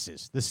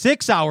VHSs, the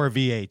 6-hour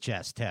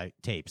VHS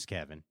tapes,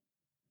 Kevin.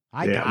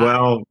 We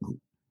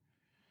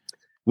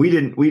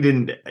didn't,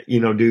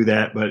 do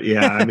that, but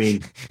yeah, I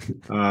mean,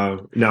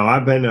 no,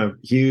 I've been a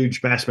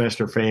huge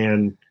Bassmaster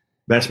fan.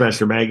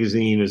 Bassmaster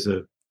magazine is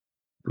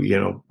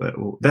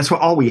that's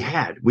what all we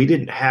had. We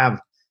didn't have,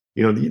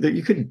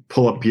 you couldn't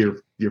pull up your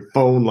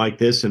phone like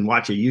this and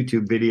watch a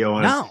YouTube video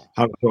on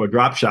how to throw a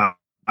drop shot.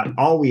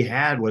 All we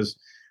had was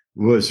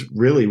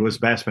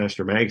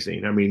Bassmaster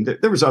magazine. I mean,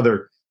 there was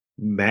other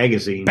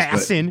magazines.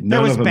 Bassin.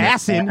 There was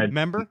Bassin.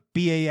 Remember?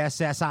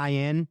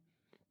 Bassin.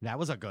 That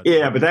was a good one.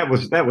 Yeah, but that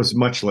was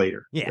much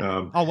later.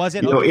 Yeah. Was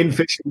it? In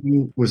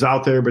Fishing was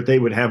out there, but they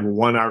would have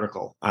one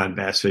article on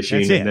bass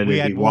fishing, and then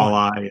it'd be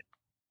walleye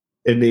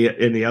and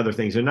the other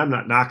things. And I'm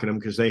not knocking them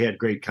because they had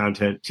great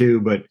content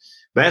too. But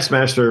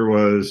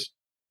Bassmaster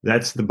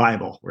that's the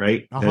Bible,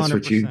 right? 100%. That's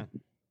what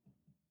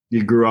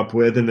you grew up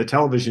with, and the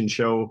television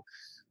show,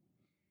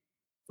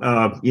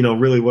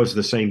 really was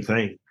the same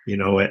thing,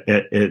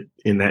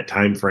 in that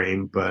time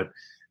frame. But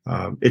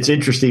it's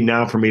interesting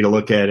now for me to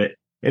look at it.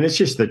 And it's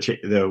just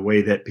the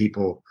way that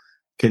people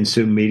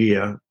consume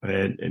media,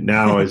 and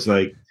now is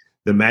like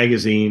the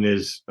magazine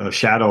is a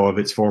shadow of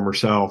its former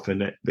self,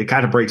 and it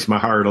kind of breaks my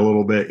heart a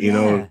little bit,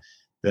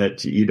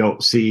 that you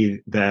don't see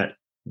that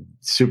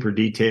super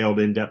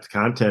detailed, in-depth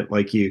content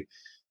like you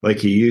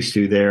used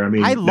to there. I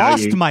mean, I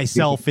lost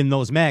myself in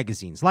those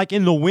magazines. Like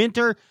in the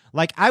winter,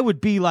 like I would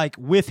be like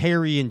with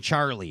Harry and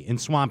Charlie in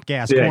Swamp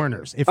Gas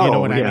Corners, if you know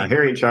what I mean.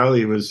 Harry and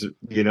Charlie was,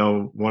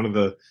 one of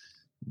the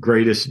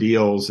greatest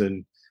deals,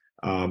 and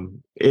I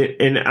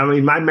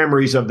mean, my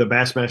memories of the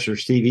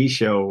Bassmasters TV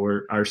show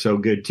are so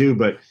good too.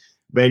 But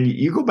when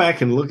you go back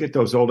and look at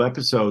those old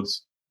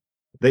episodes,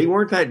 they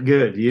weren't that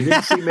good. You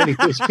didn't see many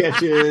fish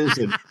catches,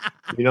 and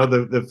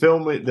the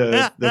film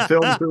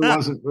crew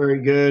wasn't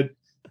very good.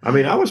 I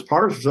mean, I was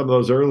part of some of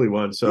those early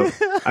ones, so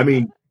I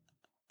mean,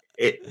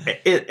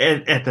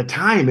 at the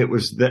time it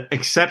was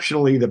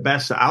exceptionally the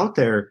best out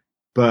there.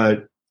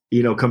 But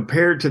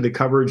compared to the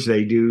coverage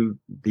they do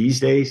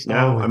these days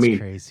now, I mean,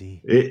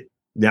 crazy.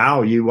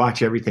 Now you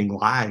watch everything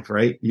live,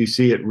 right? You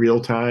see it real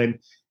time.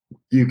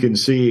 You can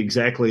see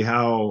exactly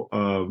how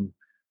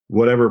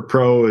whatever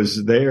pro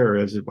is there,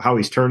 as how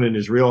he's turning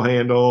his reel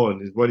handle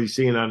and what he's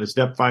seeing on his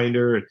depth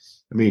finder. And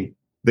I mean,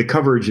 the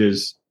coverage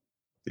is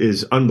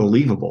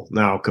unbelievable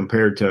now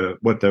compared to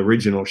what the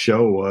original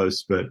show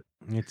was. But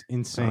it's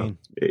insane.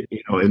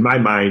 In my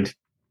mind,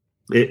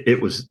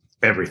 it was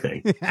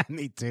everything.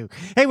 Me too.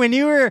 Hey, when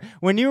you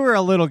were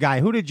a little guy,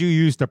 who did you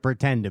used to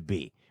pretend to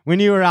be? When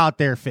you were out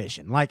there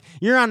fishing, like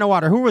you're on the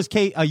water, who was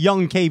a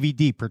young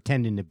KVD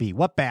pretending to be?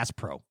 What bass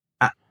pro?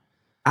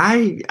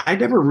 I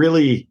never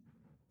really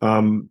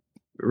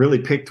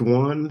picked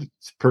one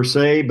per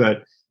se,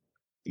 but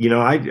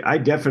I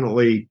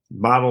definitely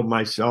modeled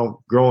myself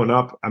growing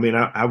up. I mean,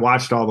 I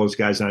watched all those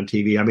guys on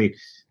TV. I mean,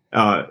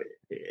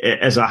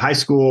 as a high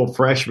school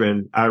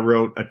freshman, I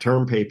wrote a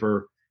term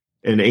paper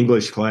in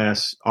English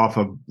class off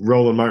of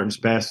Roland Martin's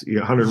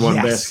 101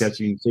 Bass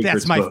Catching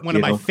Secrets book. One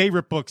of my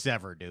favorite books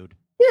ever, dude.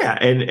 Yeah,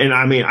 and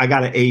I mean, I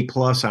got an A+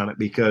 on it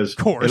because,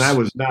 and I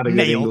was not a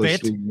good English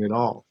student at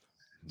all.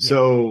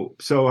 So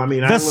I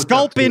mean, the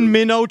Sculpin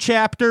Minnow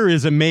chapter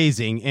is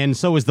amazing, and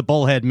so is the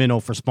Bullhead Minnow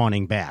for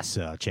spawning bass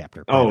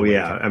chapter. Oh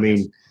yeah, I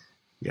mean,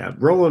 yeah,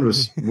 Roland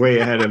was way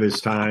ahead of his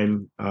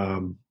time,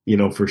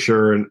 for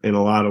sure in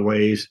a lot of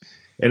ways.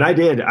 And I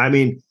did. I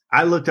mean,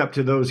 I looked up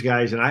to those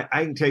guys, and I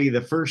can tell you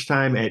the first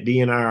time at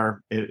DNR,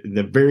 in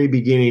the very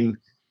beginning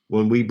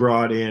when we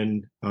brought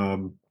in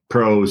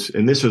pros,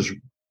 and this was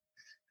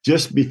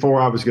just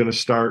before I was going to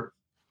start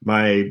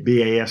my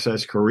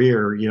BASS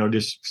career,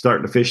 just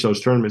starting to fish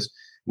those tournaments,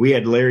 we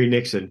had Larry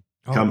Nixon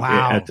come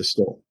at the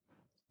store.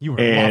 You were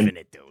loving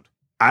it, dude.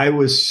 I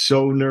was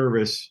so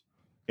nervous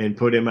and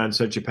put him on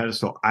such a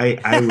pedestal. I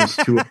was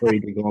too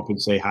afraid to go up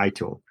and say hi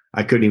to him.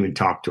 I couldn't even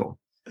talk to him.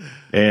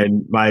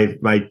 And my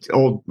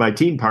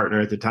team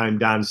partner at the time,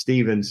 Don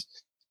Stevens,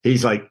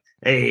 he's like,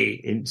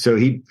 hey. And so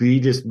he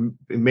just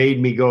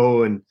made me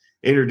go and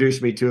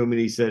introduced me to him. And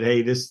he said,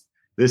 hey, this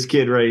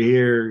kid right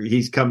here,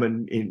 he's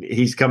coming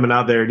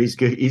out there, and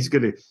he's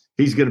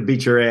gonna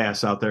beat your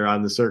ass out there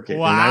on the circuit.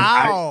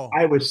 Wow.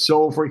 And I was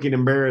so freaking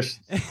embarrassed.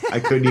 I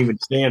couldn't even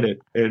stand it.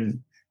 And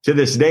to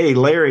this day,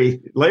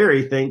 Larry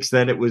thinks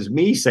that it was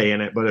me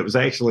saying it, but it was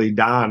actually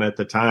Don at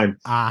the time.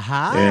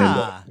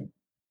 Aha.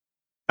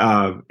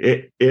 And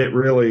it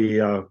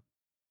really,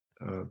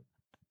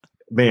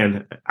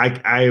 man,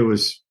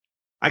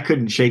 I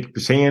couldn't shake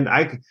his hand.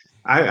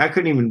 I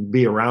couldn't even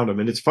be around him.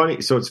 And it's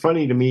funny. So it's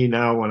funny to me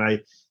now when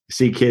I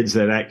see kids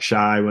that act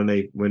shy when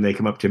they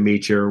come up to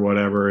meet you or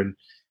whatever. And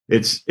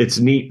it's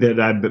neat that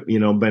I've,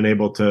 been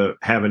able to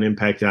have an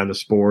impact on the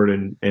sport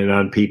and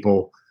on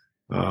people.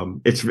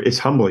 It's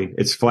humbling.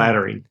 It's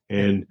flattering.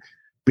 And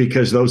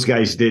because those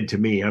guys did to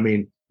me, I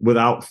mean,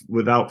 without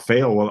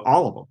fail, well,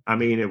 all of them. I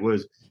mean, it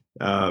was,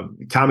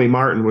 Tommy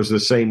Martin was the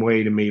same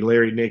way to me.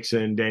 Larry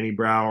Nixon, Danny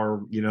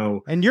Brower,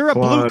 and you're a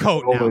blue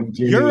coat now.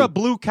 You're a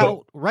blue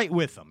coat right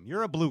with them.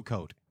 You're a blue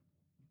coat.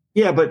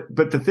 Yeah, but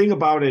the thing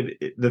about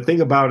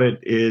it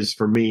is,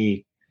 for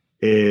me,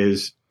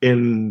 is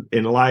in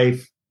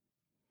life,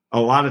 a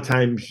lot of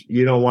times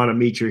you don't want to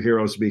meet your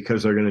heroes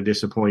because they're going to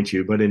disappoint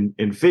you. But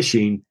in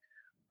fishing,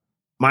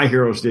 my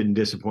heroes didn't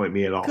disappoint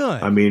me at all.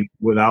 Good. I mean,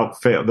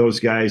 without fail, those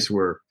guys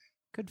were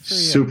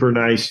super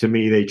nice to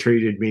me. They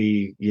treated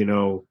me,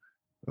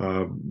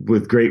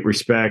 with great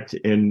respect.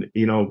 And,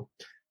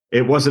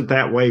 it wasn't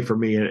that way for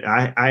me. And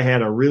I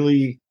had a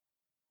really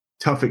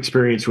tough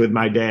experience with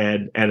my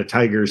dad at a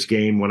Tigers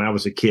game when I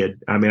was a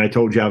kid. I mean, I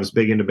told you I was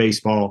big into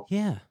baseball.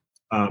 Yeah.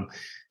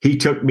 He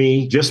took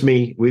me, just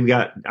me.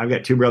 I've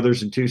got 2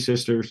 brothers and 2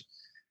 sisters,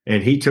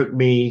 and he took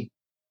me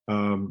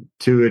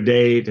to a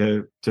day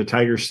to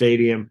Tiger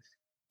Stadium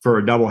for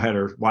a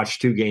doubleheader,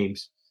 watched 2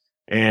 games.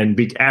 And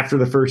after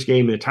the first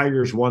game, the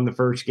Tigers won the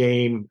first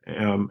game.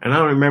 And I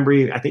don't remember,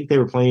 I think they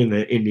were playing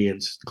the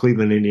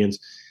Cleveland Indians.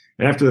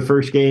 And after the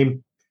first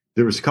game,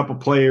 there was a couple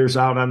players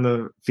out on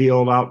the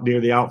field, out near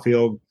the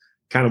outfield,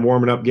 kind of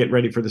warming up, getting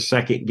ready for the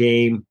second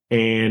game.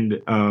 And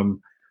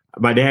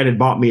my dad had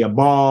bought me a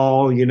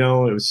ball,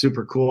 it was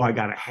super cool. I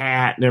got a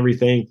hat and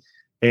everything.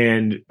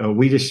 And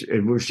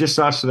it was just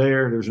us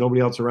there. There was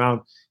nobody else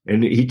around.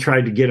 And he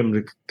tried to get them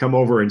to come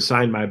over and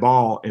sign my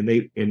ball. And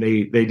they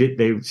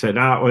said,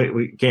 no,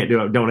 we can't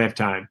do it. Don't have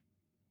time.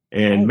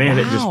 And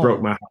it just broke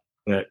my heart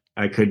that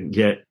I couldn't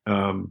get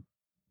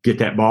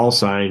that ball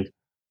signed.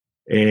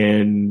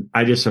 And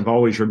I just have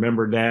always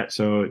remembered that.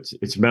 So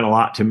it's meant a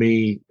lot to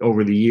me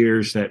over the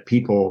years that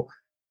people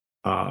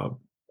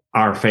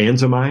are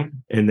fans of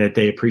mine and that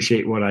they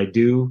appreciate what I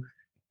do.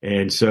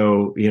 And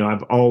so,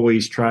 I've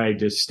always tried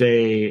to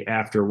stay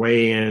after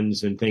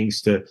weigh-ins and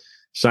things to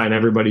sign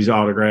everybody's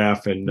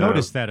autograph. And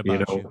notice that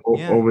about you.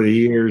 Over the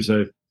years,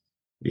 have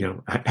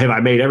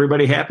I made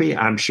everybody happy?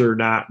 I'm sure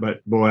not,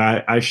 but boy,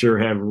 I sure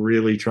have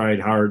really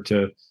tried hard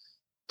to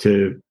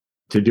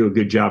do a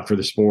good job for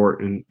the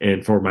sport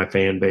and for my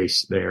fan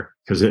base there,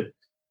 because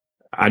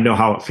I know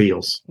how it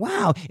feels.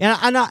 Wow.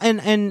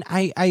 And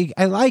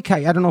I like how,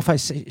 I don't know if I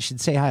should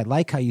say how I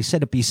like how you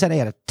said it, but you said I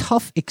had a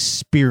tough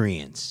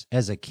experience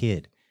as a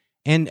kid.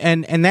 And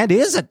that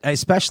is it,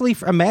 especially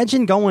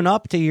imagine going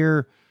up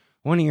to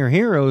one of your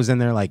heroes and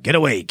they're like, get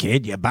away,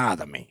 kid, you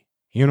bother me.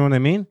 You know what I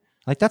mean?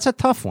 Like, that's a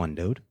tough one,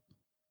 dude.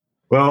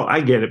 Well, I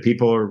get it.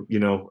 People are,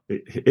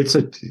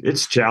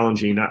 it's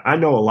challenging. I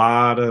know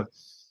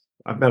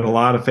I've met a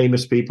lot of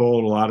famous people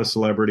and a lot of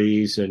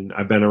celebrities, and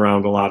I've been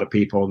around a lot of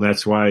people. And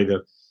that's why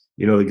the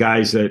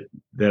guys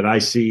that I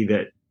see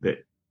that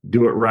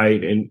do it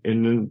right.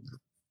 And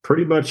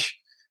pretty much,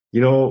 a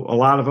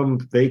lot of them,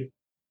 they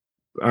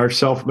are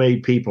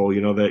self-made people,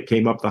 that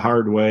came up the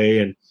hard way.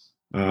 And,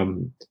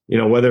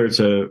 whether it's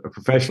a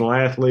professional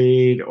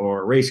athlete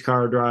or a race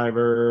car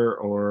driver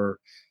or,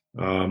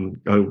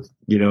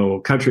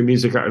 country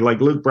music.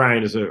 Like Luke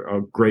Bryan is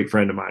a great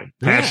friend of mine,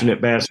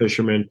 passionate bass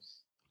fisherman.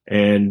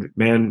 And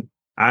man,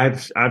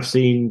 I've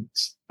seen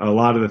a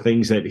lot of the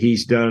things that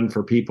he's done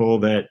for people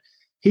that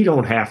he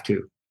don't have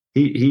to.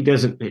 He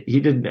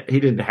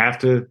didn't have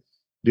to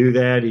do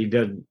that. He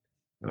doesn't,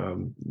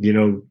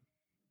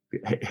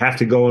 have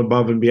to go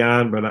above and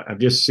beyond. But I've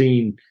just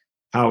seen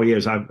how he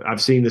is.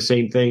 I've seen the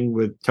same thing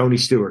with Tony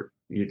Stewart.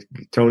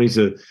 Tony's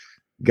a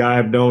guy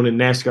I've known in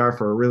NASCAR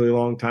for a really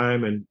long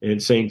time,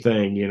 and same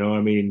thing.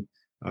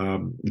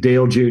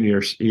 Dale Jr.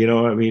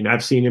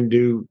 I've seen him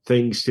do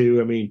things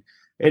too.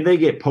 And they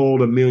get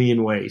pulled a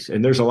million ways,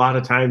 and there's a lot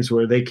of times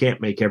where they can't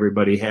make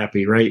everybody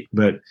happy, right?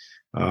 But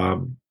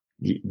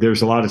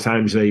there's a lot of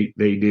times they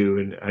do,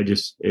 and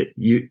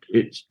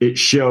it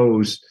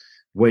shows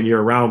when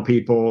you're around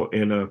people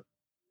in a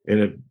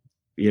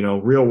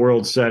real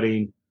world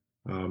setting,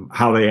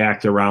 how they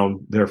act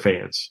around their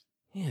fans.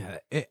 Yeah.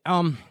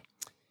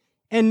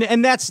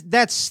 And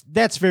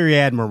that's very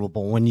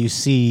admirable when you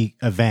see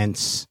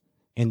events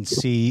and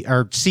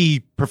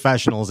see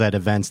professionals at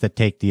events that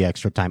take the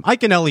extra time.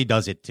 Iaconelli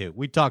does it too.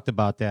 We talked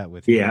about that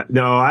with him. Yeah,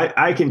 no,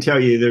 I can tell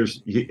you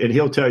and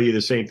he'll tell you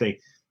the same thing.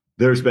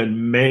 There's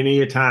been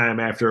many a time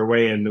after a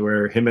weigh-in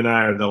where him and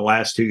I are the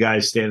last two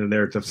guys standing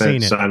there at the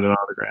fence signing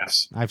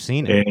autographs. I've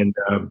seen it. And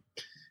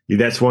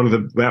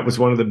that was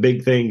one of the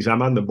big things.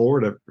 I'm on the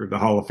board of the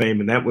Hall of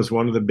Fame, and that was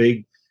one of the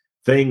big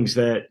things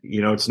that,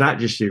 it's not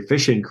just your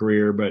fishing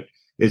career, but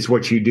it's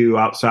what you do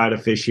outside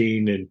of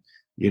fishing, and,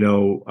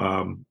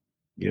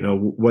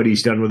 what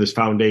he's done with his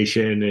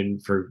foundation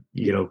and for,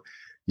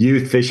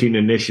 youth fishing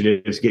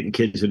initiatives, getting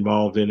kids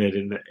involved in it.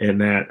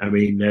 And that,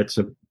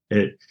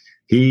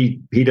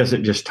 he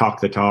doesn't just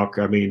talk the talk.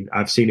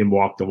 I've seen him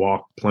walk the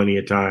walk plenty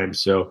of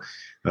times. So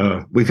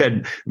we've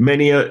had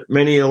many a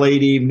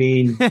late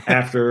evening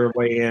after a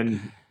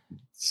weigh-in,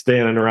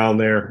 standing around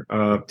there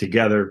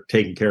together,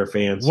 taking care of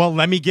fans. Well,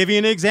 let me give you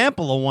an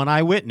example of one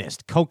I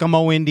witnessed.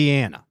 Kokomo,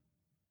 Indiana.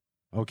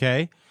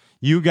 Okay?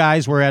 You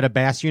guys were at a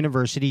Bass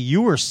University.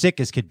 You were sick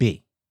as could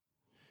be.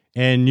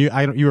 And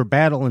you were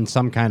battling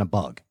some kind of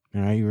bug.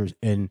 All right?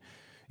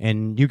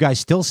 And you guys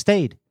still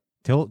stayed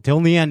till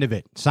the end of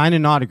it,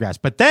 signing autographs.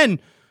 But then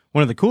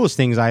one of the coolest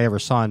things I ever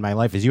saw in my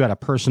life is you had a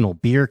personal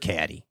beer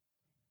caddy.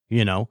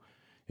 It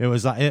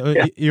was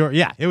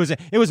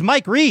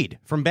Mike Reed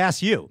from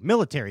Bass U,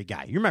 military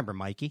guy. You remember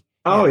Mikey?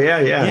 Oh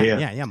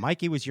yeah.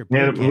 Mikey was your.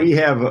 Man,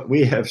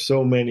 we have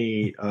so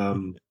many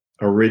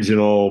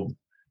original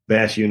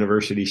Bass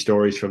University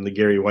stories from the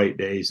Gary White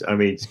days.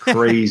 It's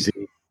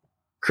crazy,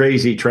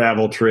 crazy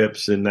travel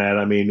trips and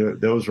that.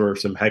 Those were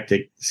some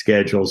hectic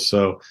schedules.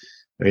 So,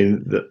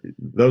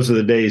 those are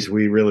the days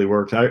we really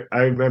worked. I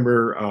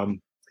remember,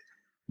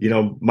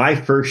 my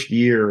first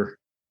year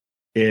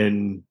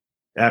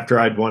after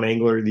I'd won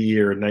Angler of the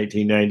Year in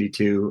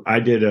 1992, I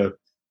did a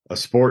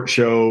sports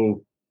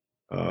show,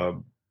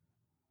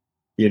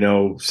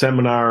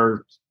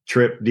 seminar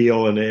trip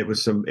deal. And it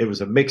was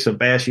a mix of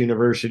Bass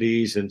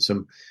Universities and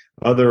some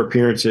other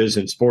appearances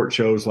and sports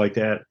shows like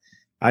that.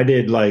 I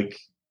did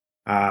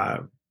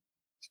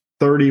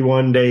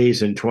 31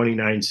 days in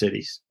 29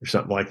 cities or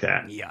something like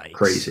that. Yikes.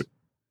 Crazy.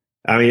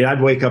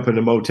 I'd wake up in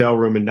a motel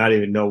room and not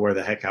even know where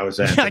the heck I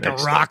was at. Like a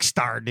rock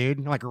star,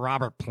 dude. Like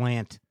Robert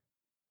Plant.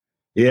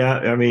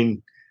 Yeah,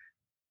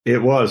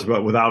 it was,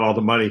 but without all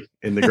the money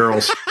and the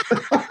girls.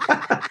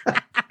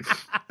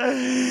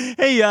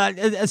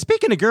 Hey,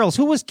 speaking of girls,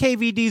 who was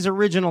KVD's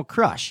original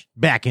crush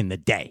back in the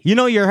day?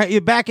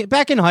 You're back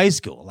in high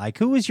school. Like,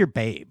 who was your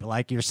babe?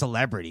 Like your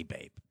celebrity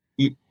babe?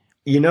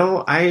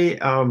 I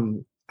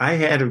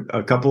had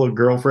a couple of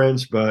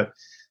girlfriends, but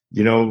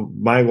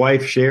my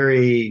wife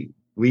Sherry,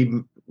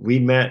 we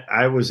met.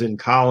 I was in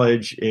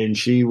college and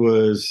she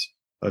was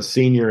a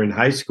senior in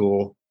high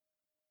school.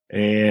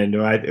 And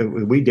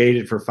we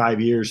dated for 5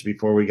 years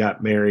before we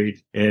got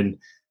married. And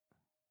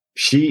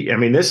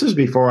this is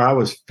before I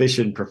was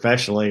fishing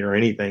professionally or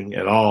anything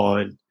at all.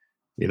 And,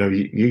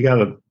 you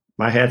got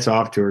my hat's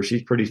off to her.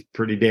 She's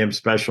pretty damn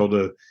special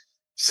to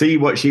see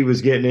what she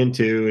was getting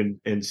into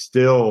and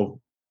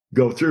still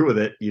go through with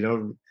it,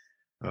 Yeah.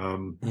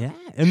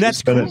 And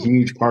that's been cool. a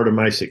huge part of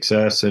my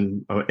success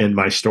and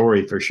my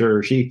story for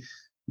sure. She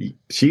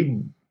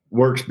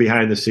works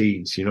behind the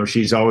scenes.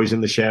 She's always in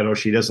the shadow.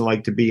 She doesn't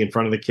like to be in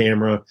front of the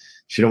camera.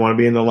 She don't want to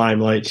be in the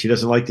limelight. She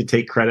doesn't like to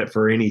take credit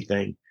for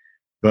anything,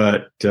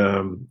 but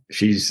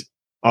she's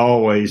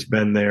always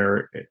been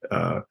there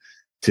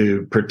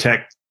to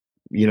protect,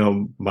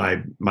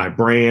 my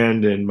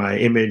brand and my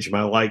image,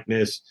 my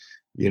likeness,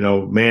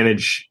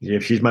 manage.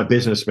 If she's my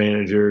business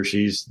manager,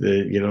 she's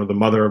the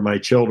mother of my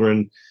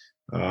children.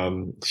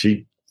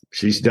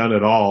 She's done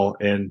it all.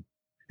 And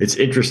it's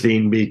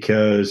interesting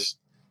because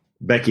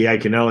Becky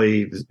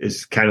Iaconelli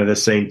is kind of the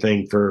same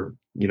thing for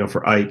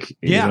Ike.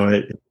 Yeah.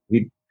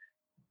 He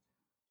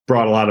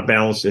brought a lot of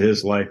balance to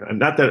his life. And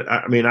not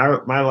that,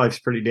 my life's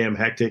pretty damn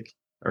hectic,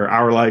 or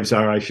our lives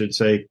are, I should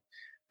say.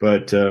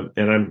 But,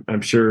 and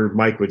I'm sure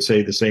Mike would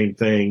say the same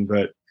thing,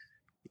 but,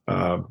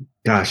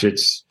 gosh,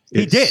 it's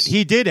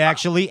He did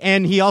actually.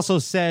 And he also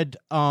said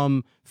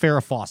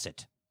Farrah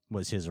Fawcett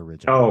was his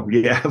original. Oh,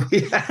 yeah.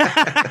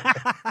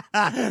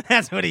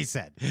 That's what he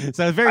said.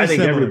 So very I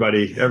think similar.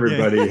 everybody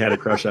had a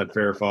crush on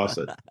Farrah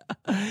Fawcett.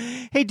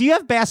 Hey, do you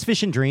have bass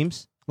fishing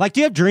dreams? Like,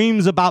 do you have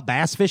dreams about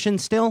bass fishing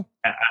still?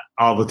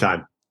 All the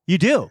time. You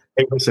do?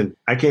 Hey, listen,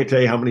 I can't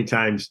tell you how many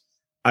times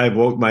I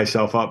woke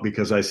myself up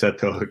because I set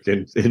the hook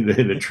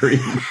in a tree.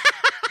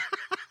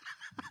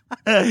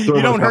 You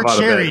don't hurt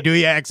Sherry, do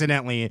you,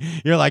 accidentally?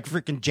 You're like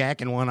freaking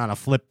jacking one on a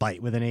flip bite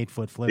with an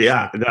 8-foot flip.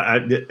 Yeah,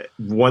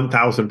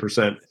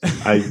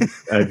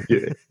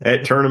 1,000%.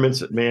 At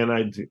tournaments,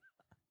 man,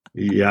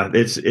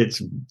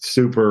 it's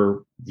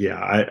super.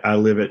 Yeah, I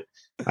live it.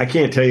 I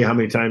can't tell you how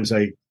many times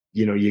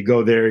you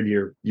go there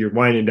and you're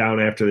winding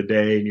down after the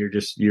day and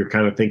you're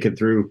kind of thinking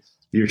through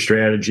your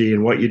strategy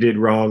and what you did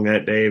wrong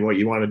that day and what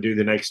you want to do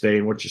the next day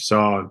and what you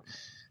saw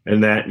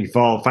and that you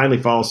finally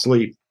fall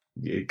asleep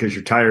because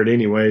you're tired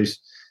anyways,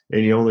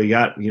 and you only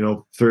got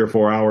 3 or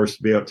 4 hours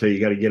to be up till you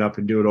got to get up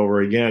and do it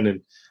over again, and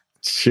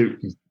shoot,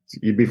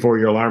 before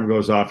your alarm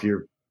goes off,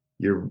 you're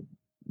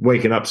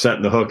waking up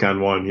setting the hook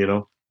on one.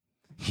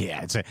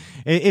 Yeah,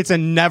 it's a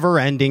never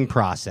ending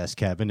process,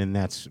 Kevin, and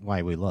that's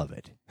why we love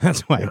it.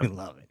 That's why we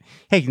love it.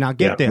 Hey, now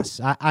get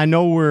this. I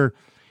know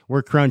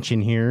we're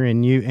crunching here,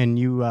 and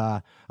you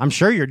I'm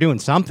sure you're doing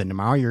something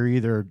tomorrow. You're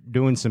either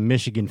doing some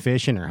Michigan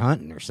fishing or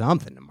hunting or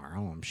something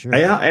tomorrow, I'm sure.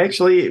 Yeah,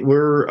 actually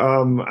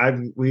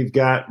we've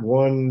got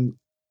one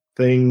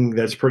thing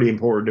that's pretty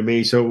important to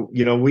me. So,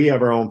 we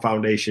have our own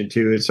foundation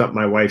too. It's something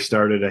my wife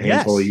started a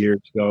handful of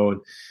years ago,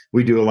 and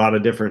we do a lot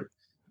of different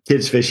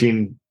kids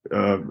fishing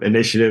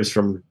initiatives,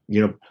 from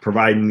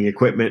providing the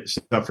equipment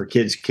stuff for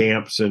kids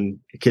camps and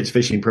kids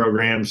fishing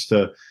programs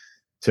to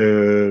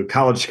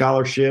college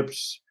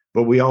scholarships.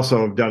 But we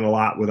also have done a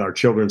lot with our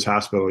children's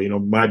hospital.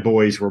 My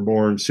boys were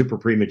born super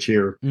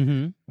premature,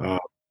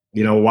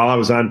 while I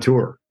was on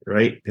tour,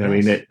 right? Yes. I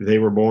mean, they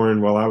were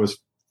born while I was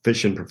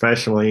fishing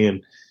professionally,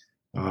 and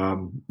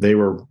they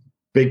were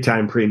big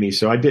time preemies.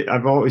 So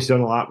I've always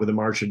done a lot with the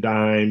March of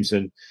Dimes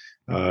and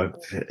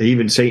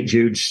even St.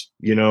 Jude's.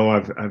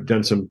 I've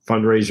done some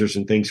fundraisers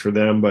and things for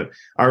them. But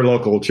our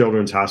local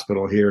children's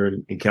hospital here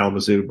in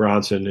Kalamazoo,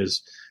 Bronson,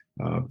 is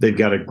they've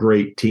got a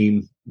great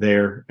team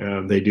there.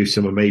 They do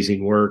some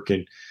amazing work,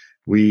 and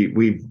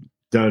we've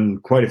done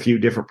quite a few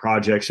different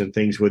projects and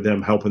things with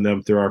them, helping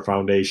them through our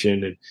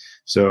foundation. And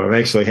so I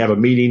actually have a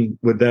meeting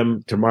with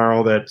them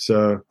tomorrow. That's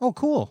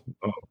cool.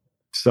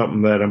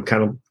 Something that I'm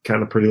kind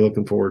of pretty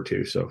looking forward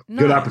to. So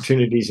Good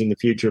opportunities in the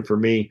future for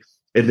me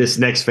in this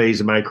next phase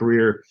of my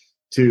career,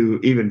 to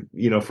even,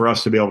 for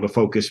us to be able to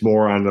focus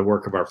more on the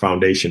work of our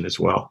foundation as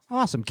well.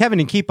 Awesome. Kevin,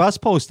 and keep us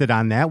posted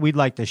on that. We'd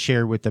like to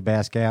share with the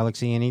Bass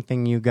Galaxy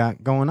anything you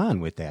got going on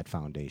with that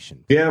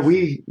foundation. Yeah,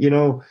 we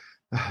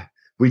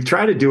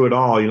try to do it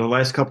all.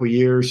 Last couple of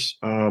years,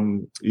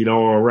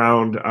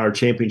 around our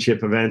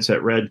championship events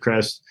at Red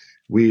Crest,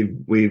 we've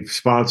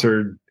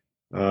sponsored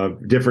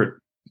different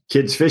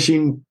kids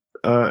fishing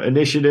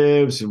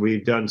initiatives.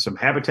 We've done some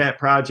habitat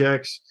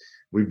projects.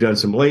 We've done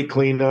some lake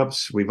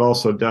cleanups. We've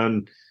also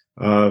done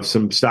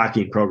some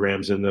stocking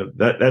programs, and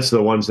that's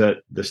the ones that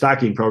the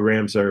stocking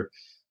programs are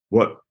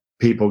what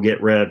people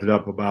get revved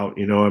up about.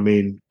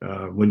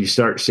 When you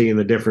start seeing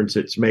the difference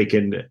it's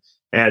making,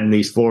 adding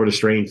these Florida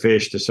strain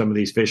fish to some of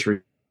these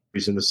fisheries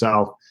in the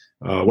South,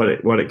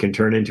 what it can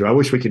turn into. I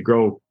wish we could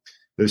grow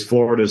those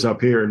Floridas up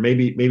here, and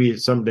maybe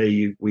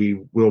someday we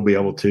will be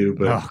able to.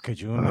 But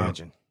could you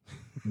imagine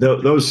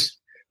those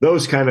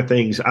kind of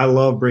things? I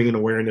love bringing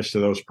awareness to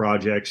those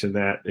projects and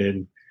that,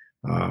 and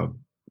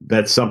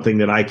that's something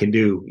that I can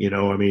do.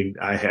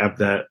 I have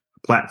that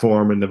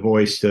platform and the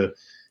voice to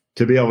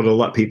be able to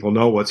let people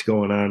know what's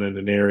going on in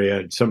an area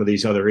and some of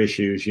these other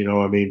issues.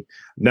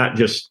 Not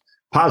just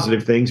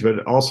positive things,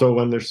 but also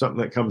when there's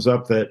something that comes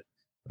up that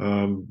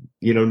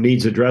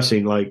needs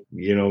addressing, like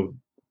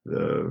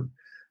the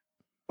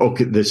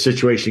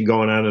situation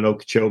going on in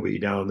Okeechobee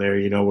down there,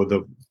 with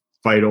the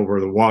fight over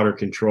the water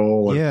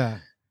control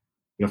and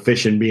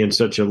fishing being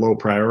such a low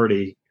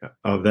priority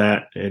of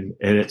that, and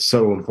it's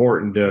so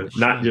important to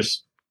not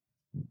just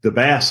the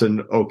bass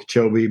in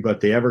Okeechobee,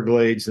 but the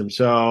Everglades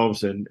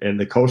themselves and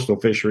the coastal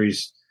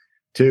fisheries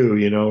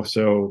too.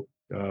 So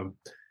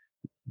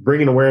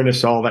bringing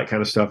awareness to all that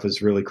kind of stuff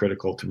is really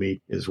critical to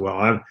me as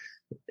well.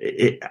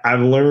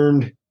 I've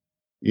learned,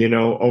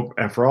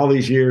 after all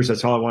these years,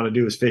 that's all I want to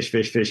do is fish,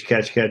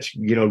 catch,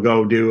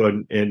 go do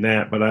and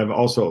that. But I've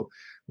also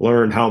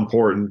learned how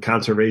important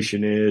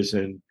conservation is,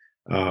 and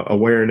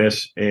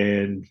awareness,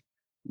 and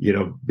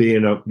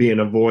being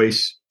a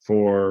voice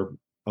for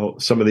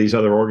some of these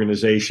other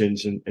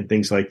organizations and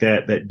things like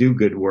that do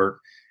good work,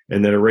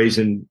 and that are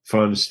raising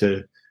funds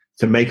to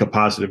make a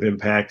positive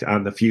impact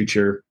on the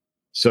future,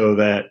 so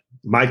that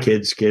my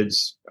kids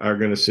are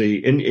going to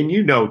see. And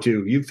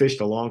too, you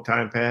fished a long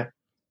time, Pat.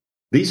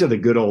 These are the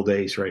good old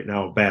days right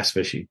now of bass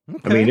fishing.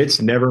 Okay.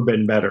 It's never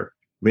been better.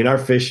 Our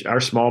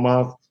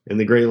smallmouth in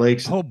the Great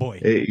Lakes. Oh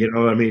boy.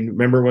 I mean,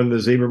 remember when the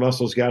zebra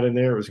mussels got in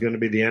there? It was going to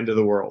be the end of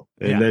the world.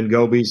 And then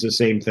gobies, the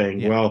same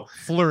thing. Yeah. Well,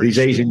 Flourished. these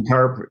Asian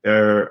carp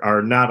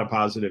are not a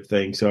positive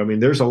thing. So, I mean,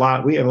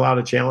 we have a lot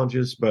of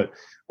challenges, but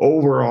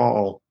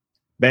overall,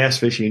 bass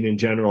fishing in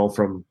general,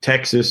 from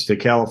Texas to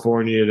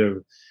California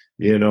to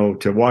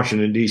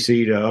Washington,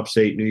 D.C. to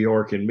upstate New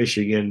York and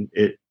Michigan,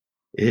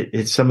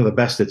 it's some of the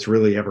best it's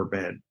really ever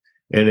been.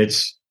 And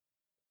it's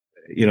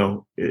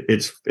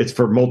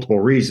for multiple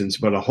reasons,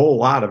 but a whole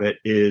lot of it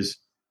is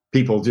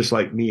people just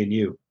like me and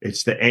you.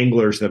 It's the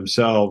anglers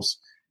themselves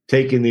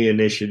taking the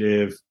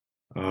initiative,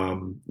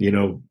 working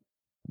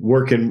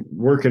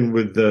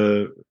with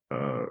the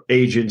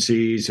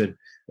agencies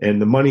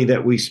and the money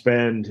that we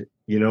spend,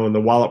 in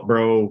the Wallop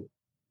Bro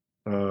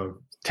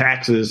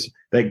taxes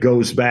that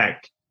goes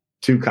back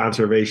to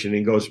conservation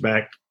and goes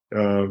back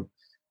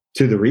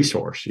to the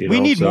resource. We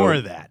need more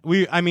of that.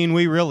 We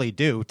really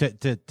do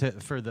to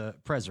for the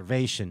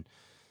preservation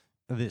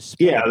of this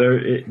sport. Yeah,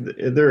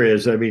 there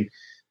is. I mean,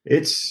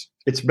 it's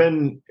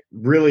been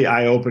really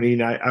eye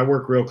opening. I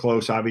work real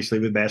close, obviously,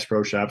 with Bass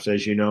Pro Shops,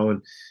 as you know,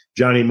 and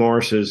Johnny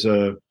Morris is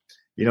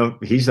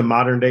he's the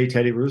modern day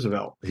Teddy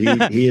Roosevelt. He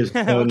has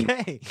done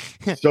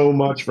so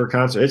much for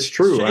conservation. It's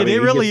true.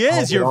 It really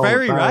is. You're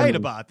very right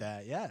about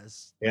that.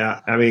 Yes. Yeah.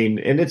 I mean,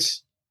 and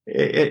it's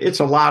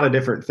a lot of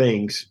different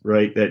things,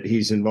 right, that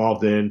he's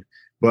involved in.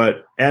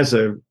 But as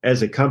a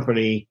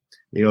company,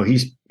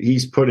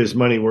 he's put his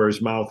money where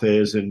his mouth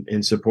is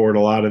and support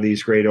a lot of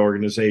these great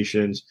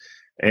organizations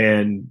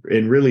and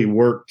really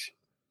worked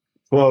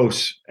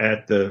close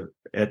at the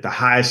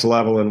highest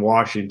level in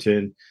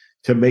Washington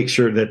to make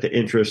sure that the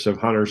interests of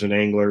hunters and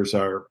anglers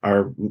are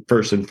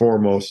first and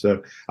foremost.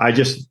 A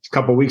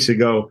couple of weeks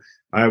ago,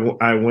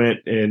 I went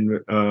and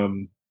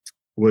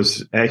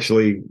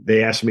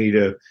they asked me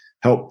to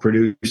help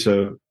produce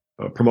a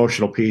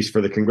promotional piece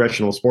for the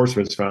Congressional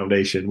Sportsmen's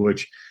Foundation,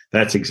 which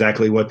that's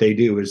exactly what they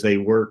do, is they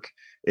work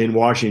in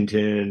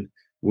Washington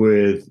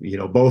with,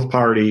 both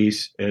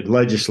parties and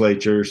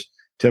legislatures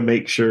to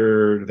make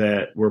sure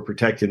that we're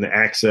protecting the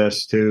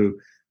access to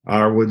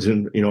our woods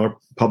and, our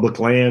public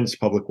lands,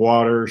 public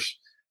waters,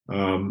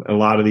 a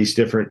lot of these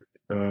different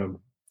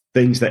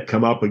things that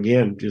come up,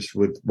 again, just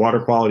with water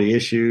quality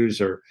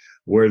issues, or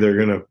where they're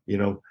going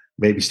to,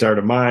 maybe start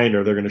a mine,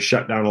 or they're going to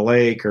shut down a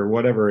lake, or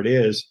whatever it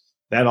is.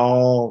 That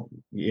all,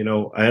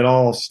 it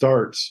all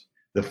starts,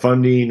 the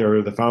funding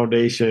or the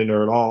foundation,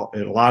 or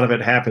a lot of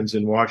it happens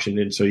in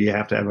Washington. So you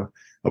have to have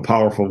a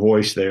powerful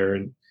voice there.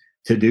 And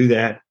to do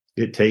that,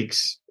 it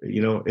takes a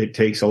lot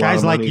guys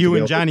of like money you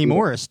and Johnny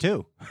Morris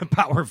too,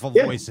 powerful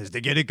voices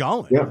to get it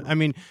going. Yeah. I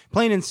mean,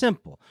 plain and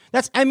simple.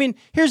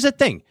 Here's the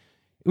thing.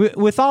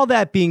 With all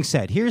that being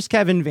said, here's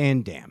Kevin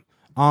VanDam,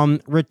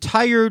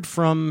 retired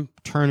from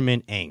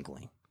tournament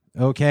angling.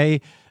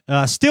 Okay.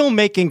 Still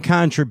making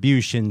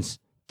contributions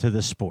to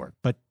the sport.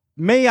 But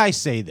may I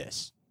say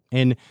this,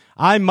 and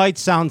I might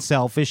sound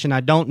selfish, and I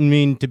don't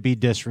mean to be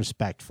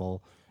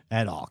disrespectful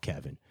at all,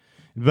 Kevin,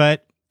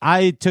 but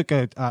I took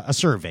a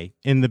survey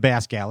in the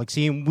Bass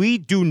Galaxy, and we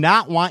do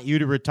not want you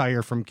to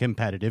retire from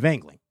competitive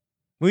angling.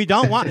 We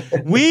don't want,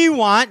 we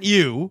want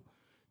you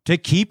to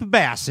keep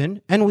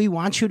bassing, and we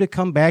want you to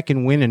come back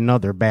and win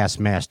another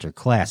Bassmaster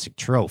Classic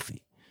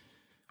trophy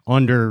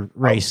under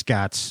Ray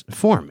Scott's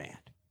format.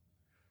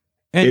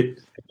 And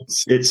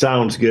it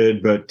sounds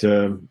good, but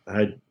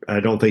I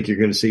don't think you're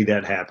going to see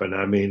that happen.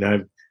 I mean,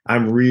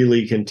 I'm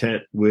really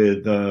content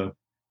with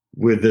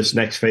this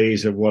next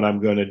phase of what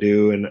I'm going to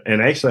do,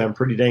 and actually, I'm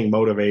pretty dang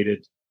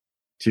motivated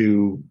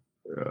to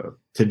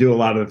do a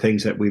lot of the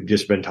things that we've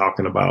just been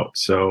talking about.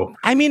 So,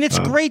 I mean, it's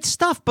great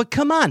stuff, but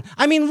come on.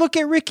 I mean, look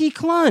at Ricky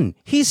Clunn.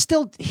 He's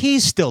still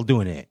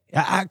doing it.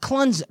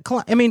 Clunn's.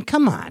 I mean,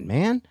 come on,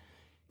 man.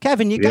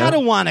 Kevin, you gotta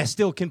want to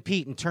still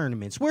compete in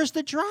tournaments. Where's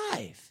the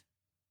drive?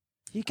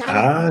 You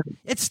got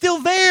it's still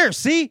there.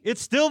 See,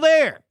 it's still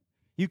there.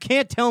 You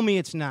can't tell me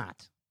it's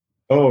not.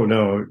 Oh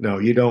no,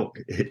 you don't.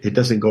 It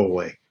doesn't go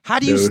away. How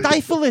do you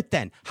stifle it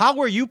then? How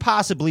are you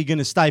possibly going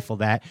to stifle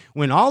that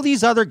when all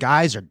these other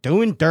guys are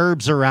doing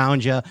derbs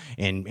around you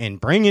and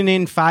bringing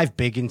in 5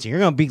 biggins? You're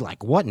going to be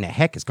like, what in the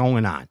heck is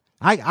going on?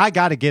 I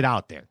got to get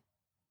out there.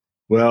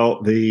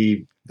 Well,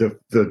 the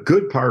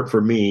good part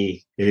for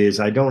me is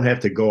I don't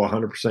have to go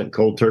 100%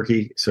 cold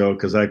turkey. So,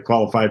 because I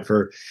qualified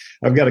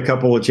I've got a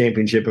couple of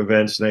championship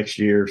events next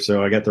year.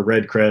 So I got the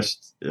Red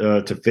Crest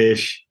to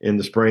fish in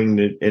the spring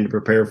and to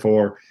prepare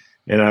for.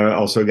 And I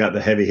also got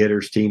the heavy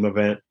hitters team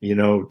event,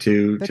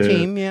 to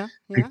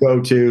go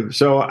to.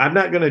 So I'm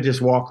not going to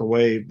just walk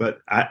away, but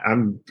I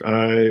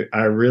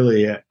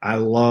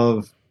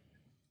love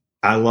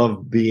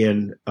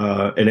being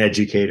an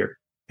educator.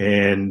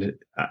 And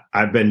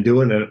I've been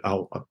doing it,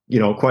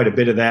 quite a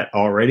bit of that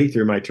already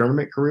through my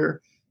tournament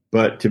career.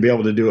 But to be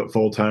able to do it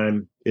full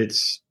time,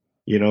 it's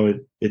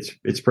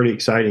pretty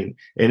exciting,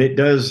 and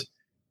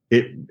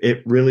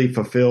it really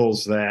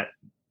fulfills that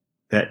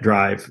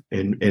drive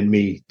in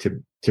me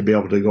to be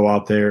able to go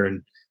out there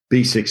and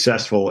be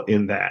successful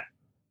in that.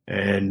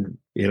 And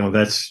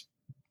that's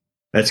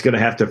that's going to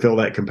have to fill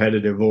that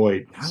competitive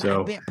void.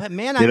 So, but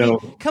man, I mean,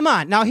 come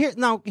on now.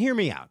 Hear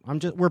me out.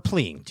 We're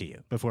pleading to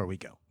you before we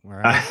go. All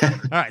right. All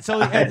right.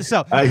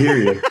 So I hear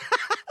you.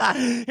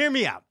 Hear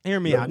me out.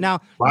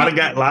 Now, a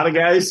lot of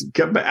guys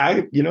come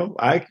back.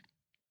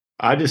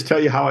 I just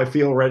tell you how I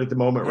feel right at the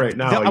moment, right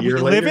now. A year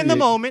later, live in the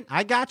moment.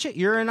 I got you.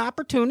 You're an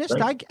opportunist.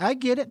 Right. I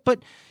get it.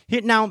 But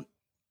now,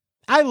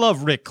 I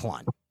love Rick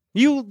Clunn.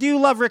 Do you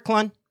love Rick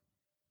Clunn?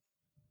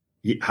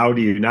 How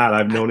do you not?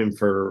 I've known him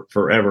for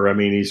forever. I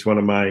mean, he's one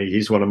of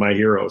my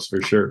heroes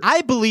for sure.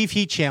 I believe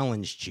he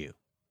challenged you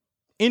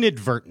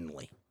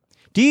inadvertently.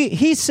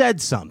 He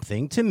said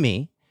something to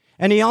me,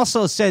 and he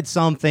also said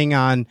something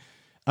on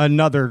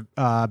another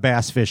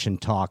bass fishing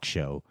talk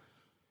show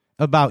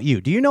about you.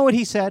 Do you know what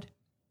he said?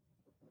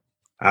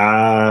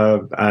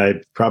 I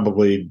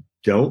probably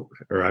don't,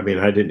 or I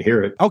didn't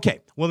hear it.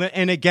 Okay. Well,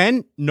 and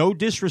again, no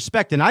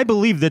disrespect, and I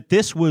believe that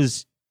this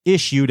was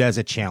issued as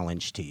a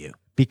challenge to you,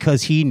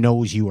 because he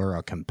knows you are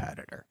a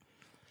competitor.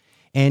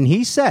 And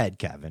he said,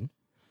 Kevin,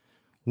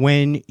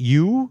 when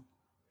you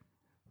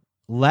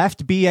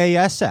left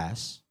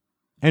BASS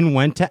and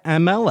went to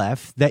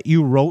MLF, that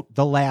you wrote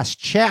the last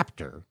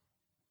chapter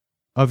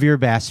of your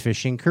bass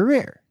fishing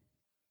career.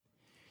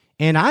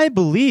 And I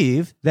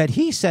believe that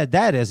he said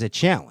that as a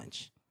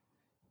challenge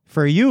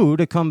for you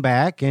to come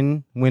back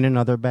and win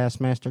another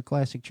Bassmaster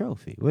Classic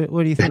trophy.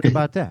 What do you think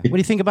about that? What do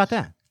you think about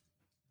that?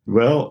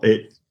 Well,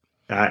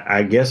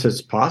 I guess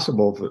it's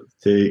possible for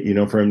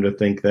him to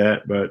think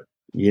that, but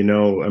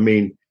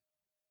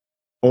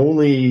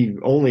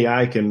only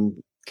I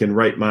can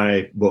write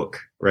my book,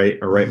 right,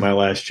 or write my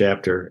last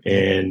chapter,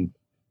 and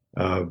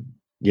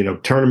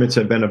tournaments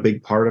have been a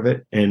big part of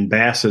it, and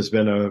bass has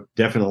been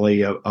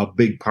definitely a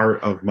big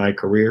part of my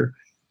career,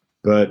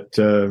 but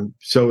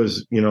so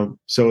is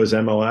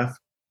MLF,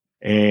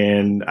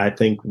 and I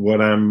think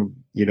what I'm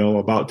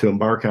about to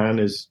embark on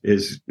is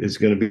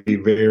going to be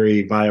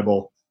very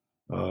viable.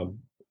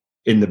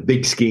 In the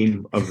big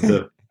scheme of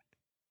the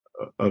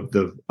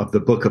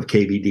book of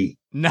KVD.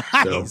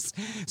 Nice.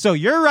 So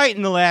you're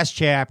writing the last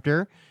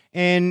chapter,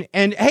 and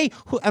hey,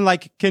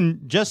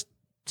 just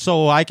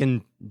so I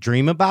can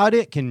dream about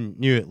it, can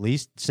you at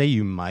least say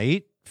you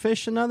might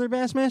fish another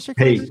Bassmaster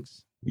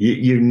Classics? Hey,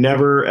 you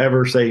never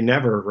ever say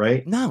never,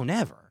 right? No,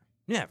 never.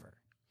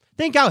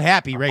 Think how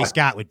happy Ray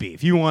Scott would be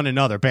if you won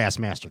another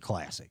Bassmaster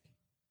Classic.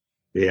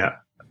 Yeah.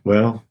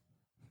 Well,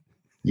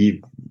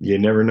 You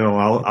never know.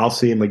 I'll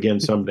see him again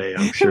someday,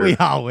 I'm sure.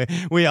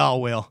 We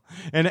all will.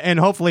 And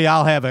hopefully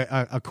I'll have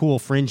a cool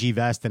fringy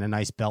vest and a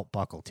nice belt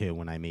buckle too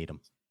when I meet him.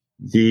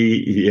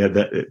 The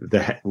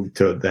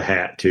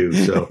hat too.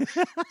 So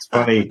it's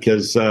funny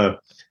because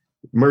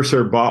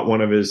Mercer bought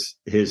one of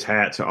his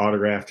hats, an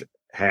autographed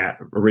hat,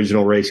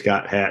 original Ray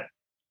Scott hat,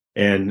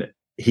 and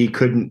he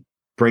couldn't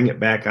bring it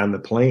back on the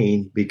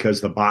plane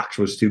because the box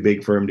was too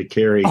big for him to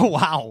carry. Oh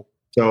wow.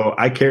 So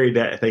I carried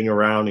that thing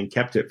around and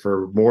kept it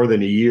for more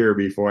than a year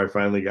before I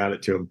finally got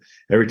it to him.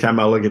 Every time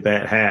I look at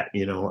that hat,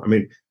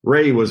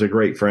 Ray was a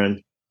great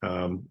friend.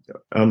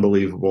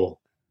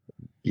 Unbelievable.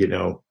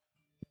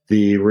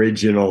 The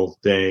original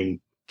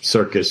dang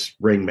circus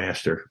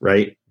ringmaster,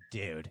 right?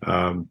 Dude.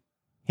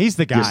 He's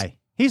the guy.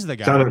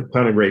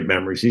 Ton of great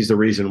memories. He's the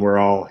reason we're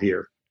all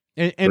here.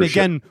 And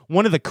again,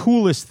 one of the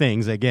coolest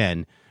things,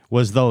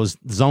 was those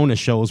Zona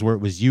shows where it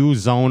was you,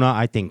 Zona,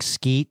 I think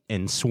Skeet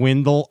and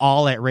Swindle,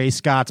 all at Ray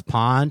Scott's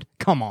pond.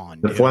 Come on,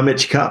 the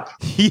Flemish Cup.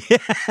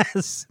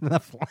 Yes,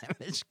 the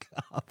Flemish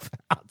Cup.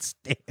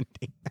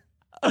 Outstanding.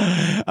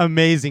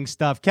 Amazing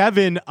stuff.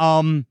 Kevin,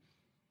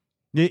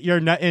 you're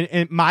not,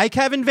 and my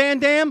Kevin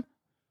VanDam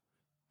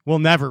will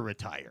never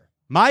retire.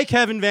 My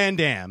Kevin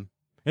VanDam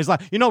is like,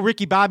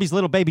 Ricky Bobby's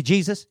little baby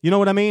Jesus. You know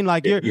what I mean?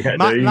 Like, there you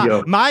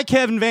go. My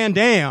Kevin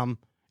VanDam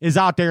is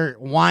out there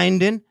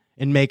winding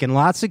and making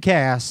lots of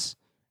casts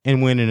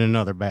and winning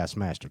another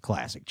Bassmaster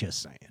Classic.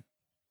 Just saying.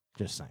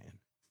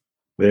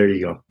 There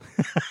you go.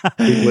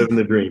 Keep living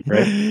the dream,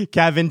 right?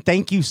 Kevin,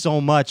 thank you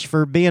so much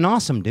for being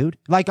awesome, dude.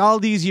 Like all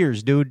these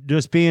years, dude,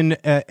 just being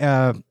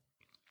an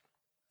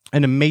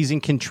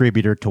amazing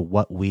contributor to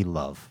what we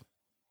love.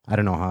 I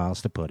don't know how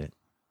else to put it.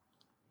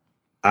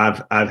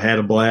 I've had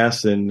a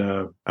blast, and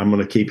I'm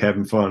going to keep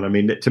having fun.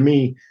 To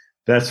me,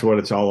 that's what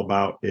it's all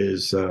about.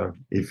 Is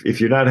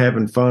if you're not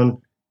having fun,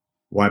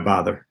 why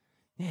bother?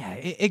 Yeah,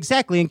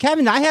 exactly. And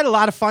Kevin, I had a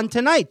lot of fun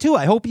tonight too.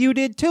 I hope you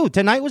did too.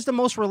 Tonight was the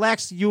most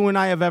relaxed you and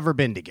I have ever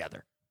been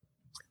together.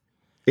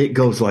 It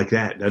goes like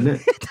that, doesn't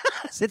it? It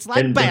does. It's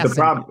like bass. The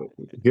problem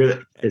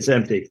here, it's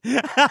empty.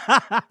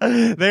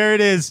 There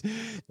it is.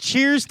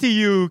 Cheers to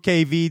you,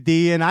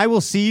 KVD, and I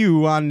will see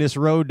you on this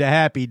road to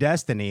happy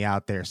destiny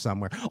out there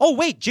somewhere. Oh,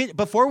 wait,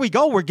 before we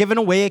go, we're giving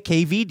away a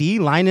KVD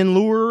line and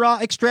lure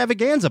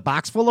extravaganza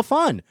box full of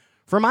fun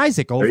from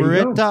Isaac over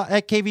at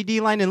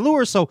KVD Line and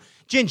Lure. So,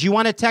 Ginge, you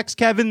want to text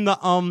Kevin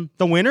the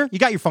winner? You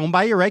got your phone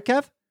by you, right,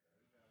 Kev?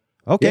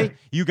 Okay, yeah.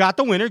 You got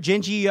the winner.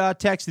 Gingy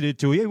texted it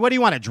to you. What do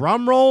you want, a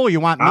drum roll? You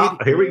want me?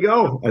 Here we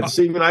go. Let's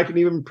see if I can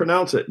even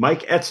pronounce it.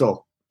 Mike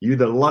Etzel, you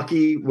the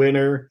lucky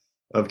winner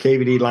of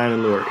KVD line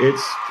and lure.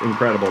 It's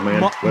incredible,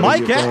 man. Whether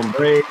Mike, you're going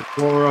braid,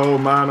 fluoro,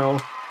 mono,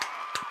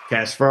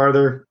 cast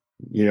farther,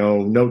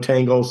 no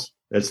tangles.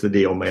 That's the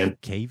deal, man.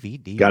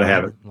 KVD. Got to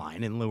have it.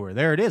 Line and lure.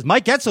 There it is.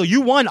 Mike Etzel,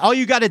 you won. All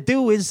you got to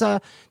do is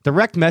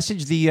direct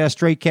message the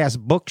Straight Cast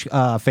book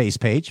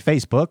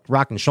Facebook,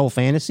 Rock and Shoal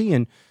Fantasy,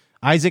 and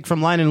Isaac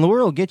from Line and Lure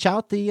will get you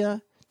out the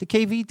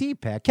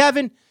KVD pack.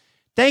 Kevin,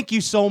 thank you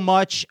so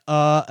much.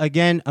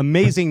 Again,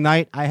 amazing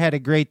night. I had a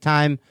great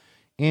time,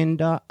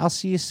 and I'll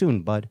see you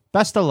soon, bud.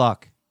 Best of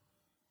luck.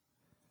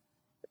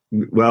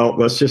 Well,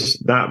 let's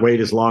just not wait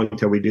as long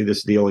until we do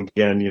this deal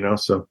again,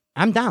 so.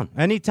 I'm down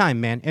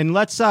anytime, man. And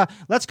let's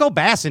go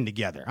bassing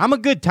together. I'm a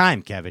good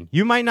time, Kevin.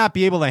 You might not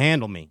be able to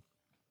handle me.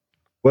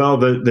 Well,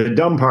 the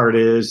dumb part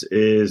is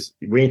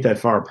we ain't that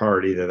far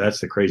apart either. That's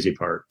the crazy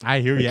part. I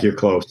hear you. You're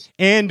close.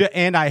 And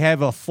I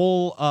have a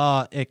full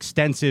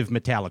extensive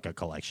Metallica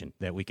collection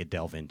that we could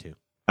delve into.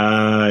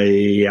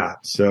 Yeah.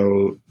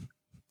 So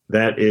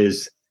that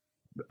is,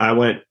 I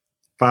went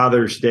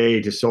Father's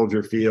Day to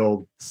Soldier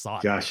Field.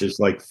 Gosh, it's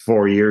like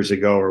 4 years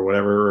ago or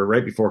whatever,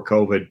 right before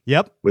COVID.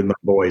 Yep. With my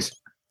boys.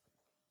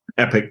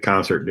 Epic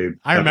concert, dude.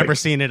 I remember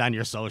seeing it on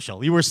your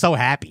social. You were so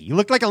happy. You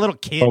looked like a little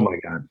kid. Oh my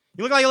God.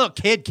 You look like a little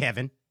kid,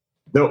 Kevin.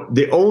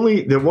 The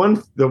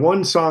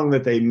one song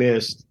that they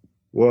missed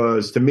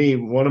was, to me,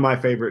 one of my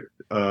favorite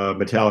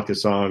Metallica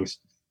songs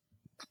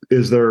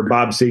is their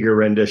Bob Seger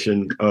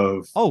rendition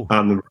of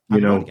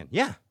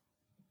Yeah.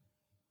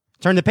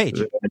 Turn the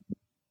page.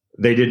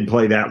 They didn't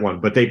play that one,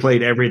 but they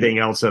played everything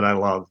else that I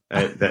love.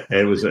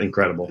 It was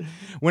incredible.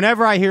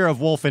 Whenever I hear of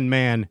Wolf and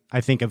Man,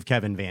 I think of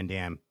Kevin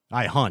VanDam.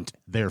 I hunt,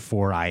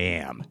 therefore I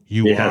am.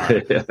 You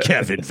are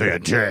Kevin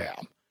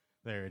VanDam.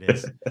 There it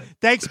is.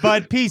 Thanks,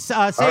 bud. Peace. Say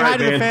hi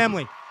to the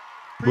family.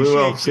 We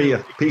will. See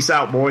you. Peace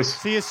out, boys.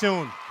 See you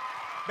soon.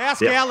 Bass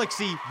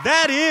Galaxy,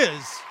 that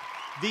is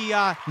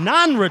the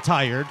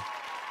non-retired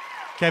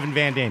Kevin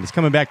VanDam. He's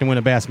coming back to win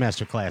a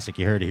Bassmaster Classic.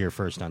 You heard it here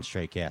first on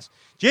Straight Cast.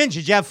 Ginge,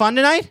 did you have fun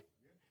tonight?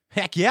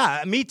 Heck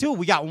yeah, me too.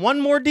 We got one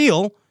more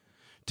deal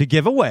to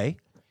give away.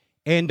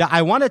 And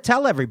I want to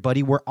tell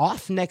everybody we're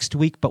off next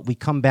week, but we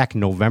come back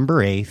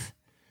November 8th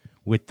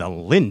with the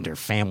Linder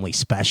Family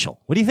Special.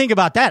 What do you think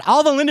about that?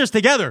 All the Linders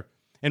together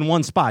in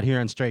one spot here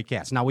on Straight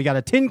Cast. Now, we got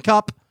a tin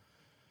cup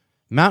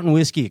Mountain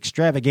Whiskey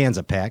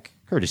Extravaganza pack,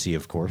 courtesy,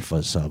 of course,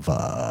 of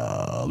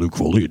Luke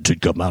Foley and Tin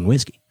Cup Mountain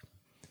Whiskey.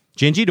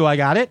 Gingy, do I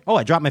got it? Oh,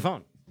 I dropped my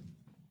phone.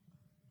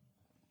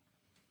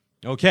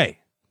 Okay,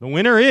 the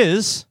winner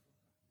is...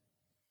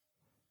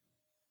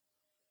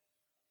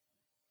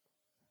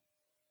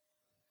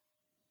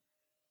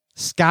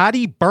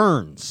 Scotty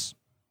Burns.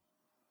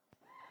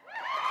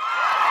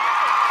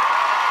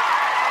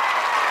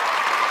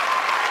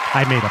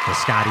 I made up the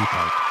Scotty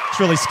part. It's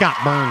really Scott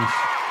Burns.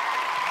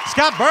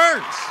 Scott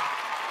Burns.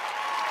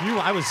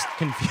 I was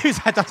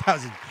confused.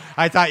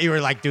 I thought you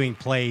were like doing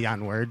play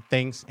on word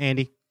things,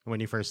 Andy,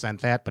 when you first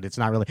sent that, but it's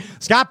not really.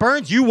 Scott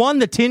Burns, you won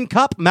the Tin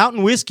Cup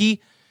Mountain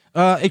Whiskey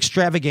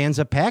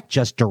Extravaganza pack.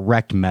 Just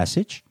direct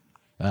message.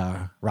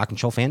 Rock and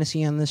Shoal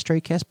Fantasy on the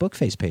Straight Cast book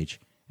face page,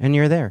 and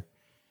you're there.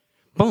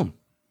 Boom.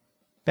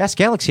 Bass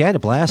Galaxy, I had a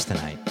blast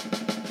tonight.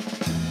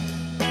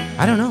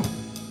 I don't know.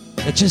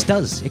 It just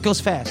does. It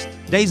goes fast.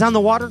 Days on the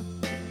water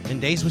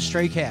and days with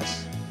Stray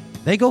Casts.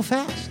 They go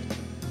fast.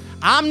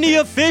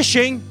 Omnia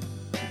Fishing,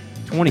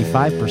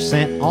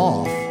 25%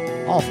 off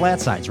all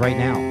flat sides right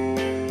now.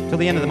 Till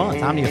the end of the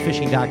month,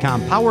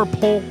 OmniaFishing.com. Power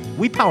pole.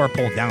 We power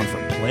pole down for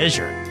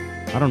pleasure.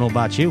 I don't know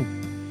about you.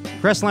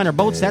 Crestliner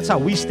Boats, that's how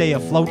we stay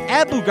afloat.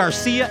 Abu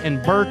Garcia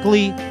in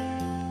Berkeley.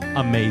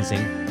 Amazing.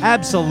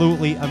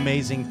 Absolutely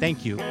amazing.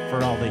 Thank you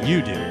for all that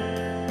you do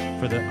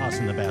for us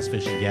in the Bass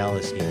Fishing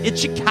Galaxy.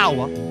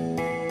 Ichikawa.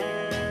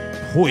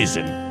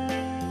 Poison.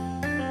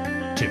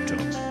 Tip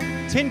Toes.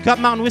 Tin Cup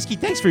Mountain Whiskey,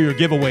 thanks for your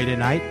giveaway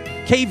tonight.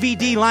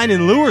 KVD Line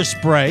and Lure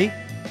Spray,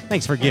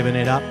 thanks for giving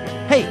it up.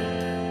 Hey,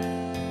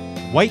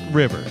 White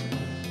River.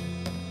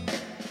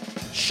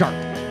 Sharp.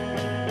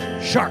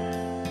 Sharp.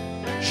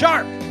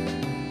 Sharp.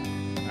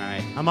 All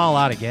right, I'm all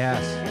out of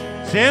gas.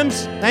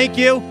 Sims, thank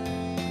you.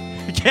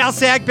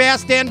 Calsag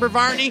Bass, Dan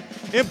Bravarney,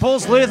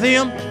 Impulse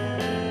Lithium,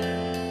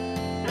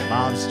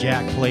 Bob's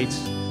Jack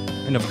Plates,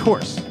 and of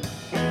course,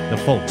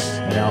 the folks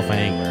at Alpha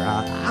Angler.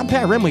 I'm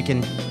Pat Renwick,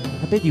 and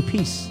I bid you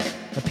peace.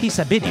 A peace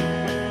I bid you.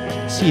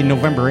 See you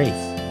November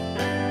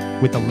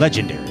 8th with the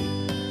legendary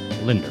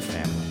Linder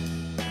family.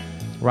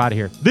 We're out of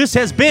here. This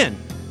has been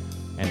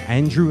an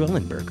Andrew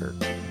Ellenberger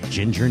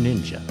Ginger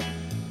Ninja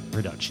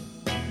production.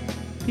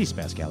 Peace,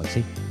 Bass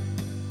Galaxy.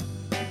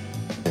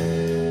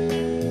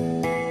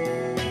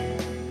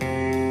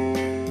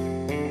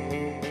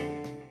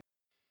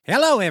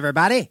 Hello,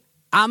 everybody.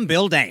 I'm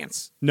Bill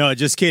Dance. No,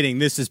 just kidding.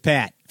 This is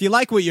Pat. If you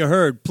like what you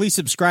heard, please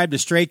subscribe to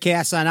Stray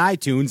Cast on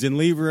iTunes and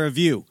leave a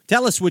review.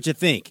 Tell us what you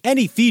think.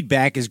 Any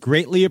feedback is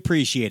greatly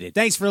appreciated.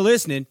 Thanks for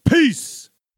listening. Peace.